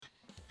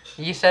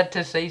You said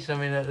to say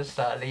something at the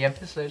start of the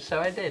episode, so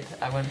I did.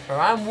 I went for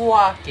I'm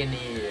walking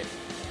here.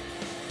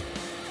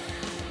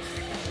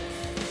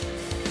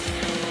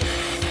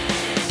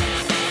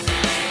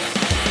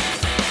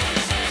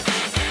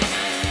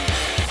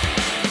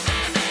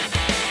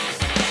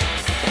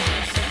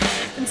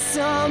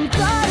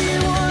 Somebody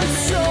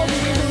once told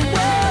me the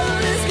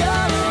world is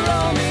gonna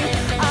roll me.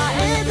 I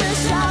ain't the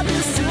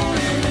sharpest tool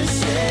in the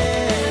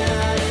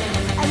shed.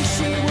 And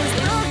she was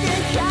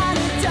looking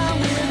kinda dumb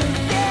with a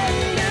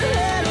finger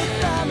and a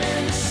thumb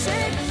in the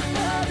shape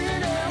of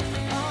an L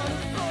on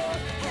her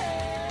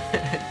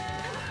forehead.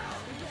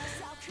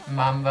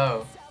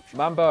 Mambo.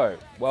 Mambo,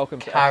 welcome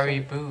to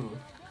Caribou.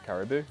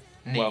 Caribou.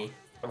 Knee.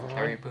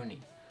 Caribou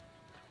knee.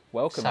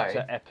 Welcome Sorry.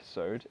 to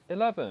episode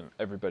 11,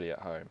 everybody at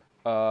home.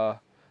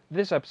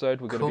 This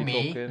episode we're going to be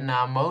Kumi talking...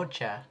 na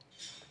moja.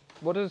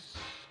 What does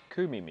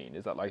Kumi mean?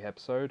 Is that like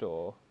episode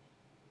or...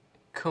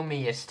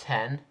 Kumi is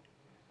 10.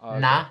 Okay.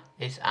 Na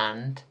is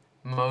and.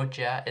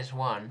 Moja is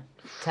 1.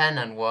 10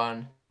 and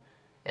 1.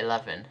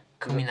 11.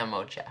 Kumi na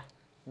moja.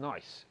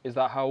 Nice. Is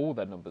that how all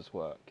their numbers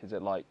work? Is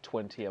it like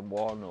 20 and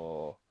 1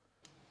 or...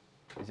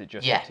 Is it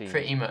just Yeah, 15?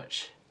 pretty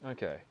much.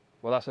 Okay.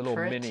 Well, that's a little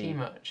Pretty mini...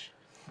 much.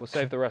 We'll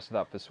save the rest of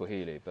that for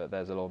Swahili, but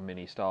there's a little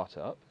mini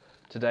startup.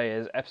 Today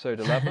is episode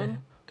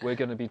 11. We're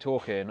going to be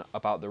talking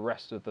about the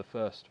rest of the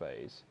first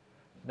phase.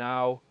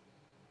 Now,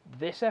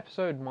 this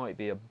episode might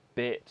be a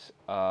bit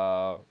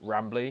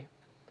rambly.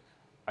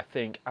 I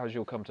think, as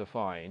you'll come to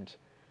find,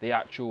 the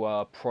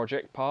actual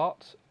project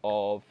part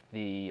of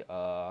the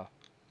what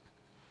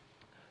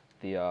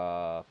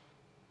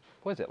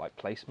is it, like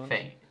placement?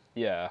 Thing.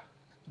 Yeah.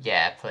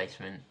 Yeah,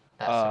 placement.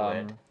 That's the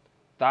word.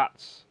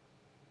 That's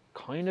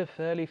kind of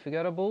fairly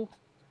forgettable.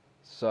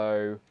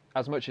 So,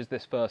 as much as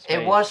this first phase...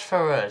 It was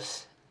for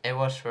us. It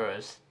was for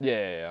us.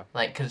 Yeah.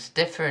 Like, because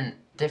different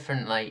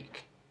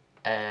like,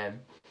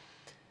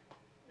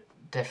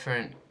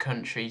 different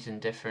countries and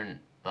different,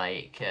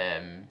 like,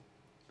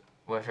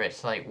 whether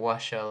it's like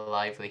wash or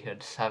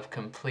livelihoods have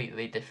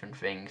completely different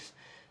things.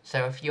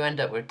 So if you end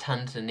up with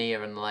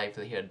Tanzania and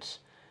livelihoods,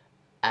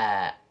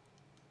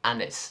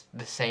 and it's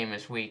the same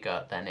as we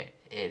got, then it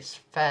is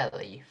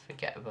fairly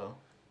forgettable.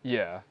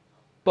 Yeah.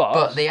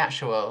 But the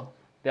actual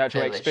village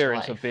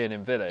experience life. of being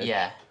in village.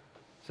 Yeah.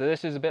 So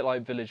this is a bit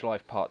like Village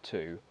Life Part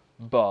 2,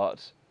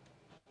 but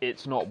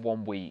it's not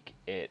 1 week,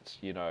 it's,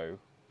 it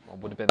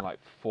would have been like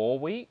 4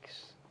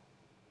 weeks?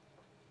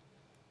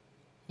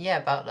 Yeah,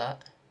 about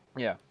that.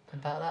 Yeah.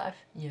 About that,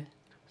 yeah.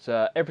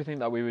 So everything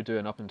that we were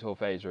doing up until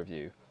phase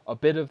review, a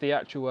bit of the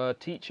actual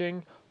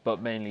teaching, but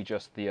mainly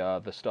just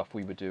the stuff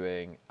we were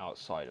doing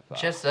outside of that.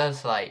 Just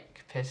us,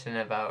 like,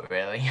 pissing about,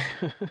 really.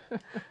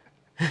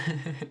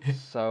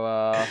 So,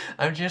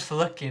 I'm just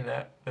looking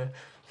at the...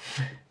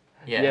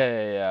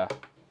 Yeah.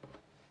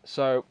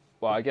 So,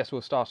 well, I guess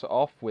we'll start it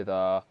off with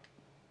a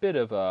bit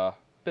of a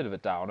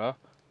downer.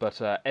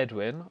 But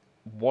Edwin,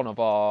 one of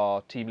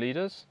our team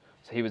leaders,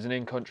 so he was an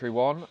in-country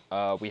one.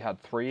 We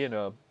had 3 in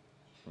a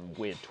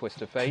weird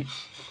twist of fate,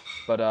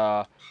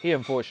 but he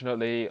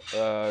unfortunately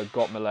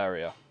got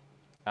malaria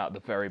at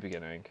the very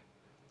beginning.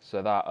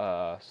 So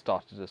that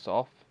started us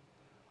off.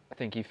 I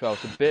think he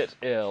felt a bit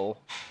ill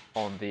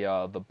on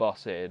the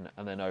bus in,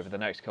 and then over the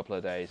next couple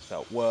of days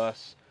felt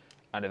worse,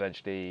 and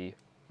eventually,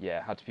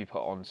 had to be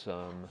put on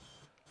some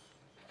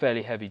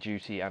fairly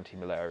heavy-duty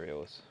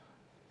anti-malarials.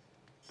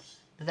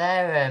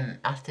 Their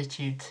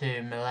attitude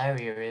to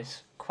malaria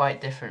is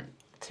quite different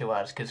to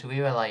ours, because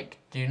we were like,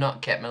 do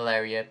not get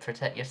malaria,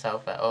 protect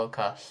yourself at all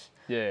costs.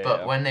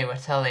 But when they were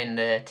telling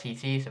the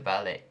TTs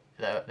about it,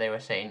 they were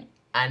saying,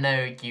 I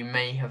know you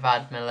may have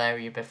had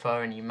malaria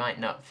before and you might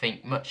not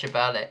think much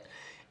about it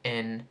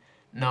in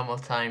normal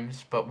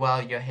times, but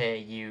while you're here,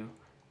 you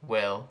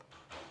will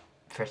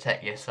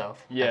protect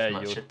yourself as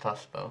much as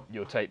possible.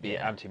 You'll take the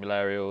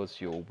anti-malarials,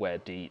 you'll wear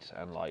DEET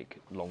and like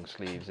long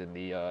sleeves in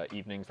the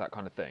evenings, that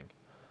kind of thing.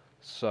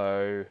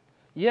 So,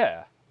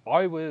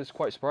 I was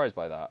quite surprised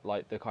by that,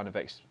 like the kind of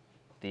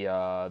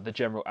the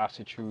general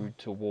attitude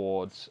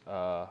towards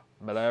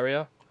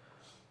malaria.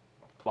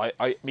 Like,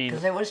 I mean...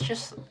 Because it was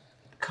just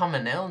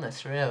common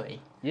illness, really.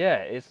 Yeah,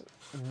 it's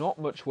not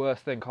much worse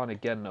than kind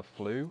of getting a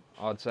flu,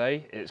 I'd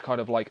say. It's kind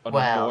of like an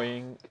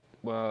annoying...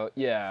 Well,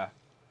 yeah.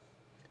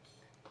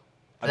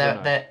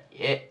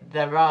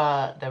 There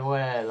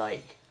were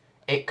like...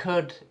 It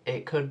could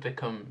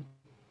become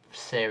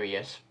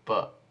serious,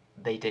 but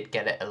they did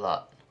get it a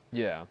lot.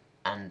 Yeah.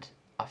 And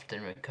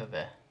often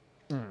recover.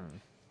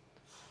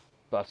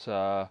 But,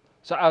 so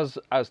as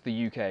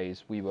the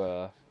UKs, we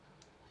were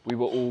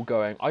all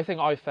going... I think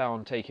I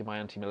found taking my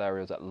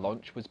anti-malarials at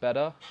lunch was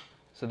better.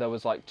 So there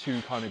was like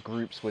 2 kind of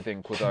groups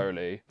within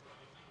Quadoli.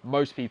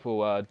 Most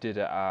people did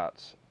it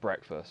at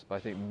breakfast, but I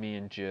think me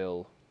and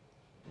Jill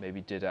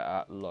maybe did it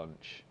at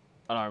lunch.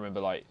 And I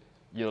remember like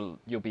you'll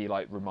be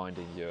like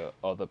reminding your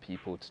other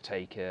people to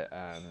take it,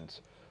 and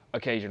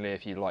occasionally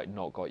if you like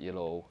not got your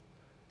little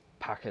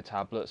pack of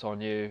tablets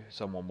on you,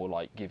 someone will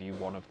like give you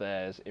one of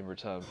theirs in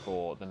return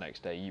for the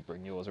next day you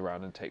bring yours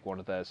around and take one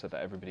of theirs, so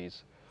that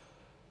everybody's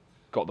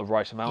got the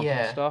right amount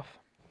and stuff.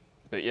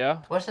 But yeah.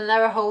 Wasn't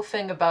there a whole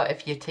thing about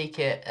if you take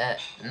it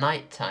at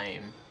night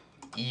time,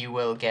 you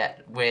will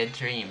get weird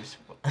dreams?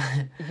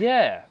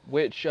 Yeah,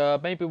 which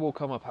maybe will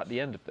come up at the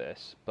end of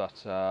this,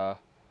 but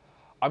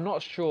I'm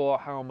not sure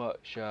how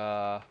much.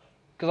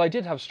 Because I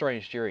did have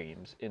strange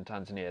dreams in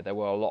Tanzania. They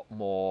were a lot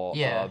more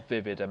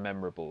vivid and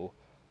memorable,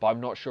 but I'm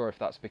not sure if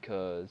that's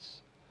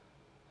because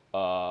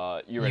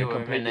you're you in a were in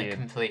completely a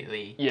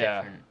completely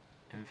different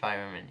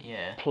environment.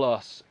 Yeah.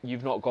 Plus,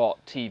 you've not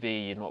got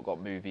TV, you've not got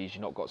movies,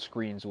 you've not got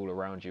screens all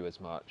around you as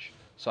much.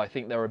 So I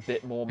think they're a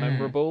bit more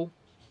memorable.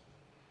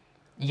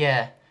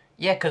 Yeah.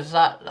 Yeah, because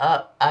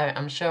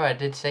I'm sure I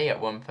did say at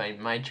one point,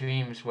 my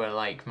dreams were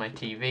like my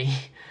TV.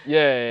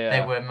 Yeah.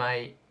 They were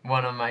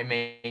one of my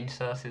main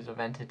sources of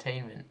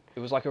entertainment.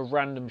 It was like a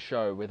random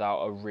show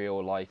without a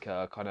real, like,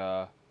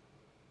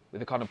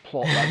 with a kind of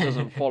plot that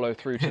doesn't follow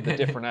through to the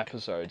different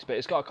episodes, but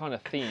it's got a kind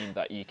of theme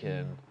that you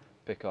can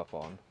pick up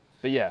on.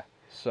 But yeah,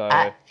 so...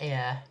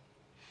 yeah.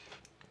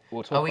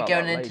 We'll talk Are we about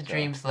going that into later.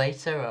 dreams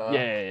later, or...?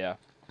 Yeah.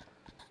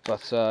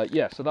 But,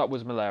 yeah, so that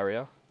was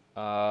malaria.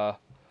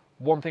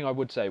 One thing I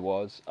would say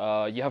was,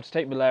 you have to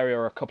take malaria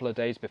a couple of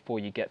days before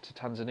you get to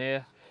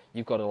Tanzania.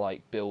 You've got to,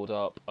 like, build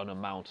up an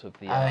amount of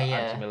the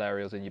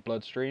anti-malarials in your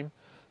bloodstream.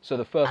 So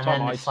the first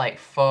time it's like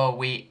 4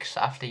 weeks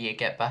after you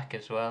get back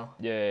as well.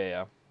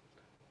 Yeah.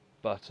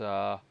 But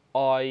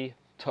I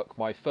took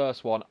my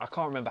first one. I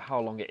can't remember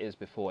how long it is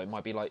before. It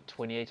might be like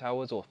 28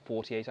 hours or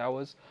 48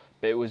 hours.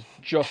 But it was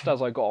just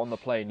as I got on the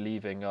plane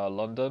leaving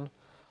London.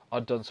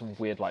 I'd done some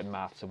weird like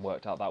maths and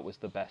worked out that was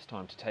the best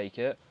time to take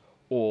it.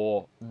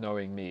 Or,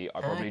 knowing me,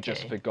 I probably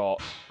just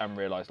forgot and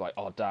realised like,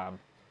 oh damn,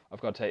 I've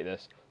got to take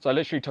this. So I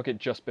literally took it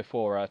just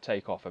before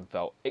takeoff and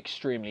felt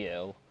extremely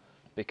ill.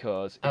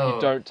 Because if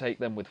you don't take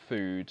them with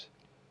food,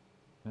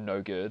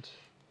 no good.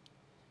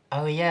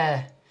 Oh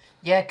yeah.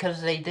 Yeah,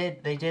 because they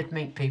did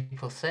make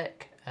people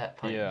sick at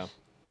points. Yeah.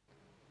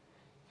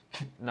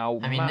 Now,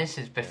 I mean, this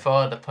is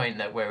before the point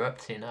that we're up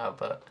to now,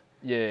 but...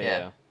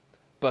 Yeah.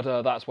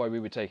 But that's why we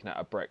were taking it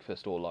at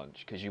breakfast or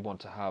lunch, because you want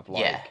to have,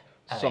 like,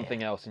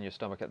 something else in your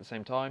stomach at the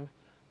same time.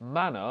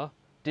 Mana,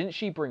 didn't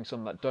she bring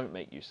some that don't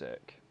make you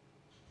sick?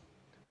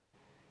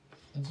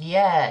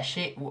 Yeah,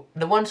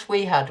 the ones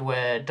we had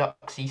were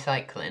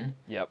doxycycline,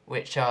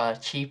 which are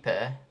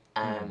cheaper,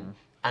 and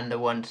the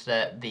ones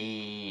that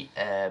the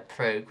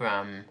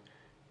program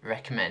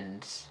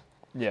recommends.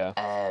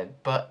 Yeah.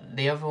 But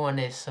the other one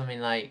is something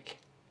like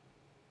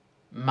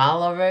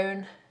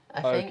Malarone,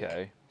 I think.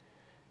 Okay.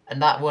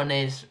 And that one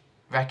is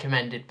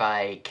recommended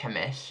by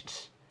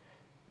chemists.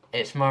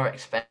 It's more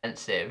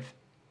expensive,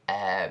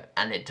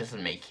 and it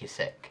doesn't make you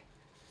sick.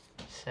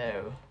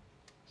 So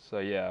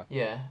yeah.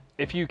 Yeah.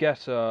 If you get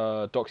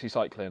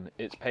doxycycline,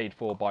 it's paid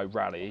for by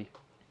Raleigh,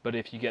 but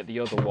if you get the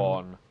other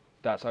one,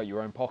 that's out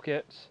your own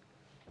pocket.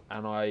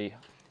 And I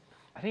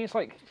think it's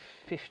like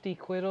 50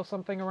 quid or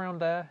something around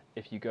there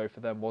if you go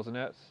for them, wasn't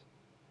it?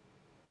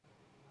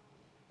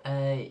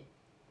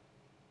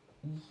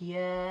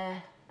 Yeah,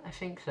 I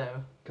think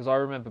so. Because I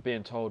remember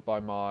being told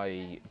by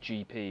my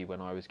GP when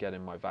I was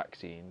getting my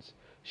vaccines,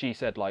 she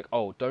said like,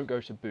 oh, don't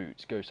go to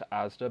Boots, go to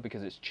Asda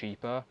because it's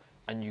cheaper.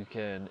 And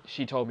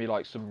she told me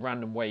like some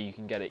random way you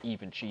can get it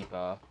even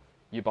cheaper.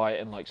 You buy it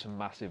in like some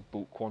massive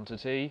bulk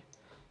quantity.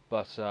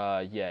 But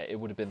yeah, it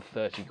would have been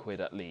 30 quid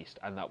at least,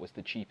 and that was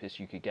the cheapest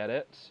you could get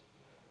it.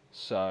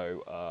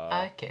 So,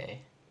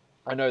 okay.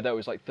 I know that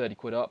was like 30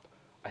 quid up.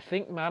 I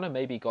think Mana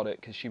maybe got it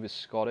because she was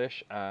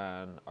Scottish,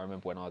 and I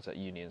remember when I was at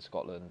uni in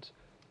Scotland,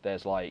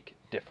 there's like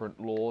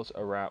different laws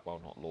around, well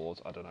not laws,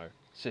 I don't know,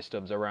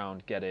 systems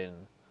around getting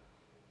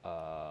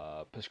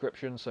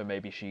prescriptions, so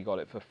maybe she got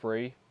it for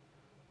free.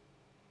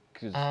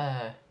 Because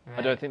right.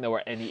 I don't think there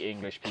were any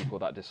English people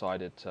that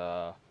decided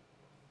to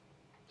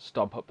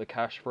stump up the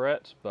cash for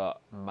it, but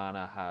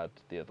Mana had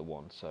the other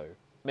one, so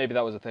maybe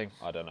that was a thing,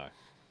 I don't know.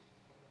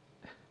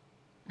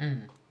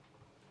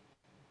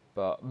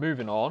 But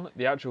moving on,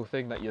 the actual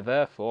thing that you're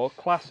there for,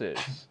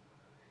 classes.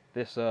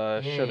 This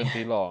shouldn't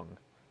be long.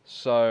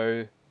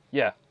 So,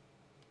 yeah,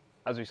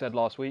 as we said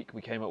last week,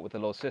 we came up with a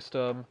little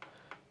system.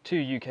 2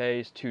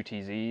 UKs, 2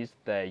 TZs,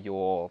 they're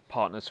your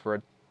partners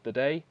for the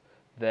day.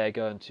 They're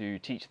going to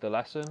teach the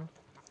lesson.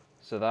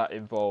 So that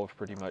involved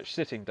pretty much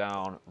sitting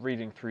down,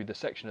 reading through the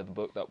section of the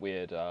book that we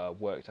had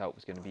worked out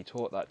was going to be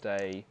taught that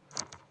day,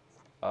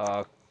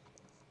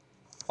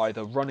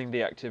 either running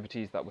the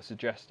activities that were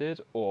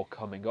suggested or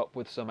coming up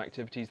with some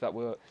activities that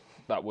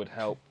would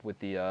help with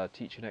the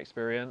teaching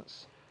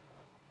experience.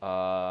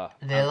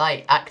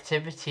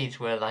 Activities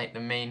were like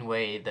the main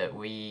way that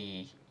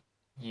we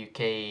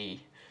UK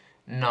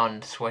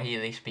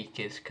non-Swahili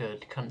speakers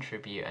could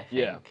contribute, I think.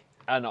 Yeah,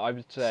 and I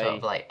would say... sort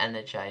of like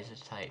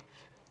Energizer type.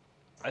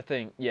 I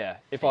think, yeah,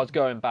 if I was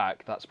going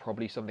back, that's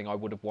probably something I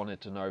would have wanted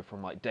to know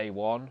from like day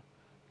one,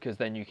 because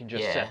then you can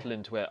just settle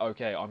into it,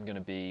 okay, I'm going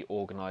to be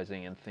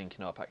organising and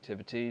thinking up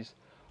activities.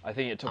 I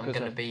think it took us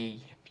a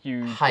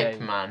few hype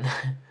days. Man.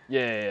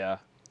 Yeah.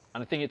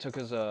 And I think it took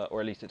us, or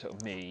at least it took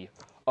me,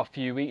 a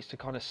few weeks to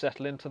kind of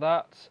settle into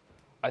that.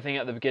 I think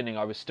at the beginning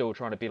I was still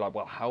trying to be like,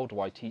 well, how do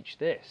I teach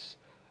this?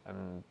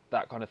 and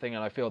that kind of thing.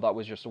 And I feel that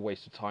was just a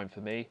waste of time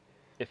for me.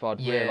 If I'd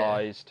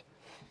realised,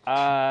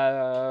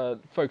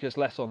 focus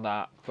less on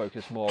that,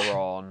 focus more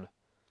on,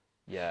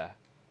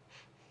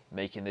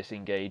 making this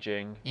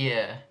engaging.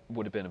 Yeah.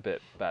 Would have been a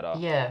bit better.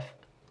 Yeah.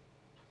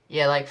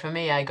 Yeah, like for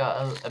me, I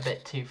got a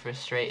bit too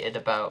frustrated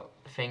about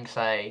things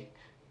I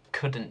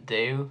couldn't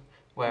do,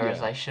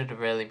 whereas I should have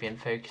really been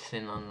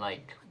focusing on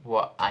like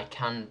what I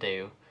can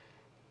do,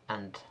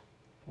 and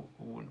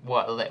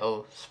what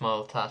little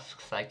small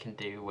tasks I can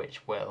do,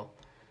 which will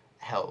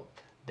help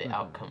the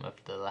outcome of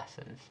the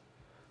lessons.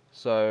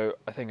 So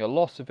I think a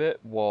lot of it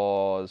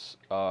was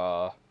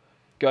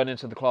going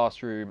into the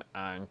classroom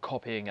and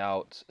copying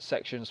out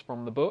sections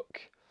from the book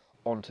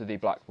onto the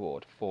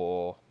blackboard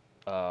for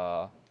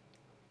the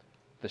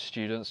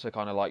students to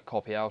kind of like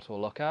copy out or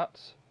look at.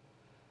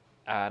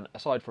 And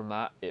aside from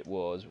that, it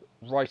was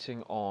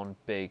writing on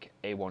big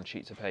A1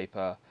 sheets of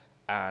paper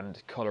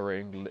and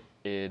colouring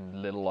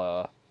in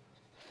little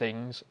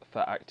things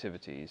for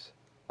activities.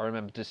 I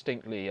remember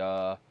distinctly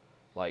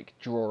like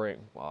drawing,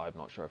 well, I'm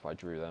not sure if I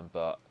drew them,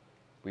 but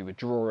we were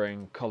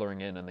drawing,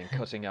 colouring in, and then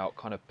cutting out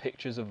kind of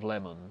pictures of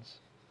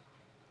lemons.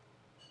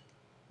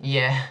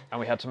 Yeah. And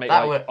we had to make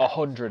like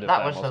 100 of them.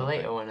 That was the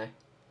later one.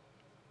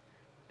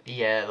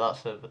 Yeah,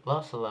 lots of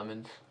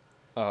lemons.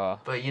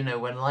 But you know,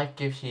 when life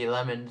gives you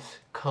lemons,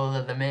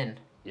 colour them in.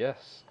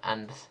 Yes.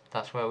 And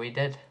that's what we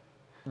did.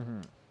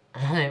 And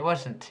it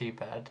wasn't too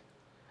bad.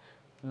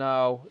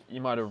 Now,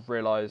 you might have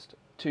realised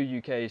 2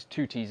 UKs,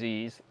 2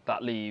 TZs,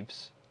 that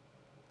leaves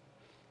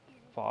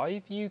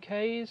 5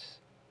 UKs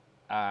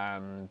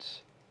and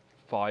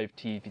 5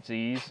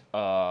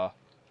 TZs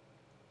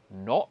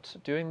not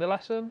doing the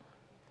lesson.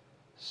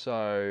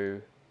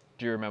 So,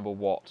 do you remember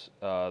what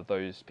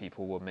those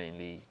people were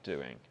mainly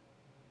doing?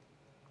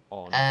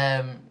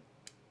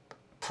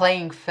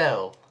 Playing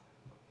Phil.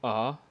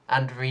 Uh-huh.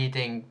 And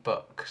reading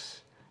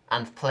books.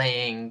 And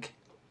playing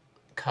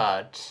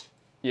cards.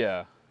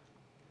 Yeah.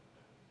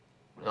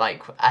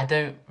 Like, I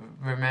don't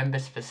remember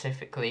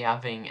specifically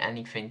having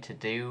anything to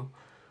do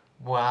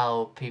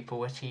while people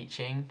were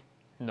teaching.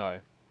 No.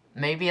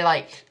 Maybe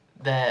like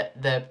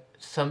the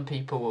some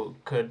people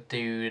could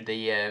do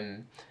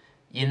the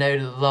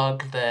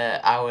log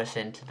the hours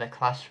into the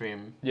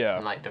classroom. Yeah.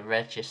 And like the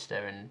register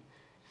and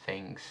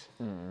things.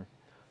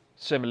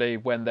 Similarly,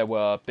 when there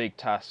were big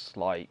tasks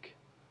like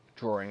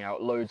drawing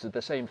out loads of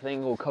the same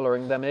thing or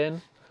colouring them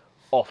in,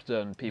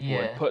 often people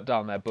would put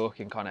down their book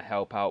and kind of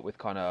help out with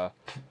kind of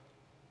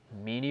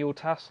menial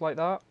tasks like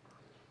that.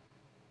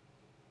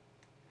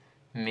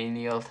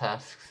 Menial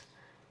tasks.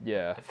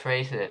 Yeah. A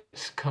phrase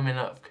that's coming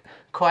up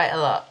quite a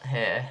lot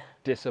here.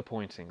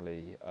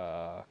 Disappointingly,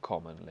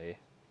 commonly.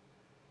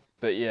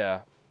 But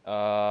yeah,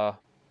 that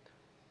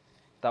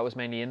was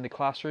mainly in the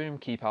classroom,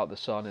 keep out the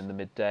sun in the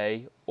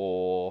midday,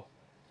 or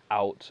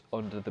out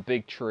under the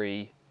big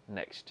tree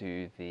next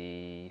to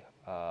the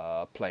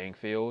playing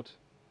field.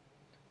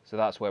 So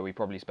that's where we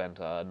probably spent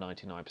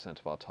 99%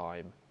 of our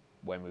time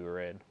when we were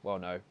in. Well,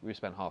 no, we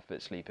spent half of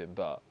it sleeping,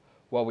 but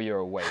while you're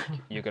awake,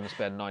 you're going to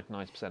spend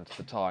 99% of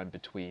the time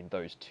between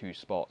those 2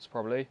 spots,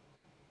 probably.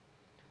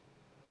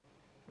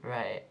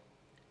 Right.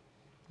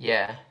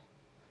 Yeah.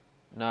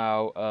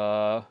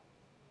 Now,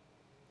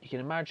 you can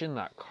imagine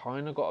that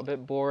kind of got a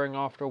bit boring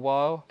after a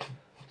while.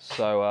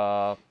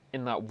 So,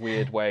 in that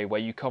weird way where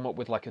you come up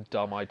with like a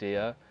dumb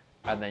idea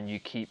and then you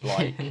keep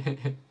like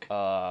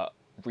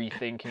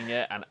rethinking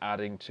it and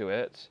adding to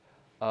it,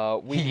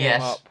 we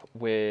came up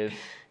with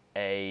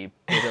a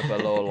bit of a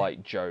little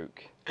like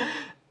joke.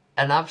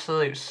 An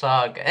absolute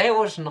saga. It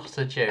was not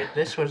a joke.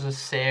 This was a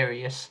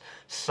serious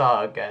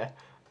saga.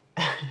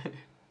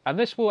 And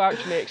this will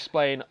actually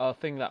explain a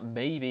thing that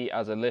maybe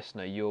as a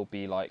listener you'll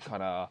be like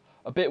kind of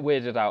a bit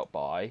weirded out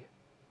by.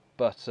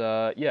 But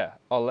yeah,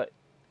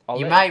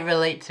 You might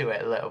relate to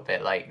it a little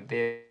bit, like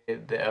the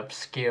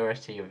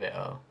obscurity of it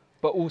all.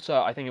 But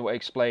also, I think it will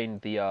explain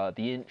the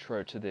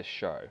intro to this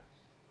show,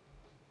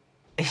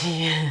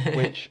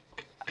 which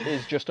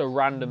is just a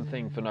random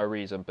thing for no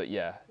reason. But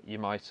yeah, you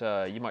might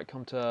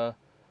come to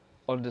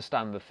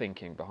understand the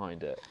thinking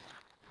behind it.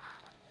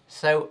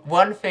 So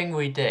one thing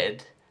we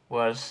did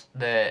was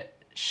the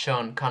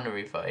Sean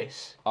Connery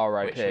voice,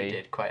 R.I.P. which we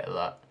did quite a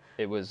lot.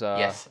 It was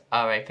yes,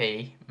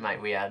 R.I.P.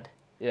 might we add?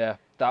 Yeah,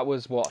 that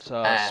was what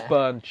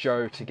spurred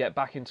Joe to get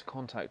back into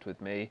contact with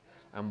me,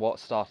 and what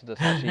started us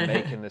actually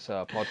making this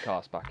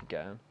podcast back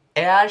again.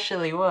 It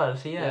actually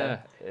was,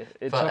 yeah.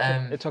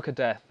 It took a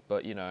death,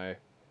 but you know,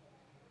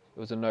 it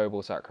was a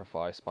noble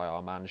sacrifice by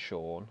our man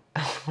Sean.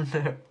 Oh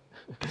no,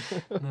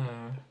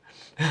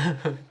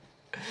 no.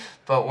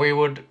 But we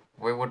would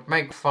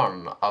make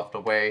fun of the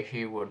way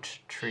he would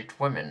treat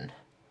women.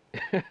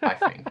 I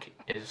think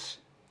is.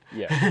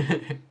 Yeah.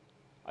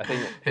 I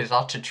think his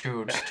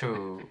attitudes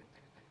to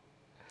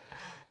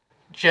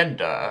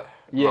gender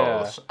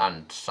roles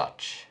and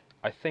such.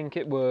 I think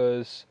it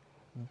was.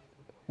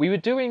 We were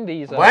doing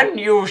these. When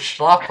you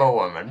slap a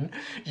woman,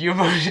 you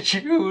must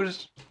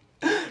use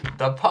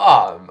the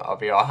palm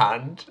of your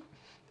hand.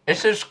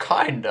 It is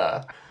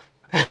kinder.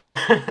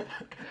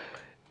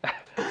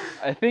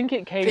 I think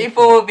it came.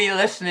 People will be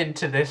listening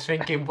to this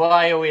thinking,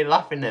 "Why are we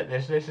laughing at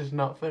this? This is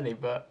not funny."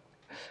 But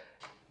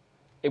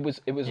it was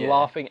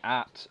laughing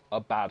at a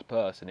bad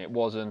person. It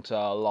wasn't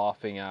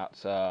laughing at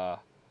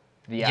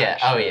the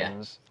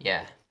actions.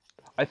 Yeah.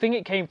 I think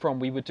it came from,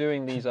 we were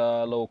doing these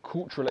little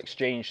cultural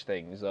exchange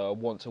things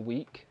once a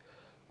week,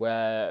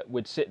 where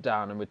we'd sit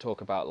down and we'd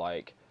talk about,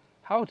 like,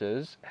 how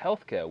does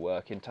healthcare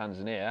work in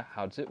Tanzania?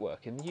 How does it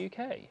work in the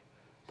UK?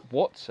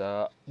 What's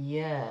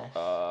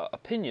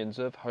opinions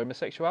of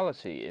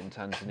homosexuality in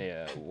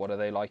Tanzania? What are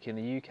they like in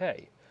the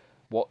UK?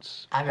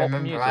 What's I pop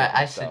remember music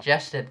I and stuff?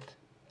 suggested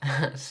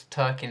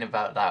talking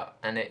about that,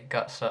 and it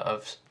got sort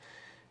of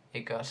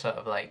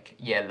like,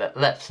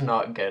 let's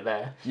not go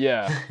there.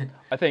 Yeah,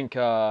 I think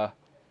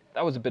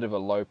that was a bit of a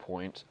low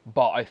point,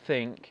 but I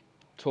think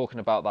talking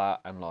about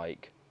that and,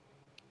 like,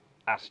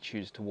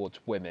 attitudes towards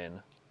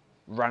women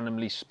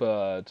randomly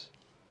spurred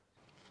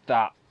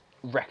that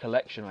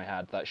recollection I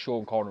had that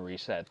Sean Connery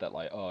said that,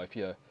 like, oh, if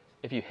you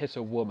hit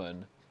a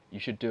woman, you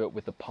should do it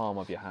with the palm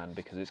of your hand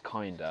because it's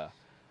kinder.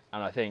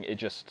 And I think it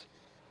just,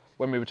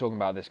 when we were talking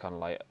about this kind of,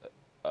 like,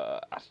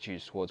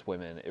 attitudes towards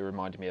women, it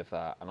reminded me of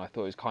that, and I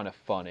thought it was kind of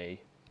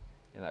funny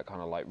in that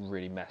kind of, like,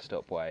 really messed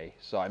up way.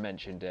 So I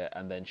mentioned it,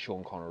 and then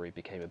Sean Connery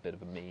became a bit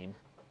of a meme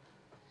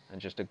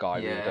and just a guy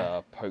we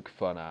would poke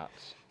fun at.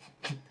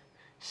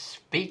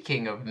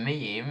 Speaking of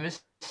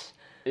memes,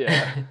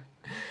 yeah,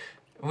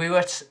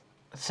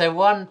 so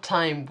one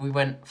time we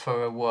went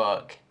for a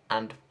walk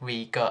and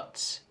we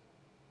got,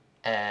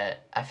 I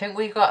think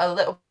we got a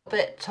little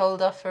bit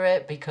told off for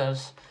it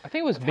because I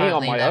think it was me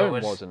on my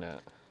own, wasn't it?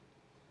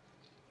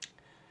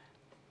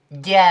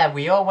 Yeah,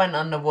 we all went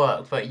on the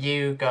walk, but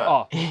you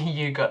got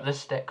you got the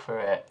stick for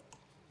it.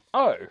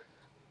 Oh.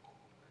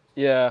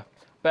 Yeah,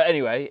 but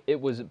anyway, it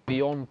was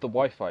beyond the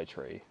Wi-Fi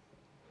tree.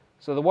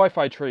 So the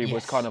Wi-Fi tree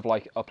was kind of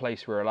like a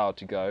place we were allowed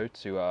to go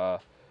to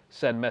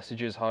send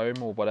messages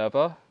home or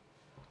whatever.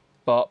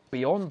 But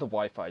beyond the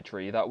Wi-Fi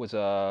tree, that was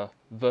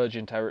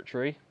virgin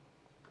territory.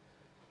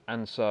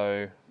 And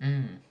so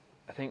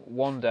I think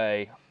one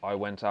day I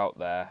went out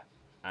there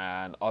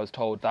and I was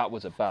told that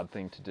was a bad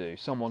thing to do.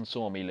 Someone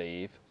saw me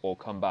leave or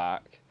come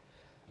back,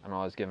 and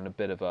I was given a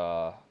bit of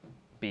a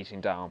beating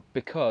down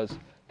because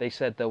they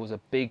said there was a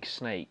big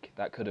snake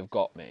that could have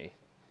got me.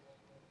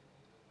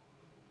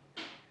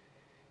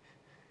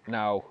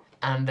 Now...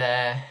 And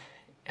I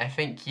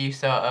think you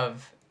sort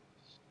of...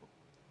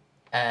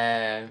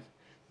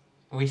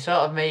 we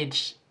sort of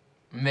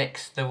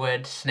mix the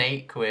word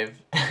snake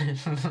with...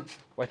 well,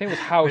 I think it was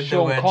how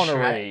Sean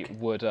Connery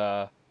would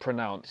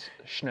pronounce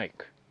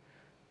snake.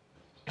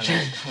 And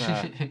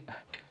then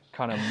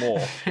kind of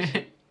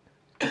morphed.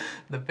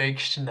 The big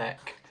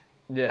snack.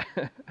 Yeah.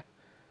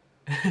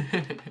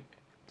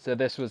 So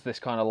this was this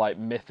kind of, like,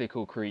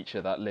 mythical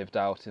creature that lived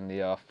out in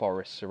the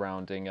forest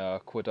surrounding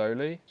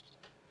Quadoli.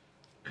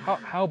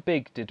 How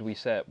big did we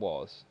say it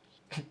was?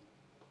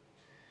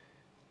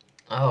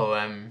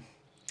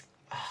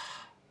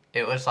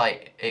 It was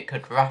like it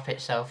could wrap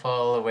itself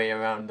all the way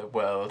around the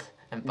world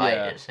and bite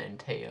its own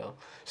tail.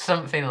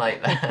 Something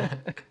like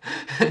that.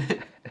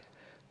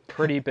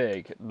 Pretty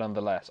big,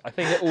 nonetheless. I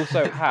think it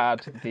also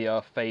had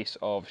the face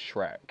of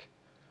Shrek.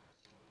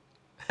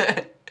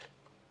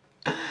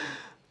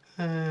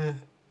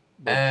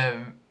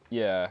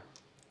 Yeah.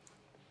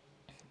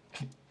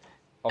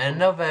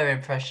 Another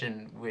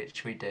impression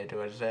which we did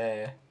was,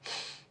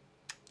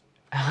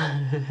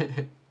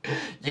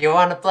 you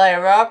want to play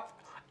Rob?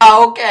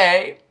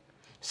 Okay.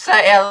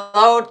 Say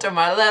hello to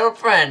my little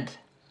friend.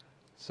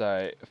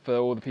 So, for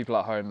all the people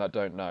at home that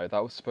don't know,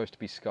 that was supposed to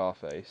be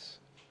Scarface,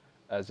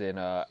 as in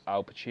Al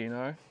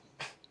Pacino.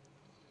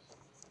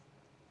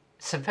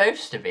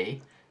 Supposed to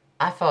be?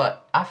 I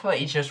thought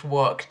he just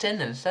walked in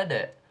and said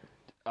it.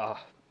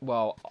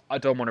 Well, I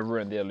don't want to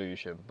ruin the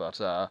illusion, but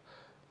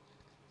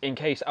in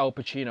case Al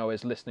Pacino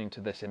is listening to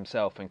this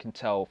himself and can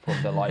tell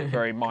from the, like,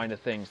 very minor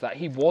things that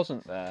he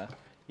wasn't there,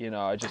 you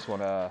know, I just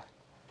want to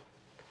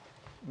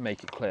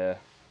make it clear.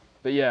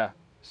 But yeah,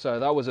 so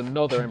that was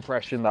another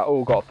impression that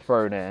all got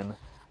thrown in,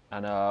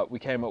 and we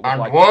came up with,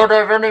 and were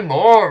there any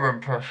more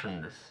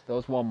impressions? There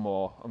was one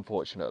more,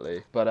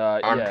 unfortunately, but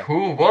and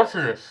who was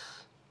this?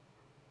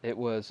 It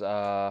was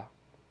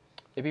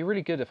it'd be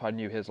really good if I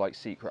knew his, like,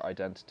 secret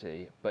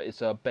identity, but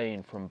it's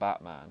Bane from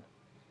Batman.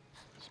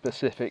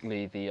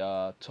 Specifically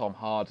the Tom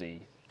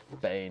Hardy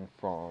Bane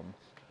from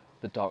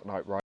The Dark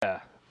Knight Rises. Yeah,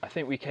 I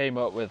think we came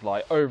up with,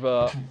 like,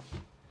 over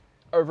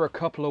a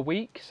couple of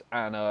weeks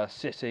and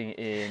sitting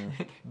in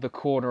the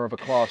corner of a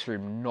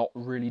classroom not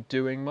really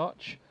doing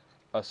much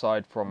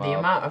aside from the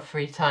amount of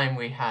free time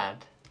we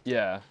had.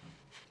 Yeah.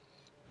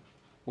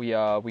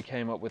 We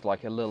came up with,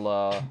 like, a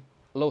little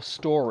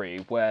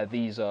story where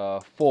these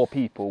 4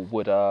 people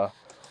would all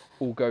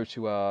go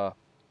to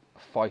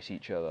fight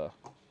each other.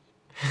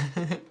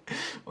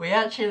 we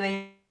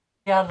actually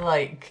had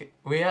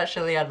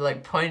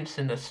like points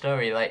in the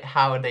story, like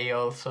how they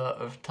all sort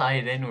of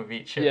tied in with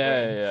each other.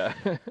 Yeah.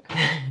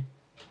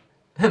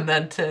 And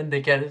then turned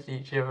against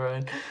each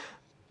other,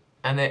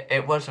 and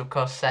it was of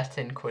course set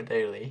in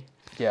Quadoli.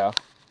 Yeah.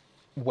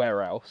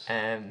 Where else?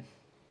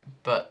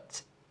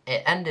 But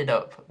it ended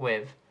up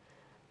with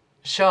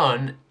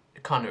Sean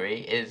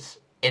Connery is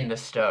in the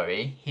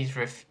story. He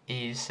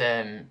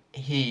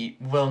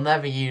will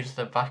never use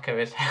the back of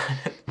his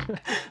hand.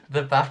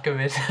 The back of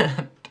his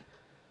hand.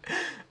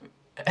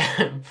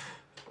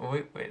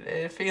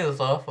 It feels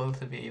awful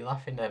to be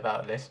laughing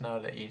about this now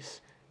that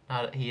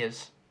he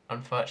has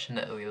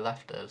unfortunately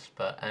left us.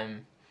 But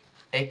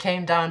it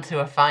came down to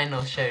a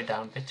final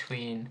showdown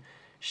between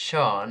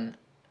Sean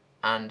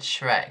and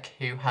Shrek,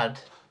 who had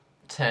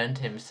turned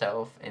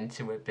himself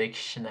into a big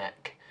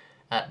Schneck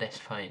at this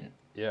point.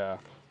 Yeah.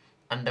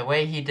 And the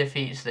way he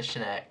defeats the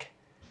Schneck.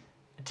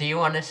 Do you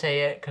want to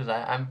say it? Because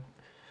I'm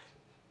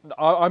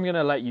going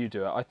to let you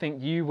do it. I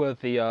think you were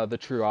the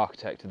true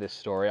architect of this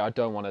story. I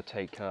don't want to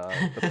take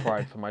the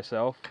pride for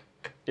myself.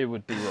 It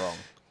would be wrong.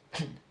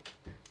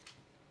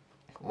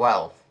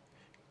 Well,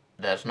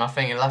 there's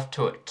nothing left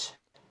to it.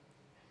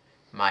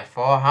 My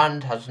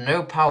forehand has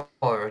no power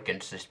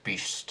against this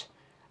beast.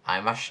 I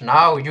must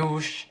now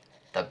use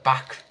the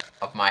back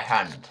of my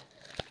hand.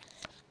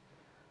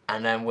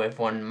 And then with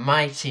one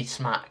mighty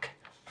smack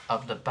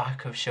of the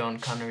back of Sean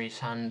Connery's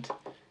hand,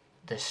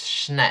 the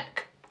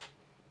Schneck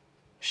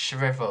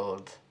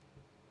shriveled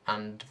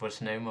and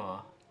was no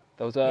more.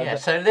 So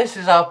this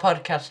is our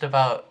podcast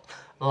about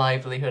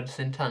livelihoods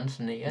in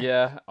Tanzania.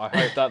 Yeah, I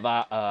hope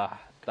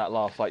that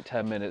last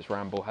 10 minutes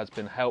ramble has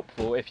been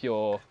helpful if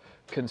you're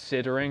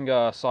considering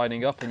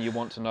signing up and you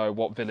want to know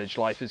what village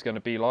life is going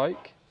to be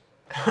like.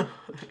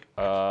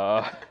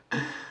 But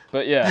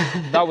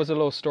yeah, that was a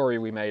little story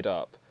we made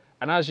up.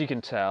 And as you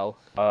can tell,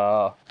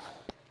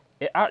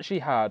 it actually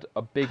had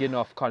a big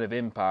enough kind of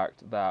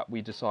impact that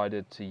we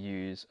decided to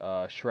use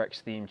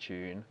Shrek's theme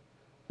tune,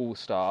 All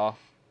Star,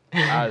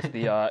 as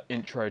the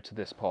intro to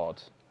this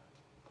pod.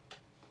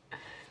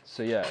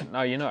 So yeah,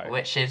 now you know.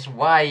 Which is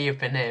why you've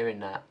been hearing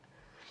that.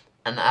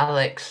 And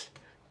Alex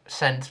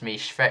sends me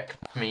Shrek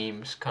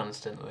memes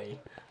constantly.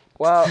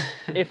 Well,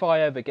 if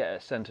I ever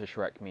get sent a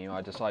Shrek meme,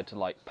 I decide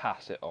to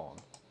pass it on.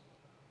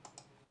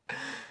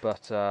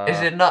 But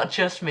is it not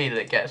just me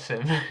that gets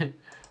them?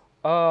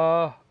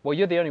 Well,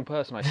 you're the only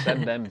person I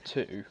send them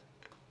to.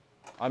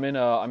 I'm in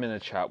a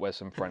chat where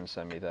some friends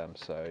send me them,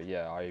 so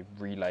yeah, I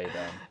relay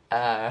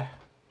them.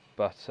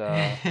 But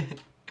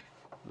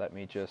let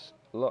me just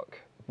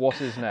look.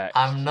 What is next?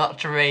 I'm not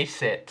to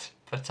race it,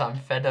 but I'm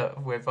fed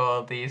up with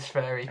all these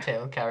fairy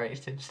tale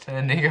characters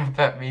turning up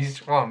at me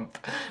swamp.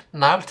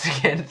 Not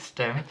against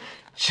them,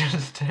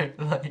 just don't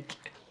like.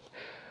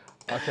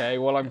 Okay,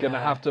 well I'm gonna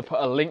have to put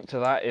a link to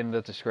that in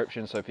the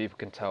description so people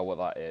can tell what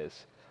that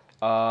is.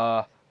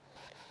 Well,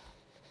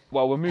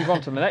 we'll move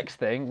on to the next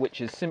thing,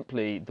 which is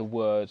simply the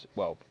word,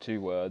 well,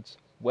 2 words,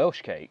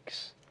 Welsh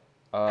cakes.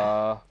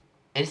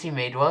 Izzy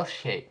made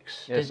Welsh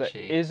cakes, didn't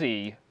she?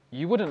 Izzy,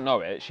 you wouldn't know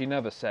it, she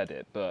never said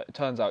it, but it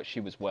turns out she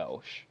was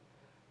Welsh.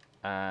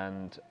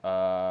 And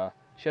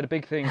she had a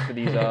big thing for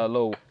these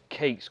little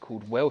cakes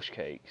called Welsh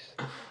cakes,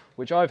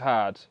 which I've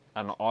had,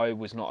 and I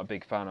was not a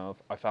big fan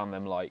of. I found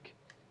them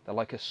they're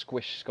like a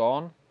squish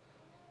scone.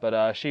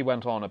 But she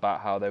went on about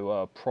how they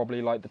were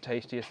probably the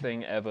tastiest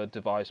thing ever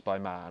devised by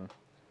man.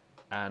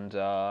 And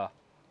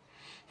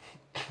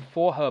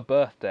for her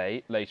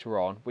birthday later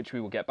on, which we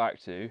will get back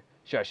to,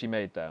 she actually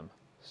made them.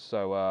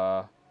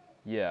 So,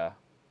 yeah.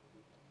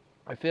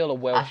 I feel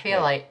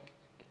like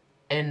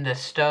in the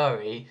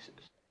story...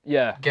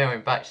 Yeah.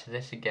 Going back to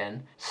this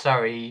again,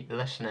 sorry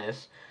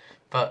listeners,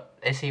 but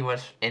Izzy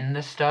was in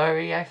the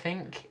story, I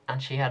think,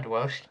 and she had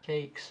Welsh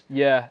cakes.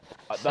 Yeah.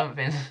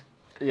 Something...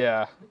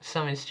 Yeah.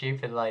 Something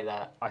stupid like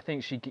that. I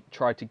think she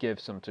tried to give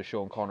some to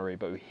Sean Connery,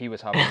 but he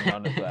was having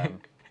none of them.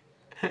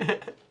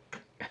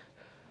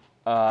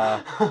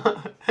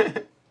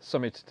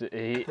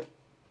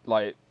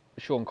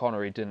 Sean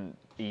Connery didn't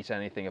eat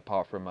anything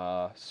apart from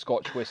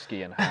Scotch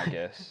whiskey and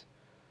haggis.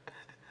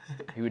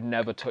 He would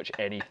never touch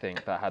anything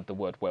that had the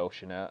word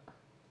Welsh in it.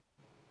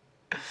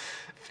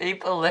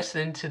 People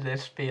listening to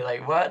this be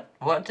like,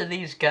 what do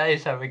these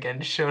guys have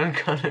against Sean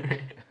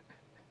Connery?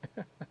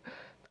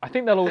 I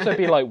think they'll also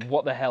be like,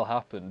 what the hell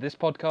happened? This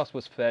podcast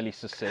was fairly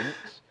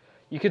succinct.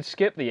 You could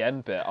skip the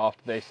end bit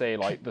after they say,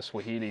 the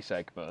Swahili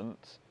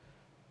segment.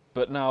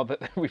 But now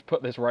that we've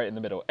put this right in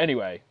the middle.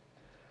 Anyway,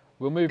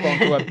 we'll move on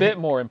to a bit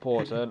more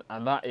important,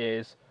 and that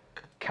is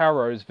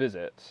Caro's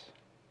visit.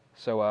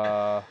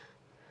 So,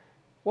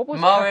 what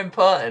was more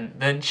important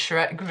than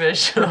Shrek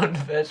version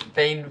vs.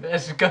 Bane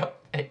vs.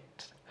 Gothic?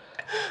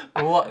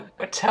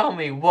 Tell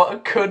me,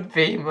 what could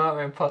be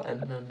more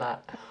important than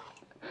that?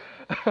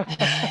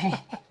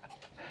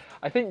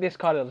 I think this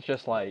kind of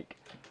just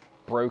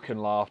broken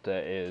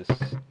laughter is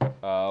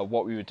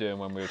what we were doing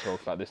when we were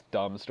talking about this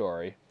dumb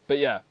story. But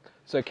yeah,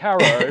 so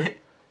Caro,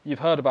 you've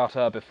heard about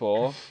her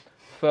before.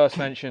 First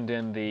mentioned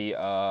in the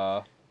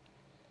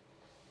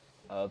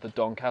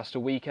Doncaster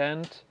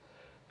weekend.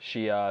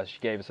 She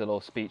gave us a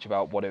little speech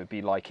about what it would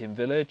be like in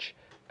Village.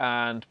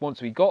 And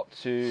once we got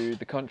to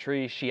the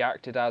country, she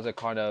acted as a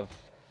kind of,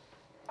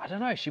 I don't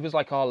know, she was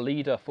our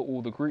leader for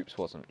all the groups,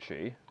 wasn't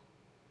she?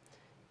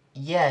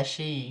 Yeah,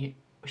 she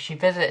She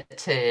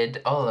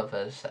visited all of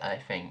us, I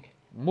think.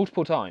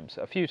 Multiple times,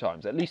 a few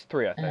times, at least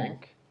 3, I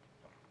think.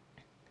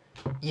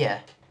 Yeah.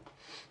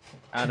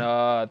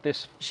 And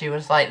this... She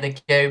was like the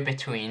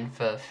go-between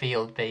for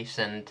field base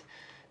and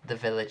the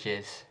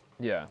villages.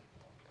 Yeah.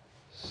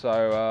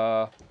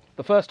 So,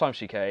 the first time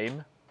she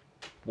came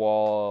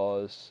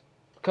was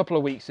a couple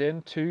of weeks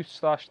in,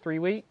 2/3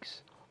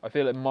 weeks. I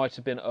feel it might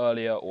have been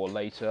earlier or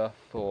later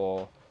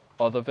for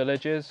other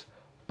villages,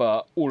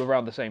 but all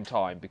around the same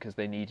time, because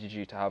they needed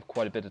you to have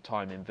quite a bit of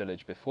time in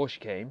village before she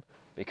came,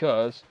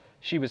 because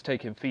she was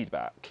taking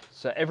feedback.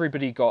 So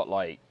everybody got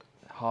like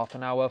half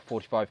an hour,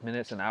 45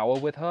 minutes, an hour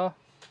with her,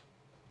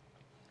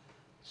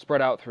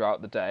 spread out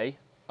throughout the day.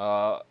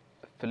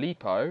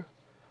 Filippo,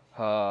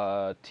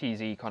 her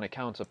TZ kind of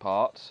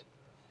counterpart,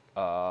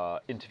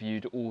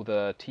 interviewed all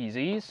the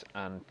TZs,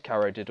 and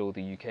Caro did all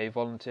the UK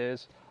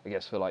volunteers, I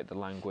guess for like the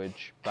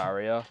language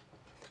barrier.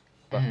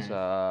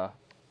 But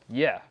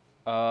yeah,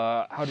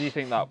 how do you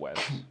think that went?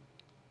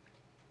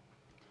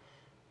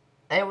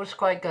 It was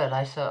quite good.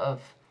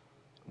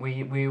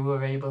 We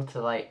were able to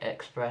like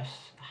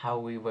express how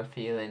we were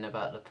feeling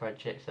about the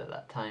project at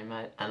that time,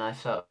 and I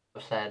sort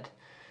of said,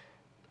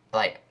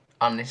 like,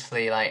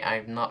 honestly, like,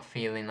 I'm not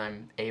feeling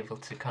I'm able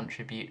to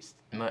contribute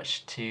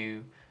much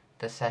to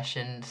the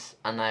sessions,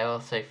 and I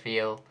also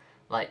feel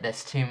like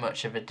there's too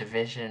much of a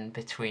division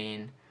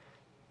between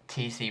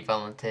TC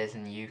volunteers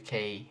and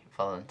UK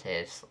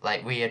volunteers.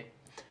 Like, we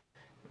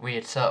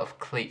had sort of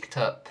clicked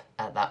up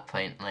at that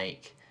point,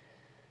 like,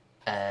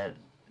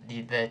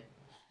 the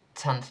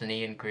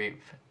Tanzanian group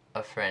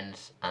of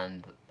friends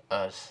and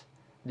us,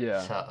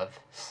 Yeah. sort of,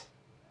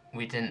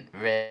 we didn't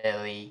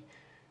really,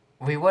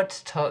 we would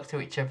talk to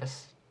each other,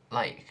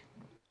 like,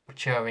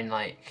 during,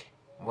 like,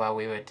 while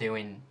we were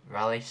doing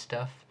rally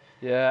stuff.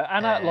 Yeah,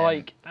 and at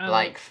like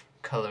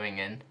colouring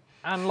in.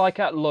 And like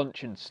at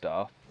lunch and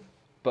stuff,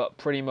 but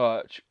pretty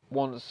much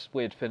once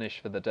we'd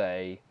finished for the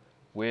day,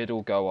 we'd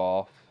all go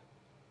off,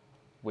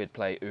 we'd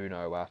play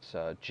Uno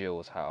at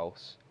Jill's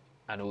house,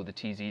 and all the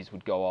TZs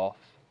would go off,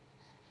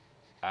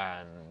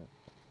 and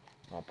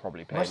I'll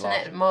probably play Wasn't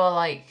it more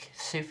like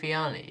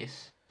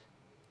Sufiani's?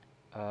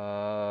 It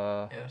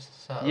was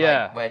sort of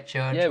like where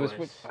George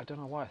was. I don't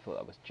know why I thought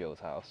that was Jill's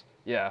house.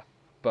 Yeah,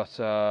 but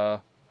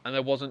and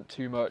there wasn't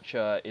too much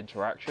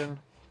interaction.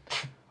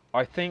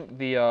 I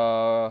think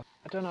I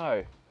don't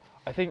know.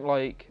 I think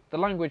like the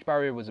language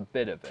barrier was a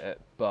bit of it,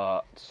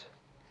 but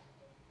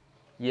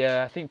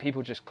yeah, I think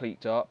people just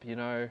clicked up, you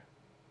know.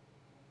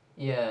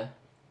 Yeah.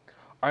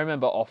 I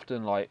remember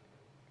often like,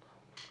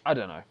 I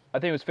don't know. I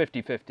think it was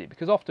 50-50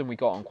 because often we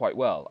got on quite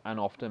well, and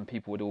often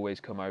people would always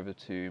come over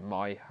to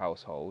my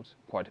household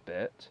quite a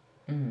bit.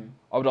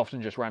 I would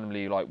often just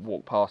randomly like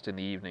walk past in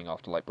the evening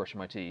after like brushing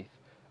my teeth,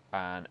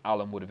 and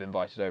Alan would have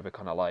invited over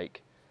kind of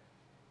like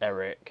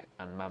Eric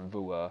and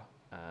Mamvua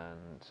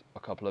and a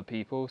couple of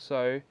people.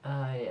 So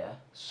yeah.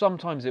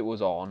 sometimes it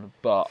was on,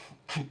 but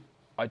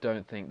I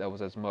don't think there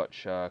was as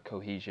much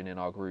cohesion in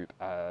our group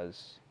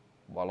as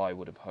well I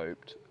would have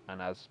hoped,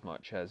 and as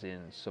much as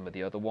in some of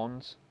the other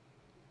ones.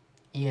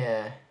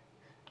 Yeah.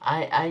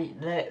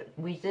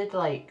 We did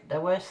like,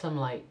 there were some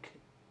like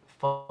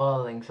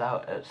fallings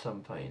out at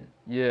some point.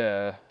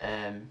 Yeah.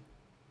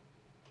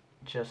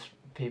 Just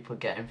people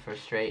getting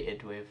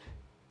frustrated with,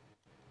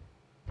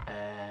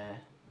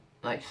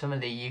 like some of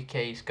the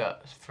UKs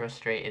got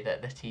frustrated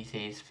at the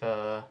TCs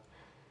for,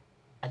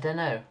 I don't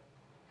know,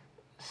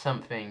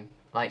 something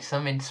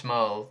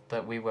small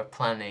that we were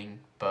planning,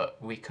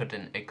 but we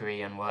couldn't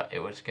agree on what it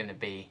was going to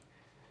be.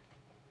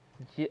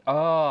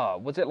 Yeah,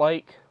 was it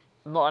like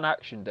not an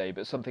action day,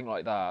 but something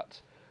like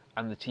that?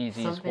 And the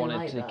TZs Something wanted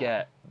like to that.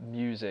 get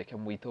music,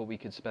 and we thought we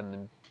could spend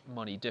the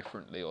money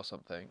differently or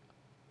something.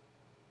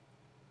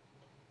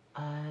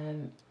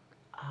 I'm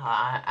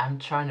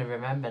trying to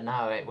remember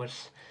now. It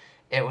was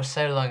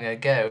so long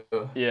ago.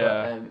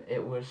 Yeah.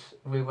 But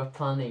we were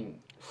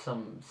planning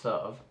some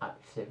sort of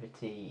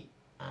activity.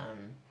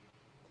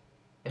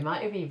 It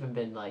might have even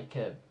been like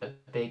a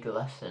big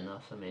lesson or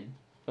something.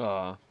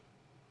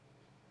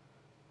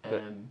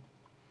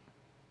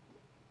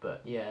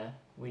 But yeah,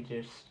 we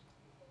just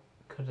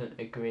couldn't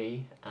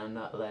agree, and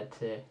that led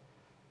to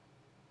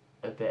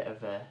a bit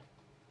of a...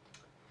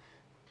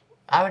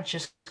 I was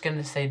just going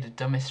to say the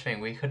dumbest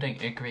thing. We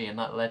couldn't agree, and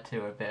that led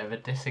to a bit of a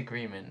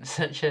disagreement.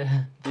 Such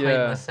a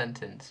pointless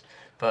sentence.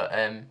 But,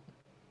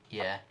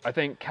 yeah. I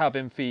think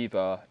cabin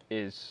fever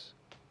is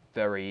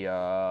very,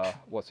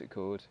 what's it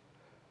called?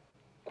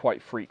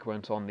 Quite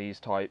frequent on these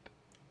type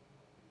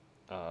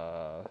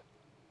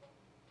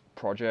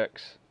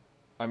projects.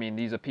 I mean,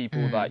 these are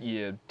people that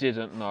you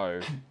didn't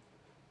know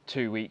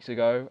 2 weeks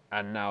ago,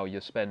 and now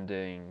you're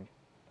spending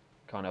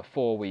kind of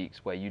 4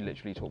 weeks where you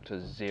literally talk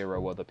to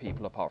 0 other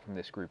people apart from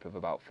this group of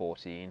about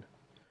 14.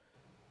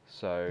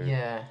 So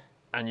yeah,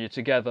 and you're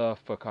together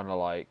for kind of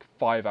like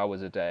 5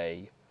 hours a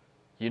day.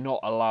 You're not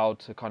allowed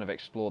to kind of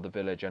explore the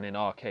village, and in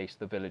our case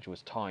the village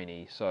was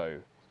tiny, so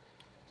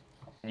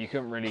you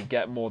couldn't really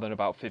get more than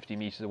about 50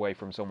 meters away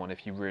from someone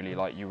if you really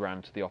you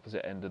ran to the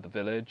opposite end of the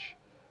village.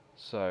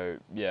 So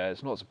yeah,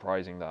 it's not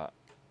surprising that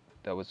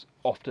there was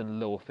often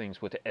little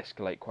things were to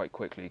escalate quite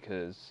quickly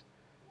because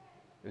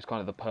it was kind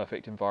of the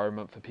perfect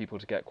environment for people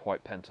to get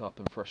quite pent up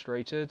and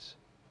frustrated.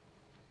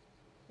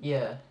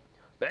 Yeah.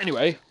 But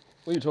anyway,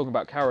 we were talking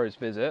about Caro's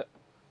visit.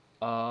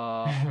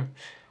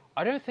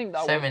 I don't think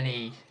that so was...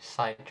 many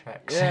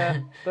sidetracks. Yeah,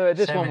 but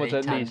this so one was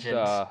at tangents.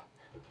 least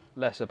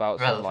less about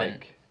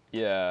relevant.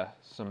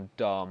 some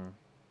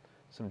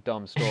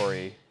dumb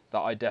story that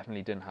I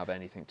definitely didn't have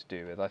anything to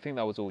do with. I think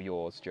that was all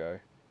yours, Joe.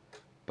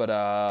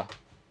 But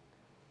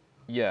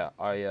yeah,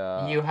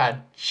 You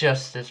had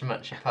just as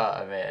much a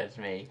part of it as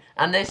me,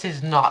 and this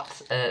is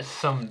not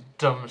some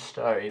dumb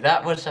story.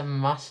 That was a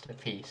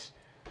masterpiece.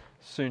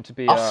 Soon to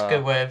be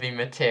Oscar-worthy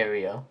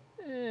material.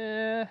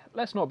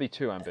 Let's not be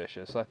too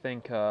ambitious. I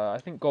think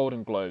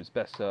Golden Globes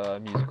best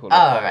musical.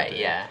 Oh right,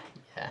 yeah.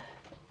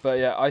 But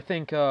yeah, I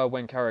think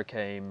when Cara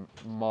came,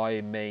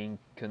 my main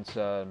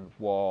concern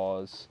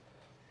was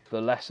the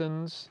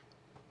lessons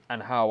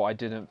and how I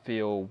didn't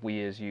feel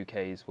we as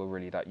UKs were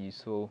really that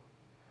useful.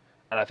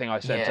 And I think I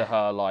said to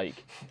her,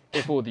 like,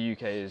 if all the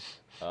UKs,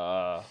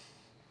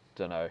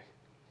 don't know,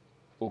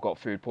 all got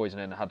food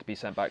poisoning and had to be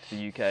sent back to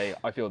the UK,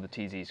 I feel the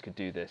TZs could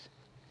do this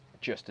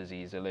just as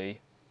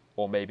easily.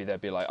 Or maybe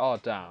they'd be like, oh,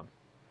 damn,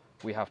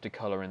 we have to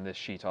colour in this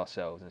sheet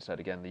ourselves instead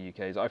of getting the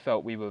UKs. I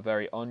felt we were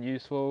very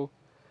unuseful.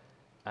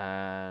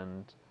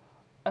 And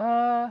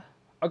I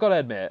gotta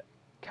admit,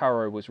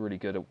 Caro was really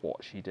good at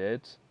what she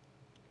did.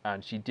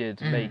 And she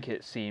did make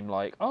it seem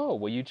like, oh,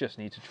 well, you just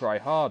need to try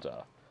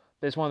harder.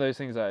 But it's one of those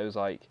things that it was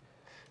like,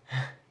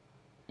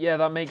 yeah,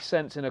 that makes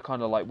sense in a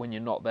kind of like when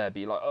you're not there,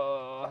 be like,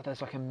 oh,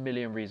 there's like a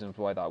million reasons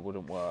why that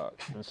wouldn't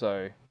work. And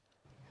so...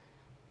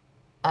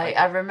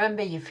 I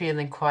remember you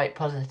feeling quite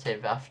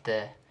positive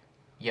after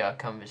your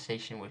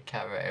conversation with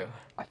Caro.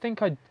 I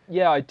think I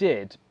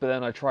did, but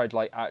then I tried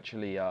like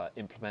actually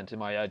implementing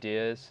my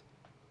ideas,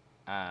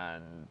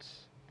 and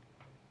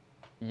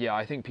yeah,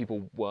 I think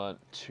people weren't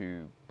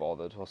too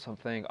bothered or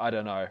something. I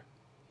don't know.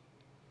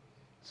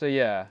 So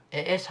yeah,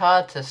 it is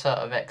hard to sort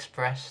of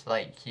express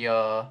like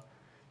your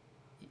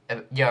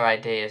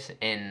ideas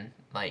in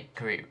like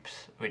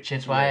groups, which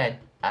is why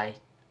I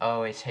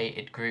always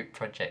hated group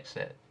projects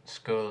at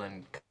school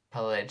and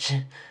college.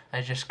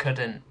 I just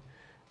couldn't.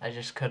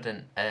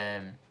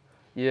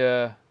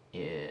 Yeah.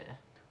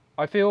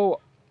 I think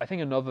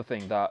another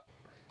thing that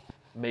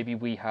maybe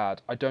we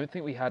had, I don't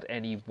think we had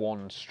any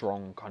one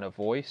strong kind of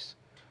voice.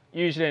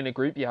 Usually in a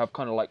group you have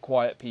kind of like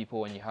quiet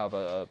people and you have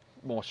a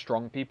more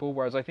strong people,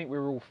 whereas I think we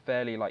were all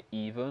fairly like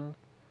even.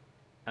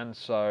 And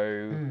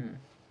so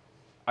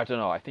I don't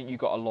know, I think you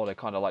got a lot of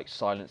kind of like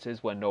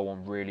silences where no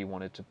one really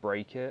wanted to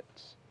break it.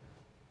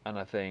 And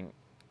I think,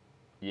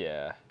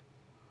 yeah,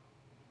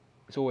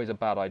 it's always a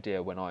bad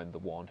idea when I'm the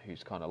one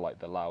who's kind of like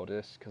the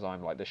loudest, because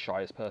I'm like the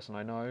shyest person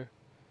I know.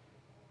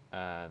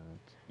 And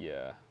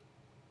yeah.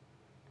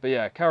 But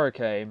yeah, Cara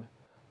came,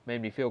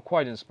 made me feel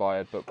quite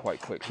inspired, but quite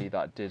quickly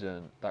that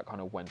kind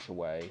of went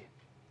away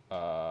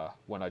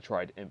when I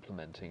tried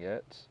implementing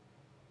it.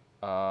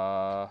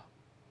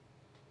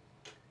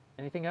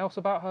 Anything else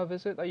about her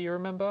visit that you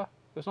remember?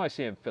 It was nice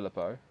seeing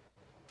Filippo,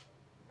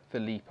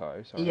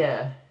 sorry.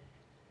 Yeah.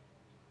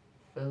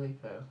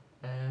 Filippo.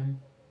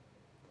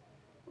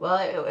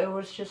 Well, it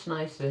was just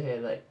nice to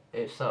hear that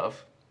it's sort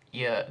of,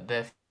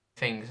 the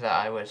things that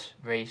I was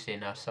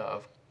raising are sort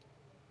of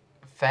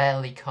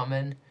fairly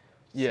common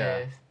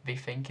to be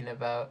thinking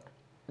about.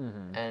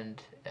 Mm-hmm.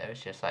 And it was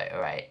just like,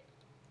 alright,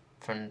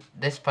 from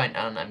this point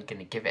on, I'm going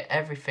to give it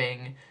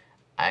everything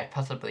I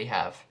possibly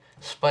have.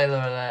 Spoiler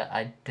alert,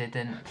 I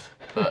didn't,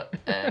 but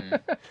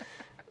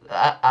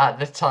at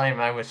the time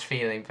I was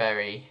feeling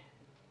very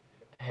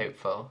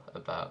hopeful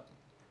about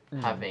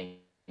having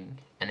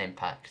an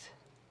impact.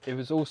 It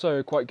was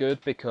also quite good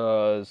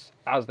because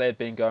as they had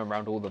been going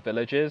around all the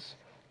villages,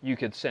 you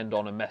could send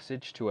on a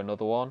message to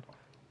another one.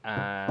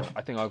 And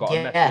I think I got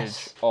a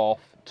message off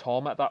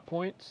Tom at that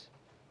point,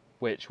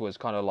 which was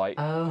kind of like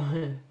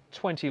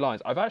 20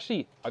 lines.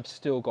 I've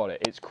still got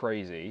it. It's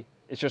crazy.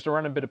 It's just a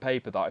random bit of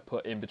paper that I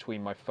put in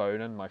between my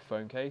phone and my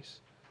phone case.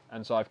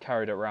 And so I've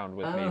carried it around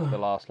with me for the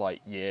last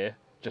like year,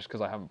 just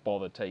because I haven't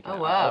bothered taking it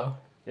out.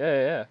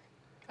 Yeah.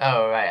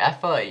 Oh right, I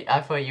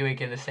thought you were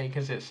gonna say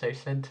because it's so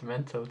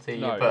sentimental to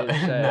you, but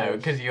no,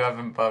 because you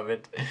haven't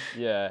bothered.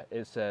 Yeah,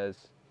 it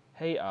says,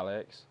 "Hey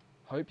Alex,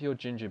 hope your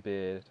ginger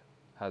beard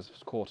has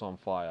caught on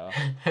fire.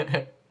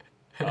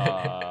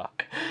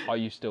 Are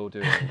you still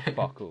doing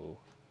fuck all?"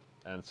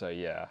 And so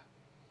yeah.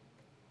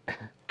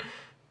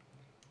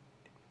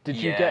 Did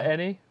you get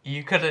any?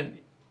 You couldn't.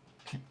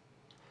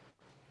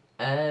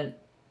 No,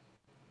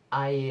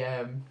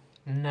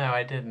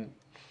 I didn't.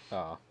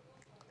 Oh.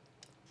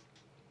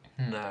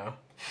 No.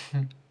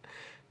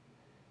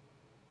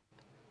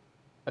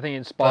 I think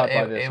inspired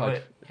by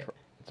this.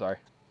 Sorry.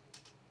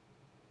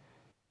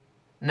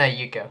 No,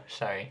 you go.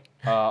 Sorry.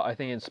 I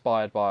think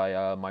inspired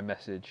by my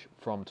message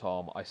from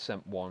Tom, I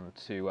sent one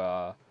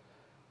to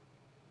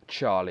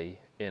Charlie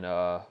in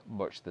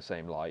much the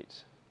same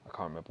light. I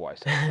can't remember what I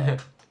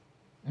said.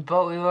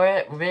 But we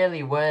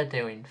really were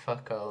doing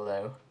fuck all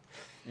though.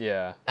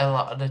 Yeah. A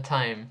lot of the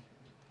time.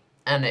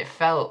 and it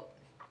felt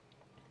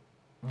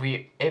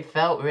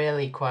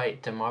really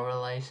quite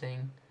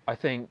demoralizing. I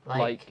think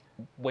like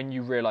when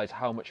you realise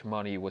how much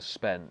money was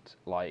spent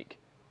like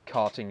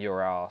carting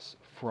your ass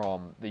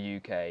from the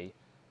UK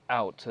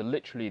out to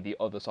literally the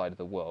other side of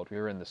the world. We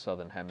were in the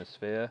southern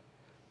hemisphere.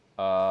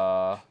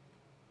 I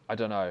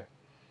don't know.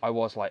 I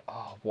was like,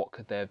 oh, what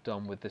could they have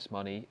done with this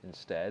money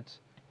instead?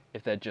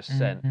 If they'd just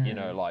sent,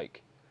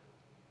 like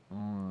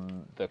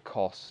the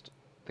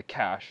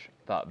cash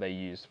that they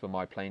used for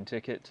my plane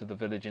ticket to the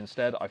village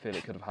instead, I feel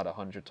it could have had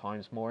 100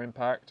 times more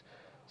impact.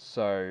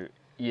 So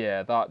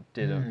yeah, that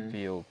didn't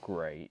feel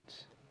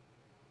great.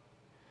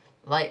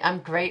 Like, I'm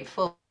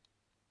grateful.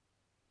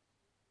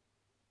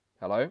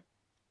 Hello?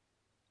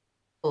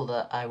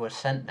 That I was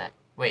sent there.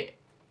 Wait,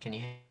 can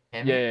you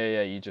hear me?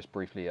 Yeah. You just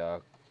briefly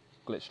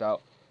glitched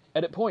out.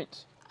 Edit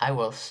point. I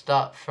will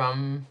start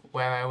from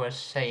where I was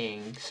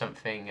saying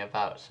something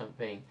about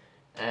something.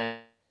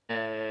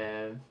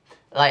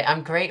 Like,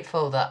 I'm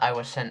grateful that I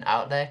was sent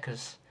out there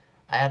because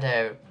I had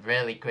a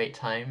really great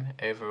time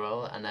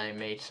overall, and I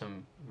made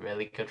some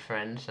really good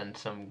friends and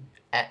some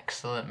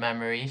excellent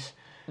memories.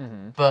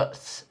 Mm-hmm.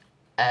 But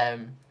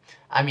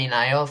I mean,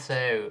 I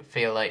also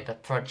feel like the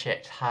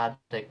project had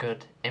a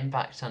good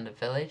impact on the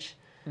village.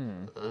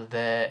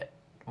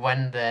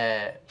 When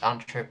the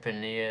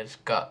entrepreneurs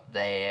got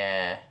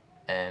their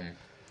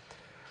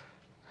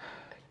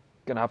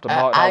gonna have to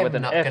mark that with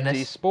an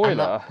FD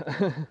spoiler.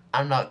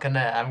 I'm not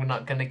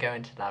gonna go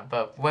into that.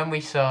 But when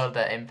we saw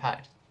the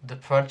impact the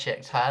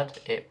project had,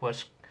 it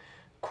was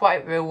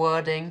quite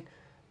rewarding.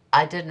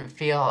 I didn't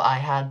feel I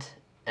had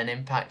an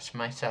impact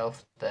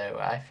myself though.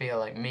 I feel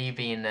like me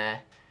being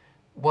there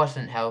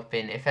wasn't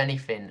helping. If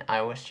anything,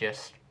 I was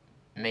just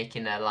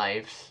making their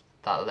lives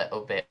that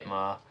little bit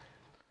more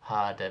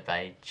harder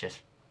by just,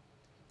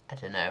 I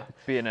don't know,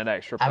 being an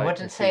extra plate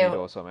to feed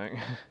or something.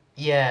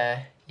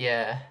 Yeah.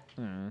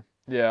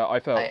 Yeah, I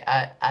felt.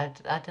 I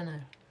don't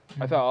know.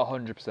 I felt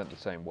 100% the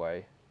same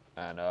way,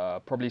 and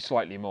probably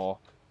slightly more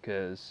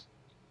because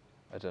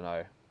I don't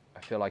know. I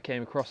feel I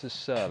came across as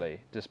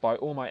surly, despite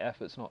all my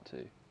efforts not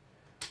to.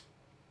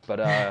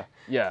 But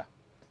yeah.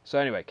 So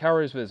anyway,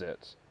 Caro's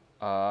visit.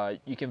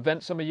 You can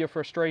vent some of your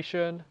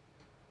frustration.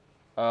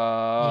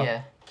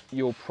 Yeah.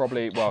 You'll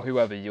probably, well,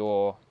 whoever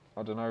your,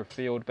 I don't know,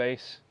 field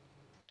base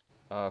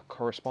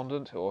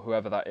correspondent or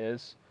whoever that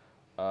is,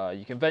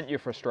 you can vent your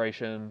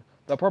frustration.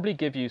 They'll probably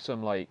give you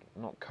some, like,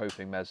 not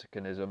coping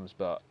mechanisms,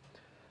 but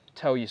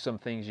tell you some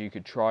things you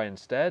could try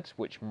instead,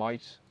 which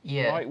might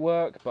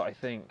work. But I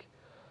think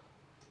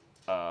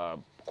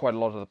quite a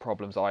lot of the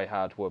problems I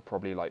had were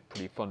probably like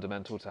pretty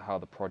fundamental to how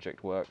the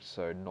project worked,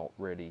 so not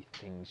really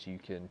things you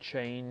can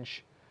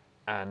change.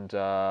 And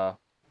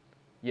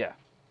yeah,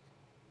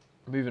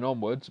 moving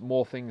onwards,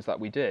 more things that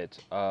we did.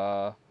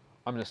 I'm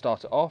going to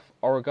start it off.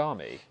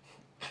 Origami.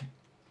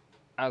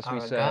 As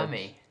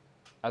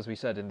we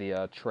said in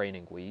the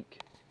training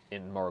week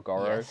in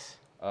Morogoro, yes.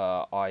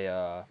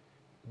 I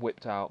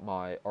whipped out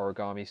my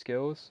origami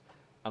skills,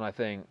 and I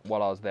think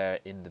while I was there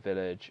in the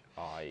village,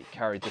 I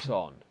carried this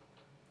on.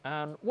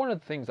 And one of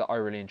the things that I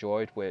really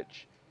enjoyed,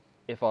 which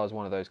if I was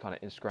one of those kind of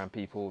Instagram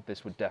people,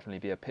 this would definitely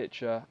be a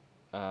picture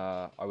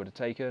I would have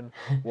taken,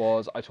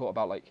 was I taught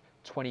about like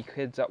 20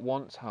 kids at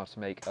once how to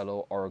make a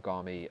little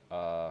origami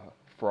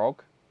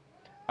frog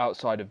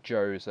outside of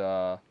Joe's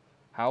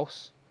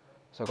house.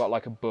 So I got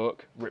like a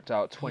book, ripped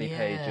out 20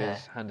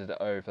 pages, handed it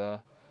over,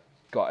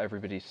 got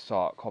everybody to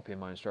start copying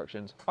my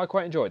instructions. I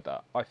quite enjoyed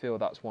that. I feel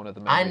that's one of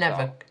the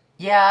memories.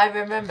 Yeah, I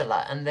remember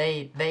that, and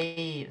they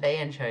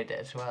enjoyed it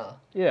as well.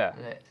 Yeah.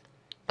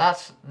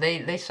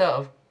 They sort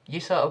of, you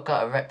sort of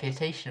got a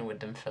reputation with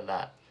them for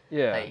that.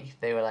 Yeah. Like,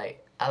 they were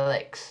like,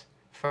 Alex,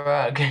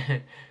 frog,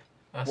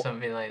 or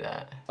something like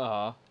that.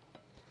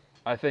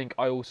 I think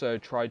I also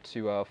tried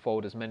to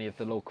fold as many of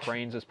the little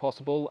cranes as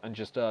possible and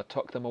just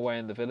tuck them away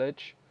in the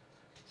village.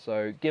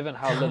 So given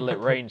how little it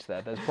rains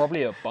there's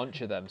probably a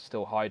bunch of them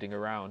still hiding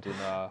around in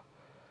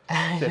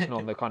sitting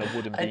on the kind of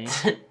wooden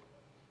beams.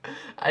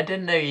 I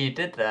didn't know you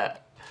did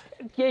that.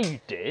 Yeah,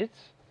 you did.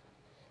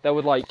 There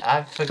were like...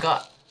 I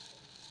forgot.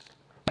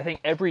 I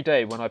think every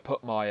day when I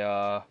put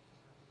my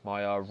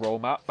my roll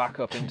mat back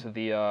up into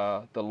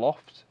the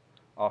loft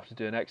after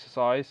doing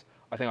exercise,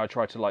 I think I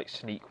tried to like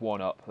sneak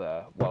one up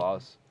there while I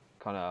was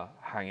kind of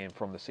hanging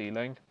from the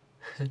ceiling.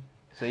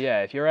 So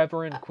yeah, if you're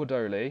ever in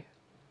Quadoli,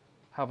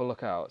 have a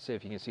look out, see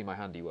if you can see my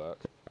handiwork.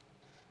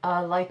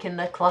 Like in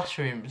the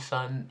classrooms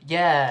on...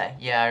 Yeah,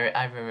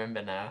 I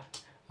remember now.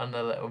 On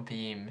the little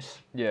beams.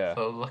 Yeah.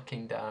 For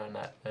looking down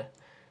at the...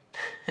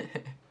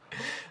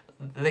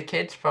 The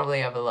kids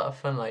probably have a lot of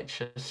fun, like,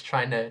 just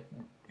trying to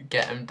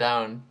get them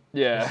down.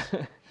 Yeah.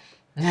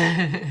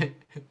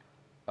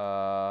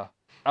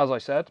 As I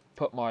said,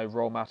 put my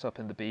roll mat up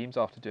in the beams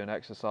after doing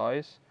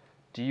exercise.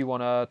 Do you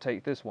want to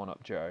take this one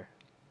up, Joe?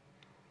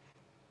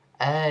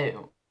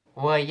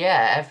 Well,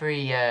 yeah,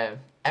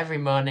 every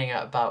morning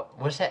at about...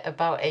 Was it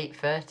about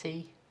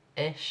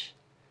 8:30-ish?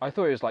 I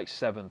thought it was like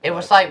 7:30. It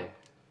was like...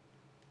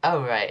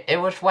 Oh, right. It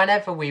was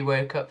whenever we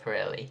woke up,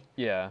 really.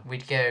 Yeah.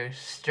 We'd go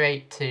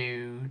straight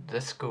to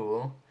the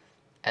school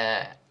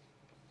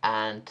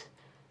and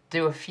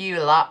do a few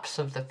laps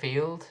of the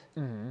field.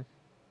 Mm-hmm.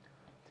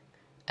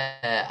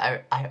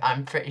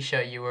 I'm pretty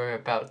sure you were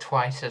about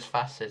twice as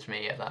fast as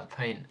me at that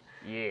point.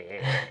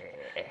 Yeah.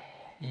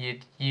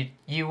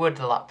 You would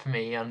lap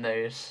me on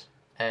those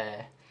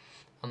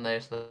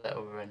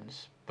little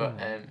runs, but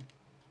that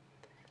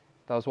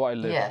was what I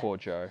lived for,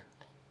 Joe.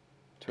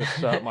 To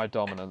assert my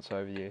dominance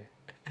over you.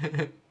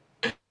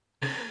 It's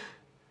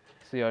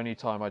the only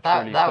time I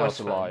truly felt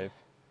alive.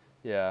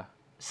 Yeah.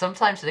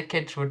 Sometimes the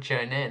kids would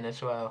join in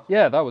as well.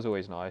 Yeah, that was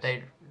always nice.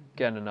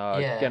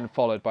 Getting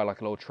followed by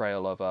like a little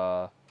trail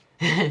of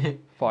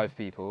 5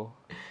 people.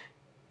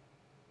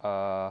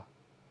 So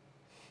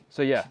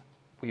yeah,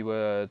 we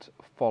would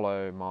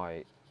follow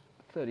my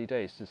 30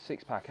 days to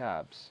 6-pack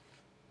abs.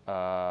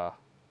 I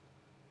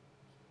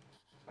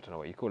don't know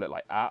what you call it,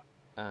 like app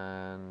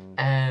and.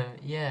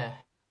 Yeah.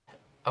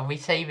 Are we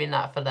saving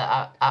that for the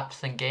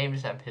apps and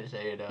games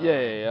episode? Or...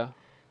 Yeah.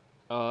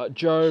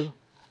 Joe,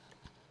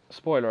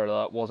 spoiler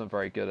alert, wasn't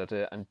very good at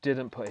it and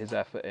didn't put his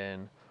effort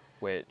in,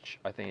 which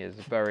I think is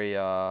very.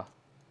 You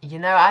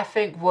know, I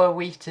think were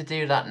we to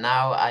do that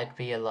now, I'd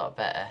be a lot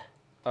better.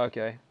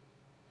 Okay.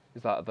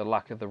 Is that the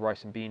lack of the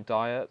rice and bean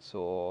diets,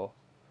 or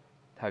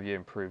have you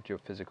improved your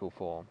physical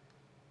form?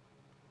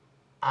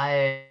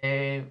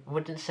 I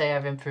wouldn't say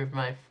I've improved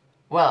my.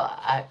 Well,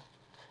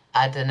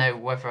 I don't know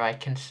whether I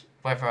can.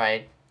 Whether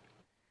I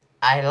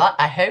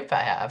hope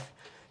I have,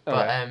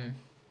 but okay.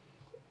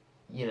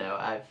 You know,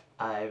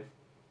 I've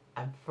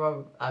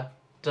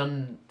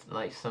done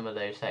like some of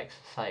those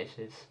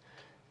exercises,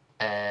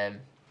 and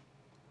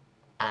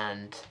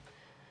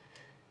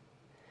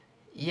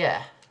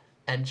yeah,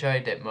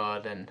 enjoyed it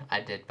more than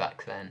I did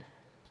back then.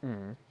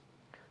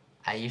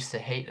 I used to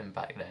hate them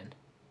back then.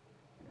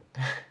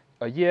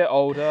 A year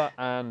older,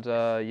 and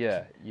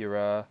yeah, you're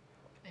a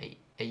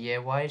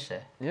year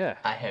wiser. Yeah.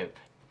 I hope.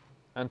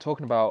 And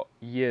talking about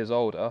years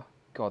older,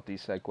 God,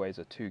 these segues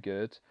are too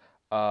good.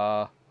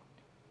 What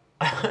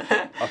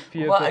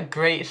a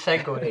great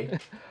segue.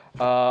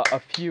 A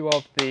few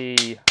of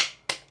the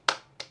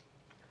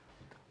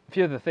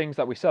things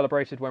that we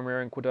celebrated when we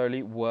were in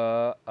Quadoli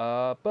were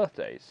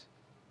birthdays.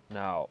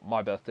 Now,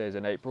 my birthday is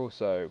in April,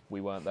 so we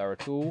weren't there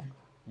at all.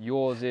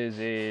 Yours is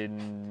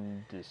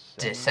in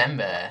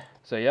December.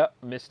 So yeah,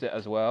 missed it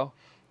as well.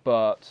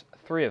 But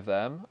 3 of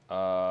them,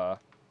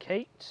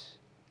 Kate,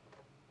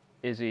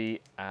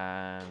 Izzy,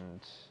 and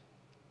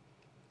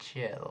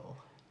Jill,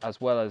 as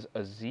well as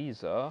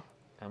Aziza.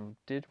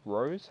 Did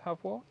Rose have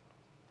one?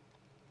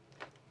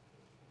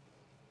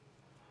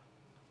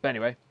 But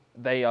anyway,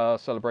 they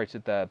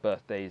celebrated their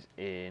birthdays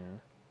in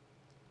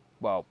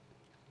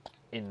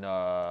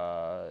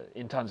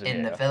Tanzania.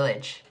 In the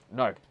village?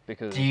 No,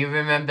 because... Do you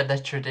remember the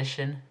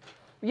tradition?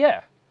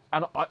 Yeah,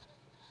 and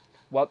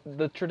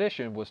the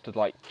tradition was to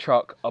like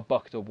chuck a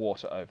bucket of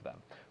water over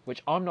them,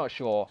 which I'm not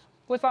sure,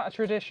 was that a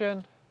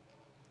tradition?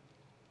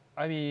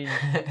 I mean...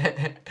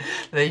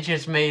 They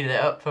just made it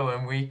up for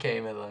when we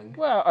came along.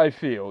 Well, I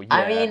feel, yeah.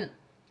 I mean,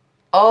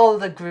 all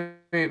the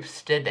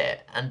groups did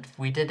it, and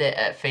we did it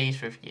at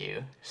Phase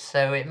Review,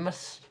 so there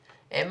must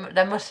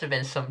have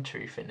been some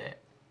truth in it.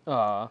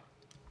 Well...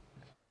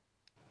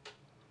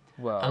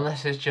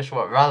 Unless it's just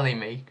what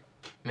Raleigh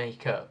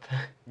make up.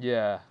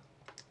 Yeah.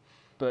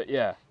 But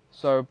yeah,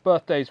 so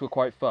birthdays were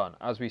quite fun.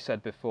 As we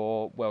said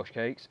before, Welsh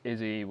cakes,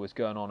 Izzy was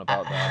going on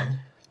about them.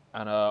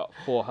 And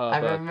for her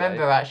birthday... I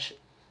remember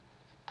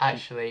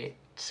actually,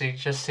 so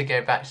just to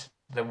go back to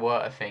the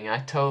water thing, I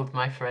told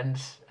my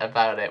friends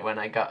about it when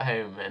I got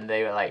home, and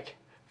they were like,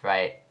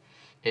 right,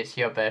 it's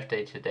your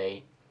birthday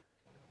today.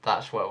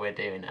 That's what we're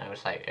doing. I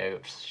was like,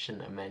 oops,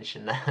 shouldn't have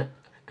mentioned that.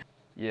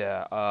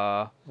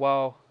 Yeah,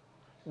 well...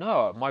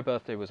 No, my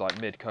birthday was like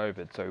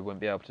mid-COVID, so we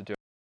wouldn't be able to do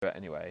it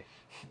anyway.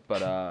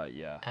 But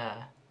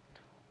yeah,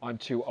 I'm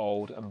too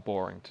old and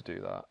boring to do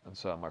that, and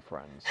so are my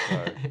friends.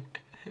 So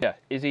yeah,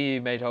 Izzy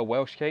made her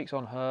Welsh cakes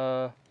on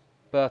her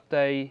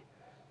birthday.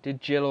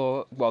 Did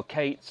Jill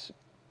Kate's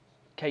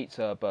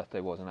birthday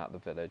wasn't at the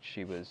village.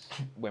 She was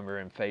when we were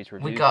in Phase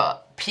Review. We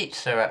got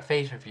pizza at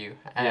Phase Review.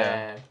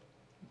 Yeah.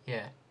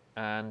 Yeah.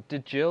 And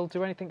did Jill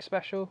do anything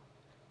special?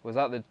 Was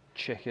that the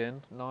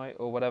chicken night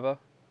or whatever?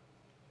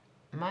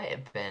 Might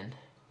have been.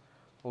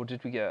 Or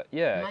did we get...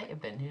 Yeah. Might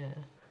have been, yeah.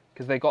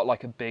 Because they got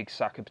like a big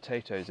sack of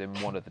potatoes in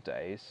one of the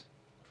days.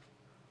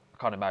 I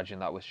can't imagine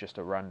that was just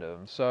a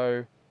random.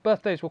 So,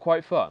 birthdays were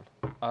quite fun.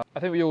 I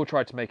think we all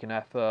tried to make an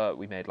effort.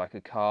 We made like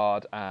a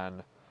card,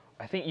 and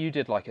I think you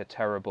did like a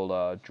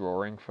terrible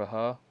drawing for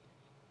her,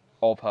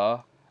 of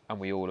her, and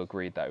we all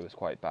agreed that it was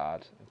quite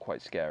bad and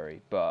quite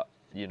scary, but,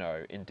 you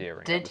know,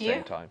 endearing at the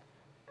same time.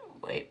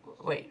 Wait.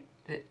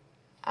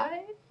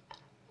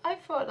 I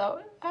thought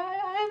that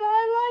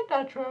I like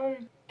that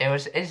drawing. It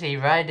was Izzy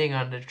riding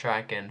on the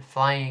dragon,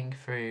 flying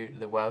through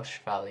the Welsh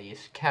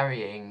valleys,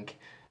 carrying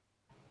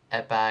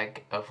a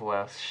bag of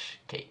Welsh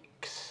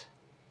cakes.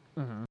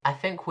 I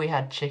think we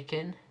had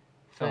chicken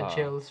for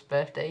Jill's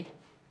birthday.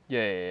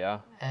 Yeah.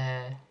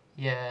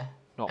 Yeah.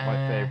 Not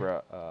my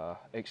favourite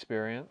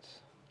experience.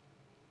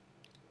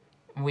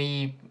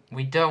 We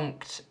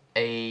dunked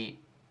a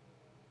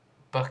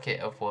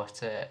bucket of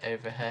water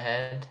over her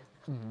head,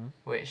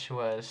 which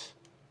was,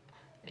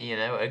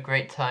 a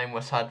great time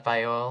was had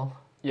by all.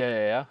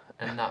 Yeah.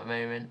 In that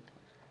moment.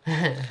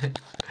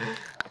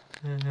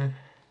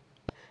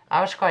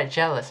 I was quite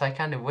jealous. I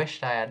kind of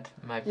wished I had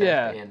my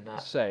birthday in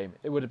that. Same.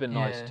 It would have been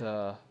nice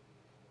to...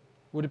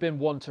 Would have been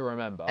one to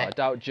remember. I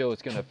doubt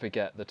Jill's going to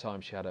forget the time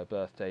she had her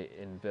birthday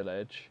in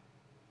village.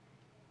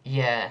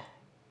 Yeah,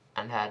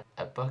 and had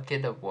a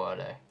bucket of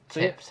water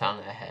tipped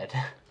on her head.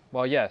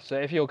 Well, yeah, so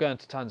if you're going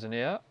to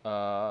Tanzania,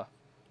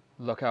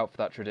 look out for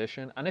that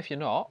tradition. And if you're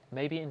not,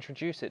 maybe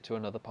introduce it to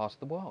another part of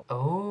the world.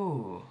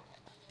 Oh.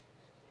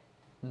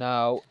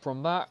 Now,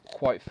 from that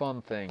quite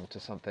fun thing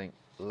to something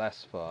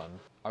less fun,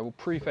 I will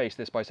preface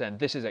this by saying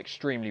this is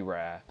extremely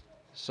rare.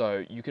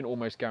 So you can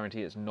almost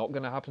guarantee it's not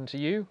going to happen to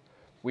you.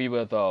 We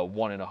were the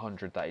 1 in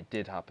 100 that it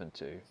did happen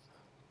to.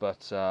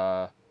 But,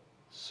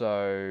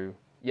 so,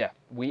 yeah,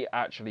 we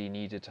actually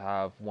needed to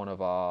have one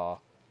of our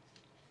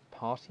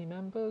party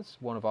members,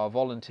 one of our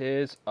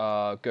volunteers,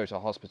 go to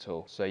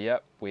hospital. So,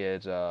 yep, we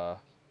had,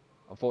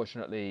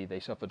 unfortunately, they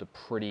suffered a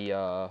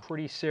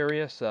pretty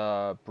serious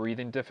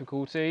breathing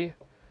difficulty.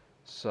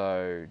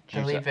 So, I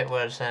believe it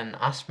was an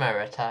asthma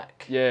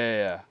attack.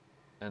 Yeah.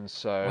 And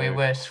so... We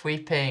were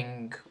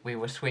sweeping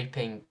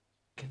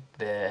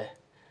the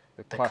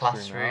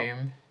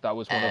classroom. That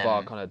was one of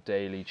our kind of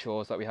daily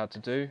chores that we had to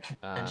do.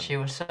 And she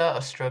was sort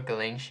of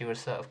struggling. She was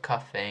sort of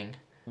coughing.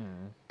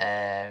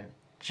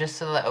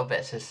 Just a little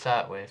bit to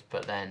start with,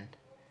 but then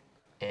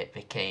it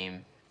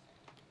became,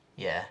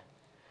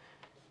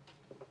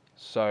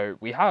 So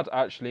we had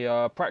actually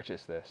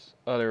practiced this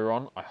earlier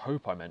on. I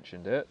hope I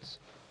mentioned it.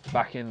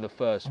 Back in the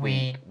first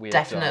week. We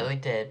definitely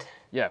did.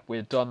 Yeah, we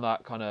had done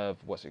that kind of,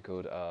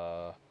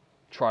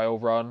 trial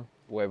run,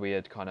 where we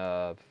had kind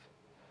of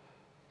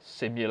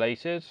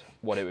simulated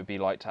what it would be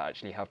like to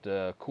actually have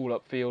to call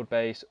up field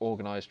base,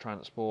 organise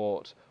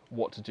transport,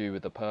 what to do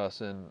with the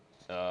person.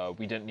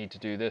 We didn't need to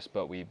do this,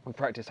 but we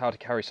practiced how to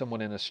carry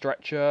someone in a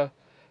stretcher,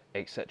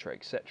 etc,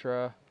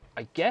 etc.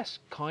 I guess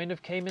kind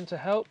of came in to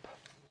help.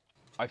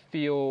 I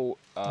feel...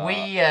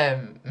 we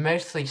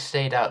mostly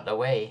stayed out the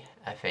way,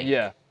 I think.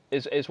 Yeah,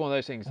 it's one of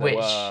those things. There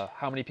were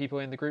how many people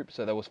in the group?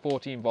 So there was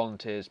 14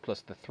 volunteers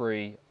plus the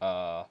 3,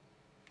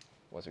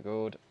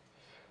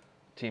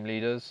 team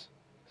leaders.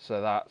 So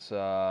that's,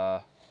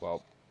 the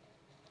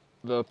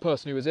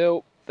person who was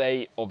ill,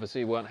 they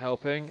obviously weren't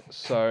helping.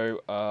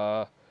 So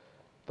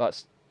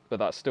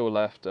that still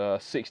left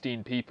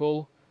 16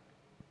 people.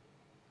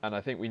 And I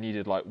think we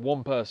needed like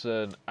one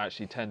person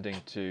actually tending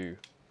to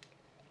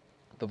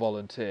the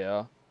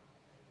volunteer,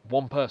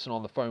 one person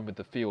on the phone with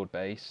the field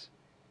base,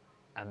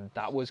 and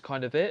that was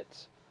kind of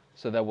it.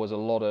 So there was a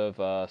lot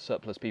of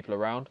surplus people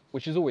around,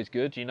 which is always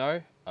good,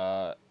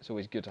 it's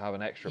always good to have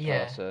an extra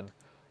person.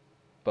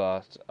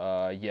 But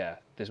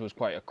this was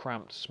quite a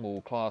cramped,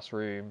 small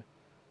classroom.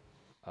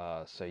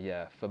 So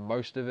yeah, for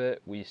most of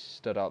it, we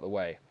stood out the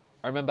way.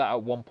 I remember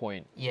at one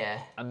point,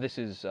 and this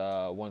is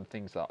one of the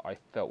things that I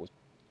felt was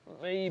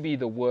maybe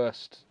the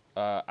worst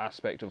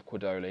aspect of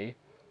Quadoli.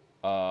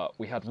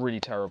 We had really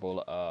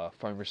terrible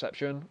phone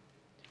reception.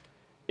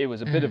 It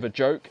was a bit of a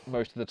joke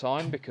most of the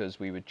time because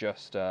we would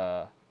just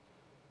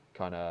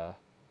kind of,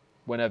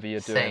 whenever you're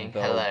doing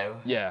hello.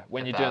 Yeah,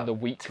 when you're doing the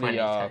weekly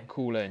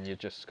call-in, you're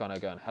just kind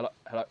of going,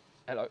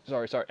 hello,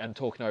 sorry, and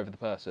talking over the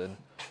person.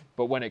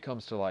 But when it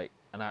comes to like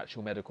an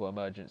actual medical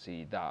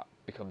emergency, that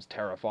becomes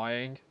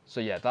terrifying. So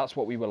yeah, that's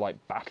what we were like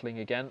battling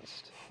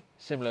against.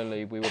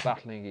 Similarly, we were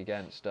battling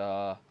against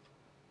the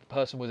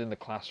person was in the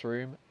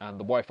classroom, and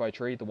the Wi-Fi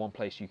tree, the one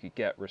place you could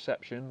get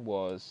reception,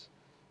 was,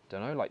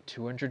 don't know, like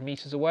 200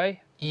 meters away.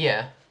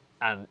 Yeah.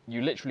 And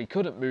you literally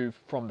couldn't move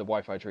from the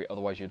Wi-Fi tree,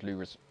 otherwise you'd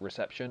lose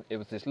reception. It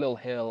was this little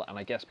hill, and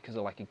I guess because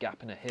of like a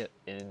gap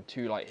in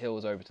 2 like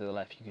hills over to the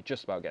left, you could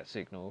just about get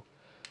signal.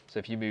 So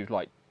if you moved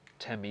like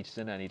 10 meters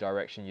in any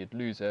direction, you'd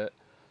lose it.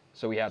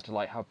 So we had to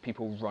like have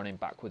people running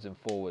backwards and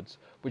forwards,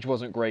 which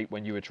wasn't great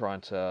when you were trying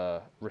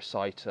to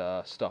recite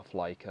stuff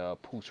like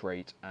pulse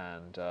rate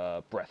and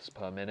breaths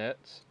per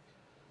minute.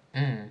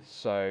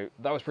 So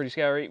that was pretty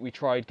scary. We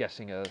tried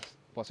getting a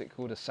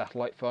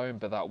satellite phone,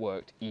 but that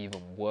worked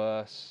even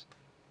worse.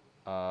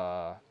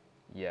 Overall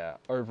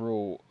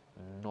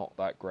not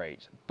that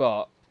great.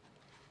 But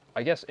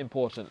I guess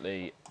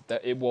importantly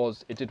that it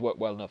did work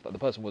well enough that the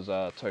person was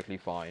totally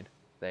fine.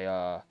 They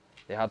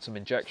had some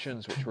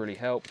injections which really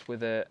helped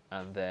with it,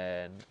 and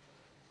then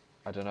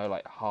I don't know,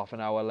 like half an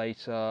hour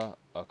later,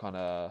 a kind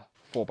of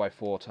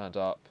 4x4 turned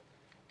up,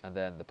 and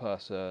then the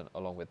person,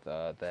 along with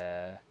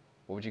their,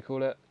 what would you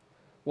call it?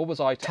 What was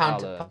I to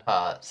Counterpart.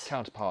 Alan?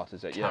 Counterpart,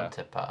 is it? Yeah.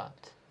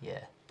 Counterpart,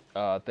 yeah.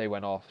 They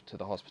went off to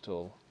the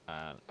hospital,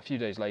 and a few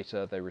days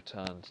later they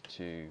returned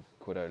to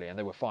Quadoli, and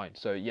they were fine.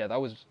 So yeah, that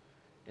was,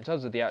 in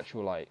terms of the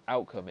actual like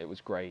outcome, it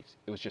was great.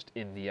 It was just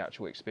in the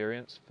actual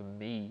experience for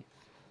me.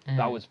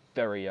 That was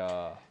very,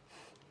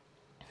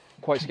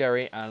 quite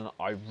scary, and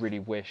I really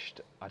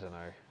wished, I don't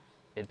know,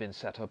 it'd been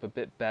set up a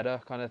bit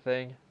better, kind of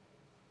thing.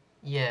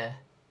 Yeah.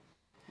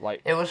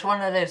 Like, it was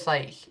one of those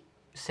like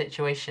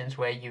situations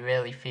where you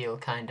really feel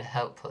kind of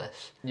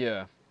helpless.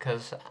 Yeah.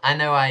 Because I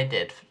know I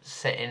did,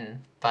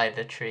 sitting by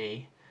the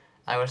tree.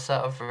 I was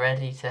sort of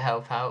ready to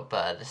help out,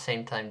 but at the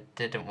same time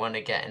didn't want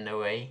to get in the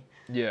way.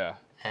 Yeah.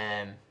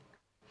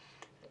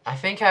 I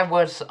think I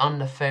was on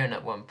the phone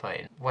at one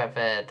point,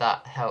 whether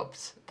that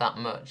helped that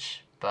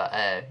much. But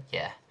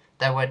yeah,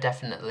 there were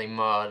definitely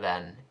more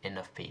than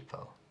enough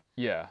people.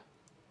 Yeah.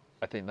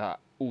 I think that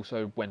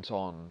also went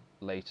on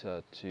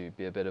later to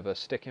be a bit of a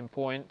sticking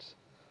point.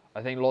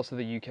 I think lots of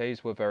the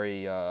UKs were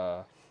very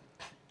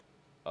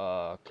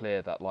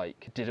clear that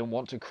like didn't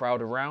want to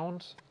crowd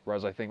around,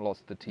 whereas I think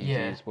lots of the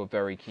TTs were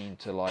very keen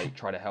to like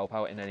try to help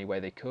out in any way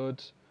they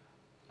could,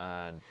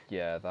 and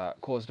yeah,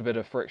 that caused a bit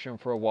of friction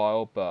for a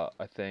while. But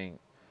I think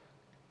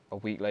a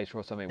week later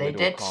or something, They we'd all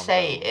did calmed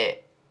say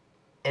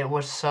down. it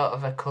was sort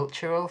of a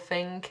cultural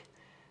thing,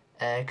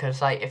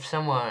 because like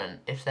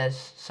if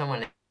there's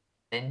someone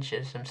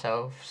injures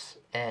themselves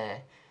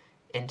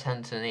in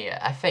Tanzania,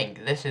 I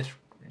think this is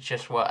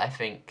just what I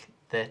think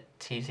the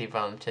TT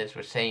volunteers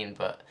were saying,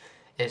 but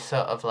it's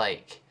sort of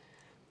like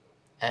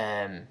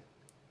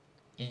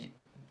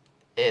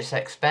it's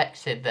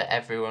expected that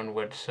everyone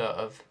would sort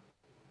of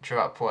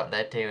drop what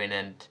they're doing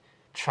and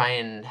try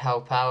and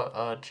help out,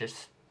 or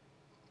just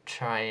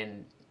try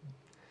and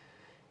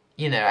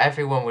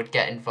everyone would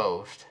get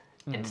involved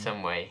in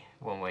some way,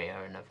 one way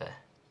or another.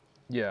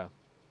 Yeah,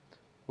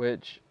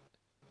 which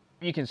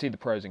you can see the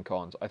pros and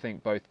cons. I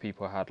think both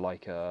people had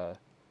like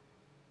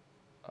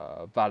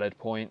valid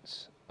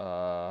points.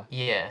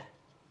 Yeah.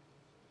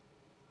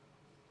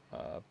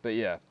 But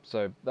yeah,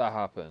 so that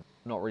happened.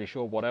 Not really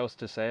sure what else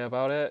to say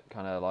about it.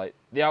 Kind of like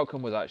the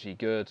outcome was actually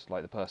good.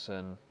 Like the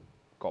person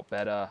got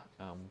better.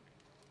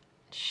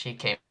 She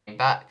came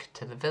back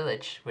to the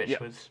village, which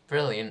was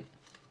brilliant.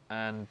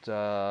 And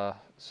so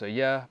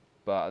yeah,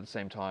 but at the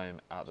same time,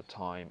 at the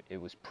time,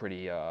 it was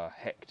pretty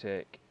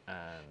hectic,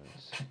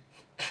 and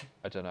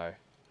I don't know.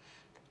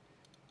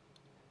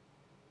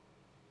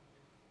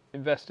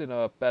 Invest in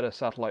a better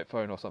satellite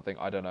phone or something.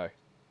 I don't know.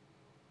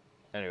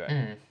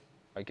 Anyway,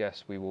 I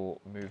guess we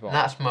will move on.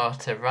 That's more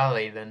to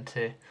rally than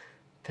to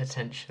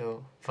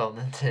potential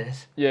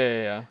volunteers.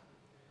 Yeah.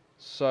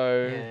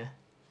 So,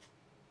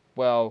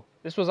 well,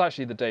 this was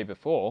actually the day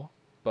before,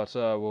 but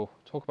we'll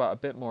talk about a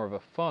bit more of a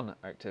fun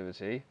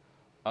activity.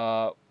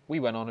 We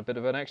went on a bit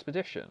of an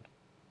expedition.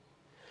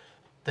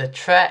 The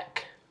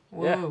trek.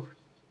 Woo. Yeah.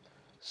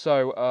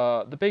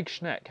 So the big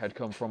schneck had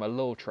come from a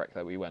little trek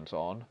that we went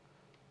on,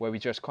 where we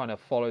just kind of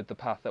followed the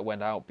path that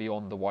went out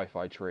beyond the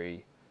Wi-Fi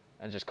tree,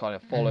 and just kind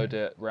of followed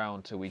it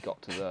round till we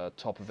got to the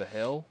top of a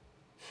hill.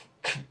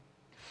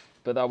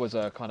 But that was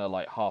a kind of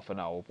like half an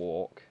hour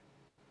walk.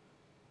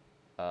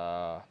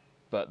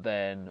 But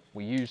then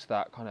we used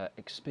that kind of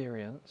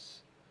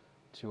experience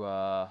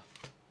to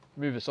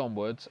move us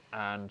onwards,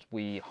 and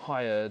we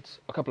hired,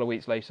 a couple of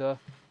weeks later,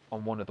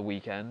 on one of the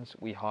weekends,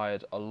 we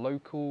hired a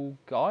local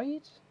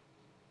guide.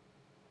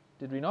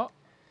 Did we not?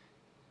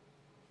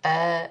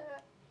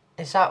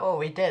 Is that what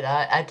we did?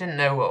 I didn't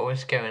know what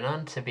was going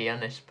on, to be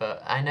honest,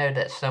 but I know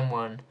that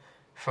someone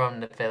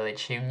from the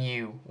village who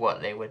knew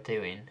what they were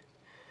doing.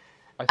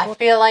 I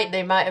feel like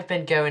they might have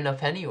been going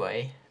up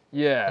anyway.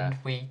 Yeah. And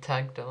we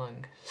tagged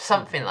along.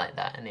 Something like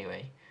that,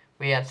 anyway.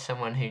 We had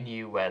someone who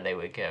knew where they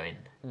were going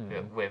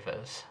with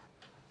us.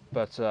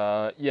 But,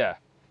 yeah.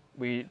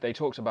 They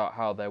talked about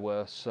how there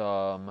were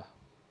some...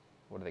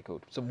 What are they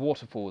called? Some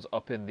waterfalls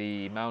up in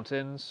the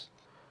mountains.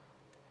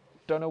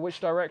 Don't know which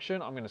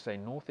direction. I'm going to say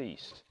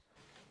northeast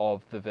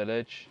of the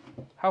village.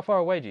 How far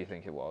away do you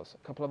think it was?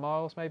 A couple of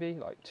miles, maybe?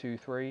 Like 2,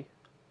 3?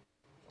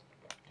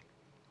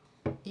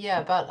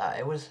 Yeah, about that.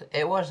 It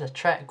was a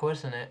trek,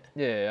 wasn't it?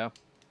 Yeah.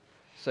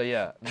 So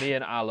yeah, me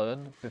and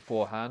Alan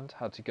beforehand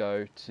had to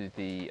go to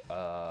the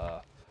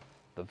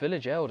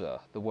village elder,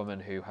 the woman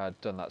who had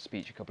done that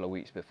speech a couple of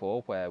weeks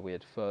before, where we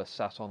had first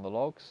sat on the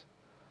logs.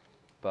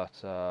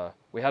 But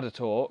we had a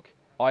talk.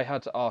 I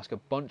had to ask a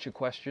bunch of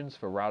questions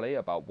for Raleigh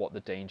about what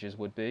the dangers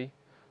would be.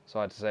 So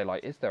I had to say,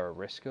 like, is there a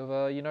risk of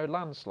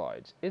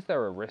landslides? Is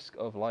there a risk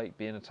of like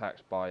being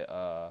attacked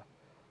by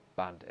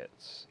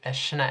bandits? A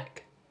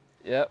schneck.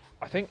 Yep.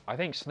 I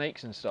think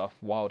snakes and stuff,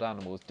 wild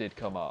animals, did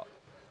come up.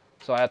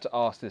 So I had to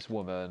ask this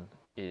woman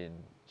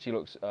she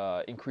looks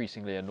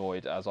increasingly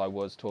annoyed as I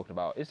was talking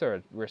about, is there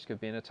a risk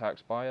of being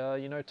attacked by,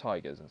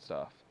 tigers and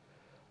stuff?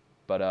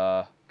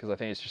 But, because I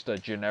think it's just a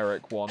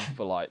generic one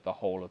for, like, the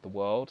whole of the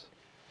world.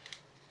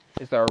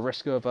 Is there a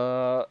risk of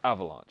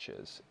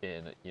avalanches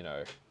in,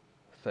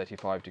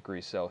 35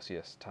 degrees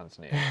Celsius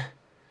Tanzania?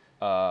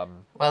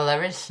 Well,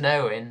 there is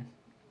snow in...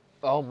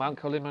 Oh,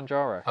 Mount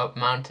Kilimanjaro. Up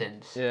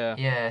mountains.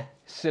 Yeah.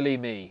 Silly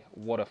me.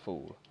 What a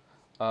fool.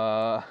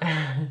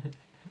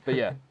 But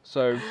yeah,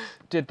 so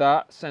did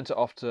that, sent it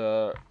off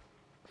to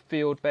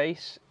field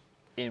base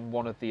in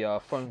one of the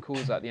phone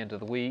calls at the end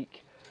of the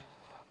week.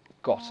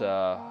 Got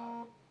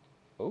a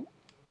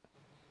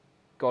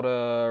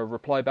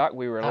reply back.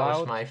 We were allowed. That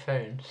was my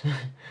phone.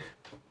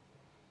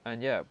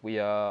 And yeah, we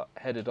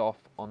headed off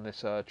on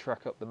this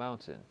trek up the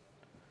mountain.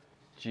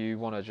 Do you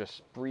want to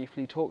just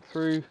briefly talk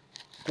through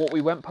what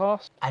we went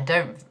past? I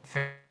don't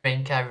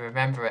think I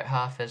remember it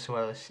half as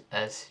well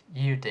as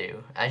you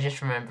do. I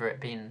just remember it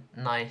being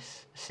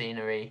nice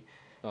scenery,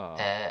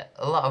 a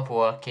lot of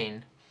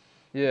walking.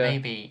 Yeah.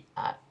 Maybe,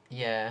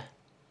 yeah.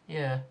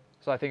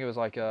 So I think it was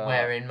like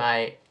wearing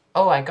my.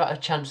 Oh, I got a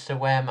chance to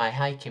wear my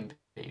hiking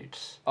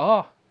boots.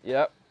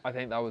 Yeah. I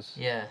think that was.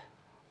 Yeah.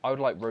 I would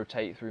like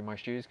rotate through my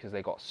shoes because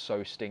they got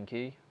so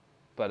stinky.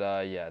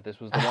 But yeah, this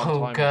was the one time.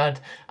 Oh God,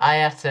 I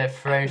had to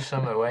throw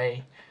some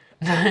away.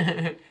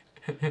 I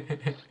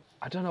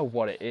don't know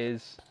what it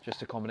is.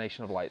 Just a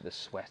combination of like the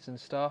sweat and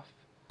stuff.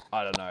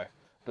 I don't know.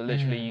 But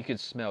literally, you could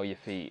smell your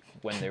feet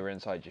when they were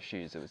inside your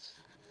shoes. It was,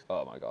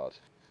 oh my God.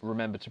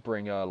 Remember to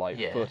bring a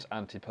foot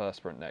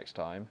antiperspirant next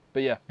time.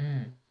 But yeah,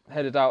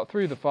 headed out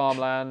through the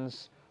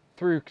farmlands,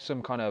 through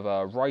some kind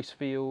of rice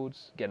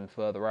fields, getting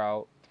further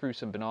out, through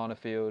some banana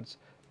fields,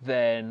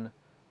 then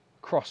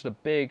crossed a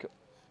big,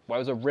 well,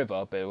 it was a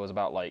river, but it was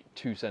about like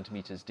 2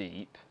 centimeters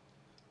deep.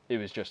 It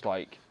was just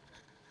like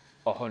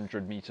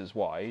 100 meters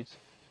wide.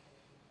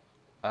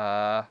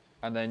 And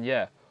then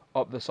yeah,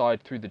 up the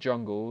side through the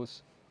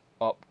jungles,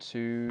 up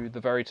to the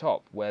very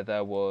top where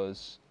there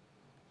was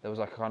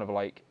like a kind of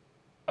like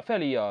a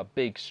fairly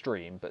big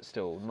stream, but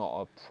still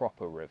not a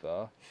proper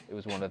river. It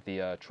was one of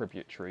the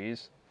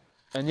tributaries.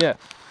 And yeah,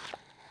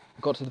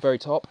 got to the very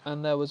top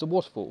and there was a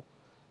waterfall.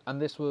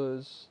 And this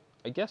was,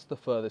 I guess, the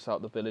furthest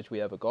out the village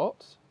we ever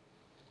got.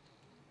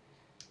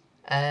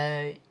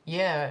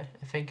 Yeah,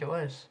 I think it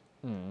was.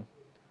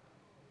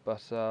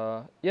 But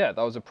yeah,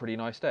 that was a pretty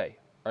nice day.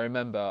 I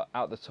remember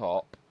at the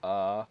top,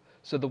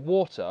 so the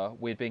water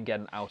we'd been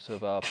getting out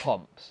of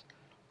pumps,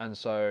 and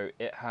so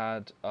it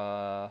had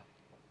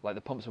like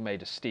the pumps were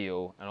made of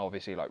steel and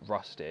obviously like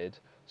rusted.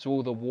 So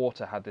all the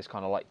water had this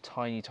kind of like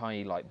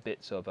tiny like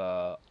bits of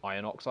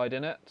iron oxide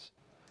in it.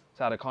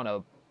 So it had a kind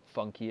of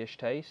funky-ish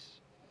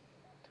taste.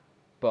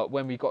 But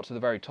when we got to the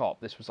very top,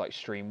 this was like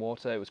stream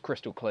water. It was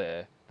crystal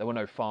clear. There were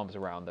no farms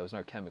around. There was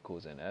no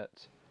chemicals in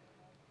it.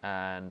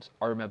 And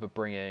I remember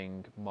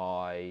bringing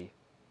I'd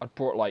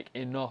brought like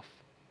enough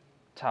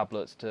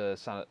tablets to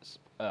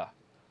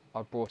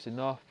I brought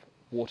enough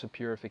water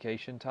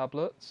purification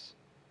tablets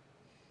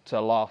to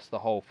last the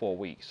whole 4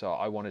 weeks. So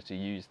I wanted to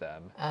use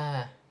them.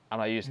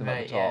 And I used them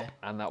at the top.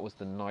 And that was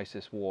the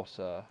nicest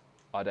water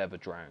I'd ever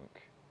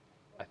drank,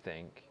 I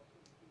think.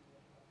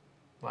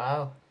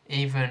 Wow.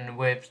 Even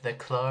with the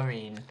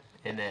chlorine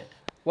in it.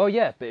 Well,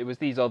 yeah, but it was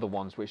these other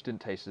ones which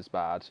didn't taste as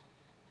bad.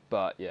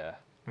 But yeah.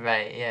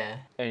 Right, yeah.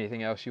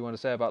 Anything else you want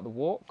to say about the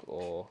walk,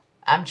 or?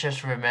 I'm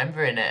just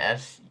remembering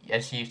it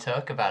as you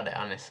talk about it,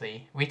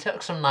 honestly. We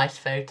took some nice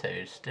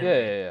photos, didn't we?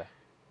 Yeah.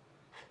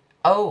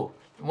 Oh,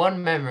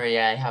 one memory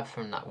I have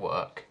from that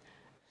walk.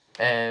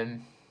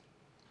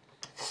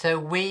 So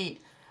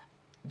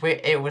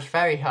it was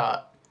very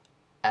hot.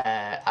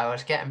 I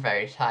was getting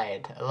very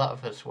tired. A lot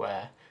of us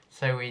were.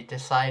 So we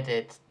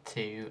decided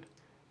to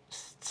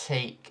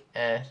take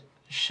a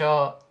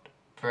short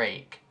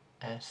break,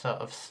 a sort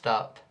of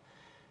stop.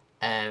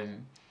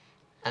 And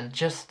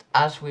just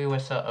as we were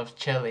sort of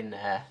chilling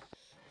there,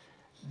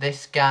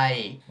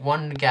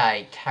 one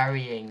guy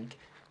carrying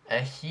a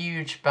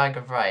huge bag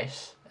of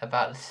rice,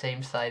 about the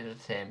same size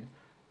as him,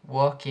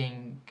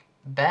 walking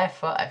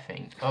barefoot, I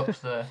think, up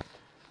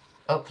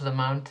the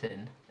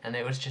mountain. And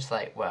it was just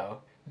like, wow,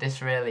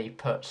 this really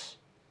puts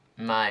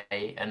my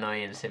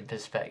annoyance in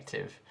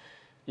perspective.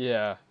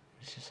 Yeah.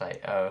 It's just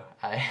like,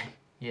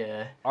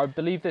 yeah. I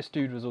believe this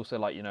dude was also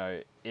like,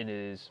 in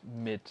his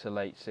mid to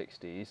late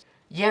 60s.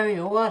 Yeah, he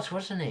was,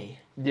 wasn't he?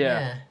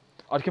 Yeah.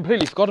 I'd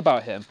completely forgot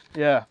about him.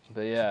 Yeah,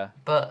 but yeah.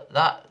 But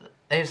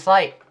it's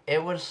like,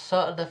 it was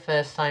sort of the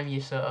first time you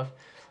sort of,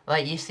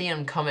 like you see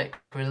on Comic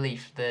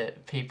Relief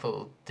that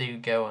people do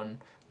go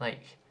on,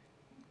 like,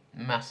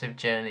 massive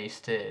journeys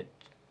to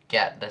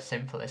get the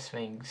simplest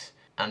things.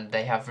 And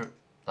they have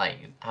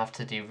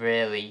to do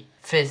really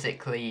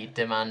physically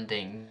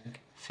demanding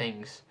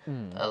things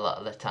a lot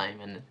of the time,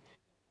 and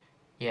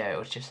yeah, it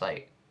was just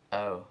like,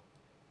 oh,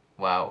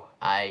 wow,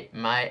 I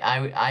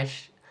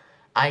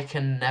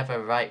can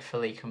never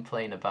rightfully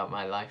complain about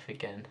my life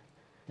again.